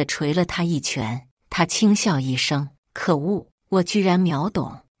愤地捶了他一拳。他轻笑一声，可恶！我居然秒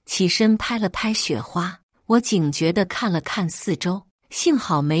懂，起身拍了拍雪花。我警觉地看了看四周，幸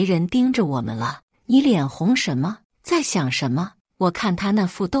好没人盯着我们了。你脸红什么？在想什么？我看他那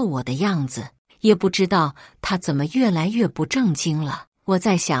副逗我的样子，也不知道他怎么越来越不正经了。我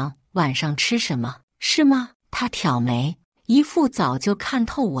在想晚上吃什么，是吗？他挑眉，一副早就看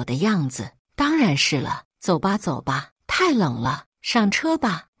透我的样子。当然是了，走吧走吧，太冷了，上车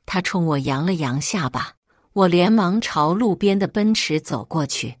吧。他冲我扬了扬下巴。我连忙朝路边的奔驰走过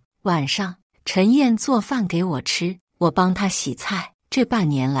去。晚上，陈燕做饭给我吃，我帮她洗菜。这半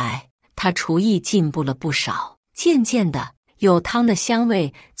年来，她厨艺进步了不少。渐渐的，有汤的香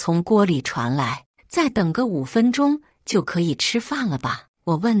味从锅里传来。再等个5分钟就可以吃饭了吧？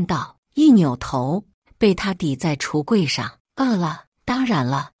我问道。一扭头，被她抵在橱柜上。饿了？当然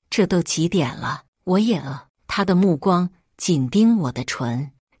了，这都几点了？我也饿。她的目光紧盯我的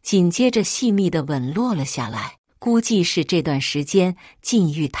唇。紧接着细密的吻落了下来，估计是这段时间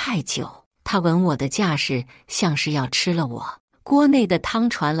禁欲太久，他吻我的架势像是要吃了我。锅内的汤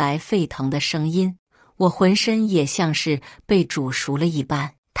传来沸腾的声音，我浑身也像是被煮熟了一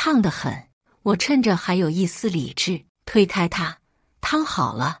般，烫得很。我趁着还有一丝理智，推开他。汤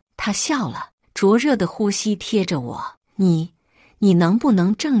好了。他笑了，灼热的呼吸贴着我。你能不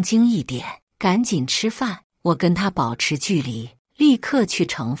能正经一点？赶紧吃饭。我跟他保持距离，立刻去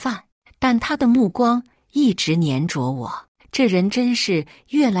盛饭，但他的目光一直粘着我。这人真是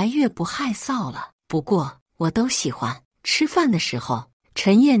越来越不害臊了。不过我都喜欢。吃饭的时候，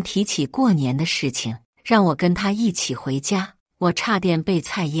陈燕提起过年的事情，让我跟他一起回家。我差点被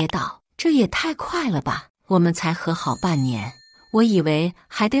菜噎到，这也太快了吧！我们才和好半年，我以为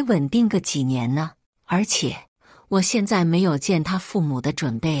还得稳定个几年呢。而且我现在没有见他父母的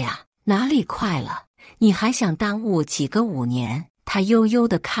准备啊，哪里快了？你还想耽误几个5年？他悠悠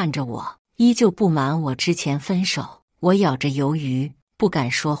地看着我，依旧不满我之前分手。我咬着鱿鱼，不敢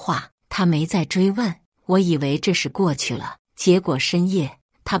说话。他没再追问，我以为这事过去了，结果深夜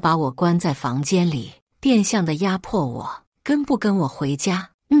他把我关在房间里，变相的压迫我，跟不跟我回家？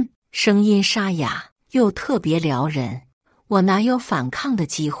声音沙哑又特别撩人，我哪有反抗的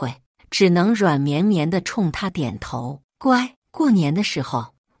机会，只能软绵绵地冲他点头。乖，过年的时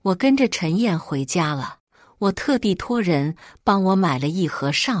候我跟着陈燕回家了，我特地托人帮我买了一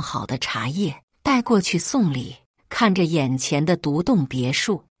盒上好的茶叶带过去送礼。看着眼前的独栋别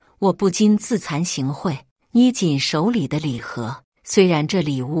墅，我不禁自惭形秽，捏紧手里的礼盒。虽然这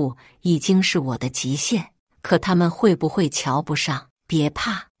礼物已经是我的极限，可他们会不会瞧不上？别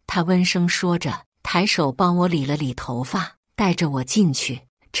怕，他温声说着，抬手帮我理了理头发，带着我进去。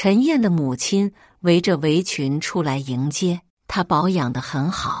陈燕的母亲围着围裙出来迎接，她保养得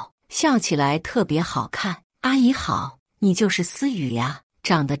很好，笑起来特别好看。阿姨好，你就是思雨呀，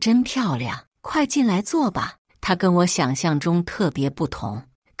长得真漂亮，快进来坐吧。她跟我想象中特别不同，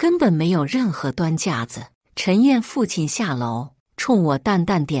根本没有任何端架子。陈燕父亲下楼，冲我淡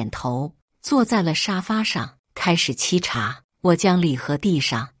淡点头，坐在了沙发上，开始沏茶。我将礼盒递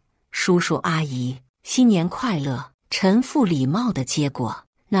上，叔叔阿姨，新年快乐。陈父礼貌地接过，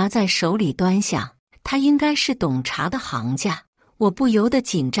拿在手里端详。他应该是懂茶的行家，我不由得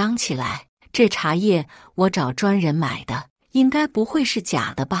紧张起来。这茶叶我找专人买的，应该不会是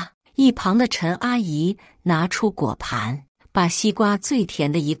假的吧？一旁的陈阿姨拿出果盘，把西瓜最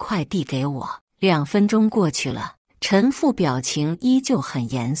甜的一块递给我。2分钟过去了，陈父表情依旧很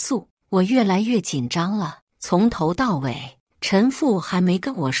严肃，我越来越紧张了。从头到尾，陈父还没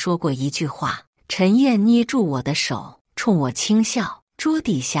跟我说过一句话。陈燕捏住我的手，冲我轻笑。桌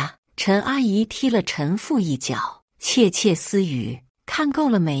底下，陈阿姨踢了陈父一脚，窃窃私语：看够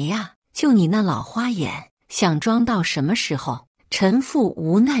了没呀？就你那老花眼，想装到什么时候？陈父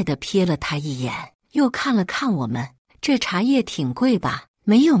无奈地瞥了他一眼，又看了看我们。这茶叶挺贵吧？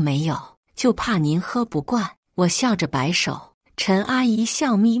没有，就怕您喝不惯。我笑着摆手。陈阿姨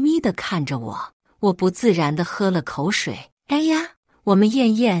笑眯眯地看着我，我不自然地喝了口水。哎呀，我们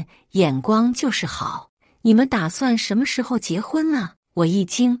燕燕眼光就是好，你们打算什么时候结婚啊？我一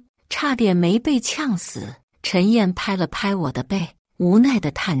惊，差点没被呛死。陈燕拍了拍我的背，无奈地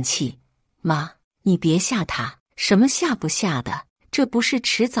叹气：妈，你别吓他，什么吓不吓的，这不是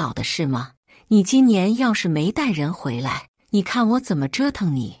迟早的事吗？你今年要是没带人回来，你看我怎么折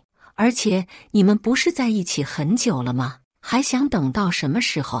腾你？而且你们不是在一起很久了吗？还想等到什么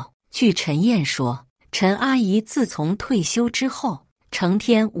时候？据陈燕说，陈阿姨自从退休之后，成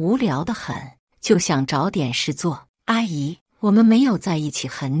天无聊得很，就想找点事做。阿姨，我们没有在一起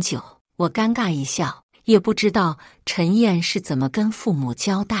很久。我尴尬一笑，也不知道陈燕是怎么跟父母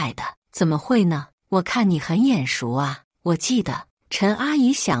交代的。怎么会呢？我看你很眼熟啊。我记得。陈阿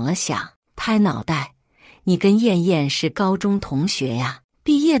姨想了想，拍脑袋：你跟燕燕是高中同学呀。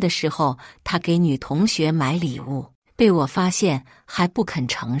毕业的时候，她给女同学买礼物，被我发现还不肯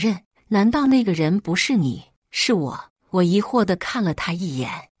承认。难道那个人不是你？是我。我疑惑地看了他一眼，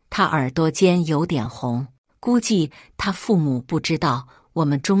他耳朵尖有点红，估计他父母不知道我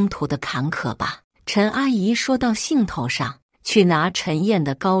们中途的坎坷吧。陈阿姨说到兴头上，去拿陈燕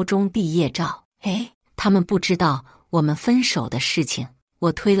的高中毕业照。他们不知道我们分手的事情。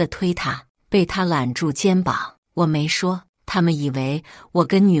我推了推他，被他揽住肩膀。我没说，他们以为我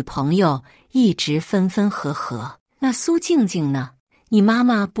跟女朋友一直分分合合。那苏静静呢？你妈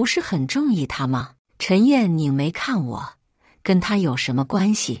妈不是很中意她吗？陈燕拧眉看我，跟她有什么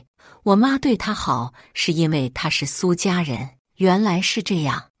关系？我妈对她好是因为她是苏家人。原来是这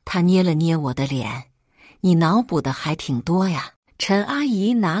样。她捏了捏我的脸，你脑补的还挺多呀。陈阿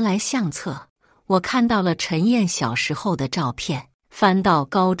姨拿来相册，我看到了陈燕小时候的照片，翻到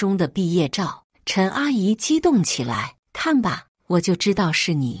高中的毕业照。陈阿姨激动起来，看吧，我就知道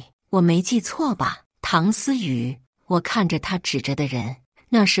是你，我没记错吧？唐思雨。我看着他指着的人，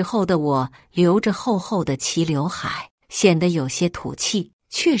那时候的我留着厚厚的齐刘海，显得有些土气。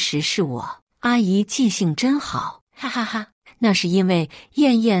确实是我。阿姨记性真好，哈哈哈。那是因为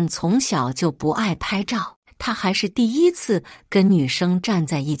燕燕从小就不爱拍照，她还是第一次跟女生站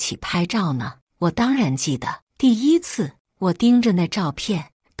在一起拍照呢。我当然记得，第一次。我盯着那照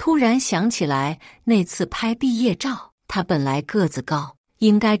片，突然想起来那次拍毕业照，她本来个子高，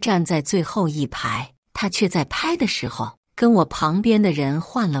应该站在最后一排，她却在拍的时候跟我旁边的人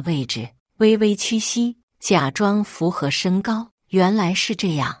换了位置，微微屈膝，假装符合身高。原来是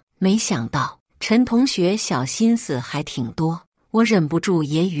这样，没想到陈同学小心思还挺多。我忍不住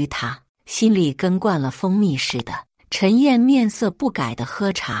揶揄他，心里跟灌了蜂蜜似的。陈燕面色不改地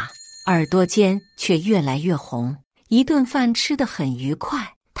喝茶，耳朵尖却越来越红。一顿饭吃得很愉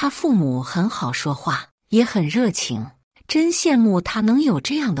快，他父母很好说话，也很热情，真羡慕他能有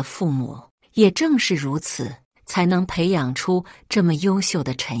这样的父母。也正是如此，才能培养出这么优秀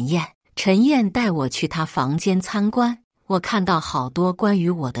的陈燕。陈燕带我去她房间参观，我看到好多关于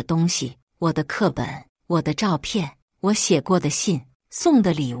我的东西，我的课本，我的照片，我写过的信，送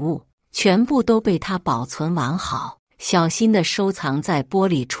的礼物，全部都被她保存完好，小心地收藏在玻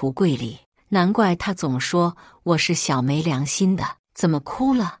璃橱柜里。难怪她总说我是小没良心的。怎么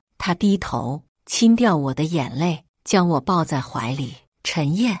哭了？她低头亲掉我的眼泪，将我抱在怀里。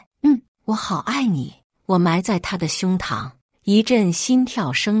陈燕，我好爱你。我埋在她的胸膛，一阵心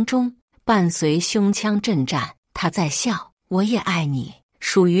跳声中，伴随胸腔震颤。她在笑，我也爱你。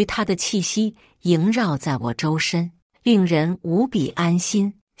属于她的气息萦绕在我周身，令人无比安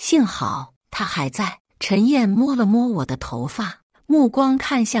心。幸好她还在。陈燕摸了摸我的头发，目光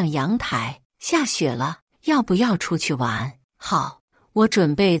看向阳台。下雪了，要不要出去玩？好。我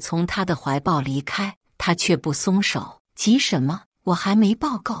准备从她的怀抱离开，她却不松手。急什么？我还没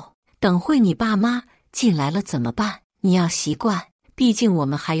抱够，等会你爸妈进来了怎么办？你要习惯，毕竟我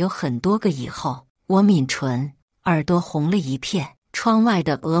们还有很多个以后。我抿唇，耳朵红了一片。窗外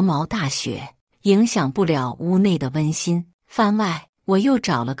的鹅毛大雪影响不了屋内的温馨。番外，我又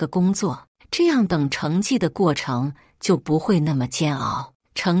找了个工作，这样等成绩的过程就不会那么煎熬。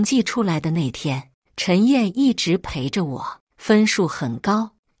成绩出来的那天，陈燕一直陪着我，分数很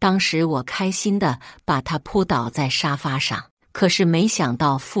高。当时我开心地把她扑倒在沙发上，可是没想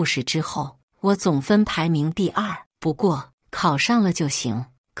到复试之后，我总分排名第2。不过考上了就行。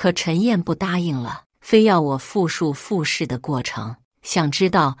可陈燕不答应了，非要我复述复试的过程，想知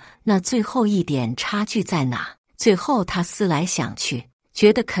道那最后一点差距在哪。最后她思来想去，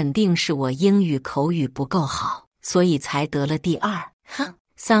觉得肯定是我英语口语不够好，所以才得了第2。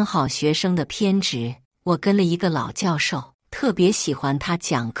3好学生的偏执。我跟了一个老教授，特别喜欢他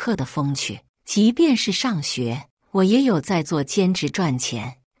讲课的风趣。即便是上学，我也有在做兼职赚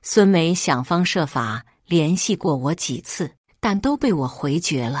钱。孙梅想方设法联系过我几次，但都被我回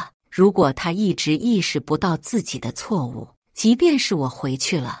绝了。如果他一直意识不到自己的错误，即便是我回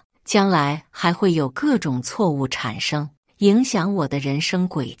去了，将来还会有各种错误产生，影响我的人生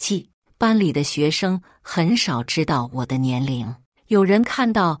轨迹。班里的学生很少知道我的年龄。有人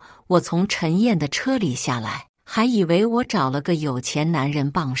看到我从陈燕的车里下来，还以为我找了个有钱男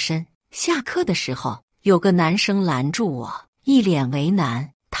人傍身。下课的时候，有个男生拦住我，一脸为难。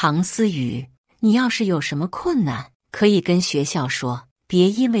唐思雨，你要是有什么困难，可以跟学校说，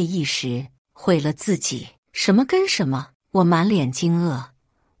别因为一时毁了自己。什么跟什么？我满脸惊愕。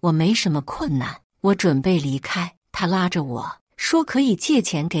我没什么困难。我准备离开，他拉着我说可以借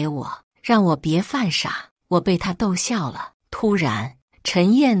钱给我，让我别犯傻。我被他逗笑了。突然，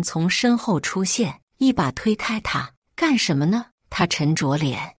陈燕从身后出现，一把推开他。干什么呢？他沉着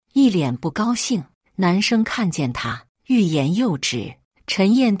脸，一脸不高兴。男生看见他，欲言又止。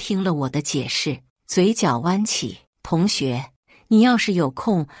陈燕听了我的解释，嘴角弯起。同学，你要是有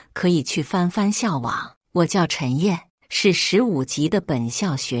空，可以去翻翻校网。我叫陈燕，是15级的本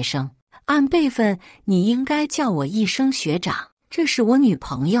校学生，按辈分你应该叫我一声学长。这是我女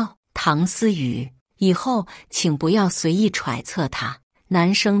朋友唐思雨。以后请不要随意揣测他。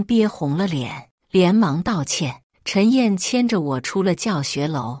男生憋红了脸，连忙道歉。陈燕牵着我出了教学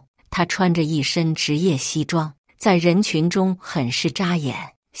楼，她穿着一身职业西装，在人群中很是扎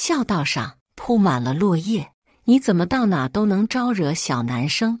眼。校道上铺满了落叶，你怎么到哪都能招惹小男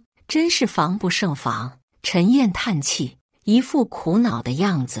生，真是防不胜防。陈燕叹气，一副苦恼的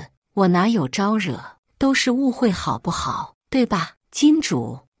样子。我哪有招惹，都是误会好不好？对吧，金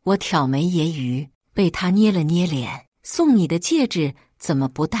主？我挑眉揶揄。被他捏了捏脸，送你的戒指怎么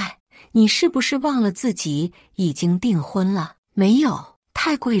不戴？你是不是忘了自己已经订婚了？没有，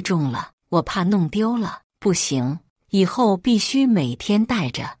太贵重了，我怕弄丢了。不行，以后必须每天戴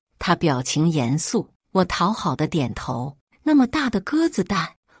着。他表情严肃，我讨好的点头。那么大的鸽子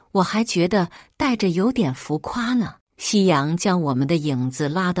蛋，我还觉得戴着有点浮夸呢。夕阳将我们的影子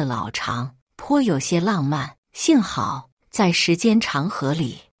拉得老长，颇有些浪漫。幸好在时间长河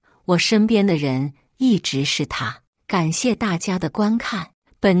里，我身边的人一直是他。感谢大家的观看。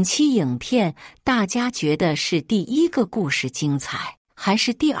本期影片大家觉得是第1个故事精彩，还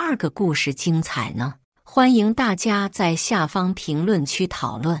是第2个故事精彩呢？欢迎大家在下方评论区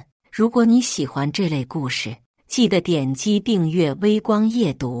讨论。如果你喜欢这类故事，记得点击订阅微光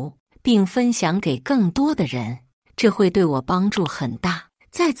夜读，并分享给更多的人，这会对我帮助很大。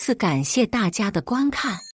再次感谢大家的观看。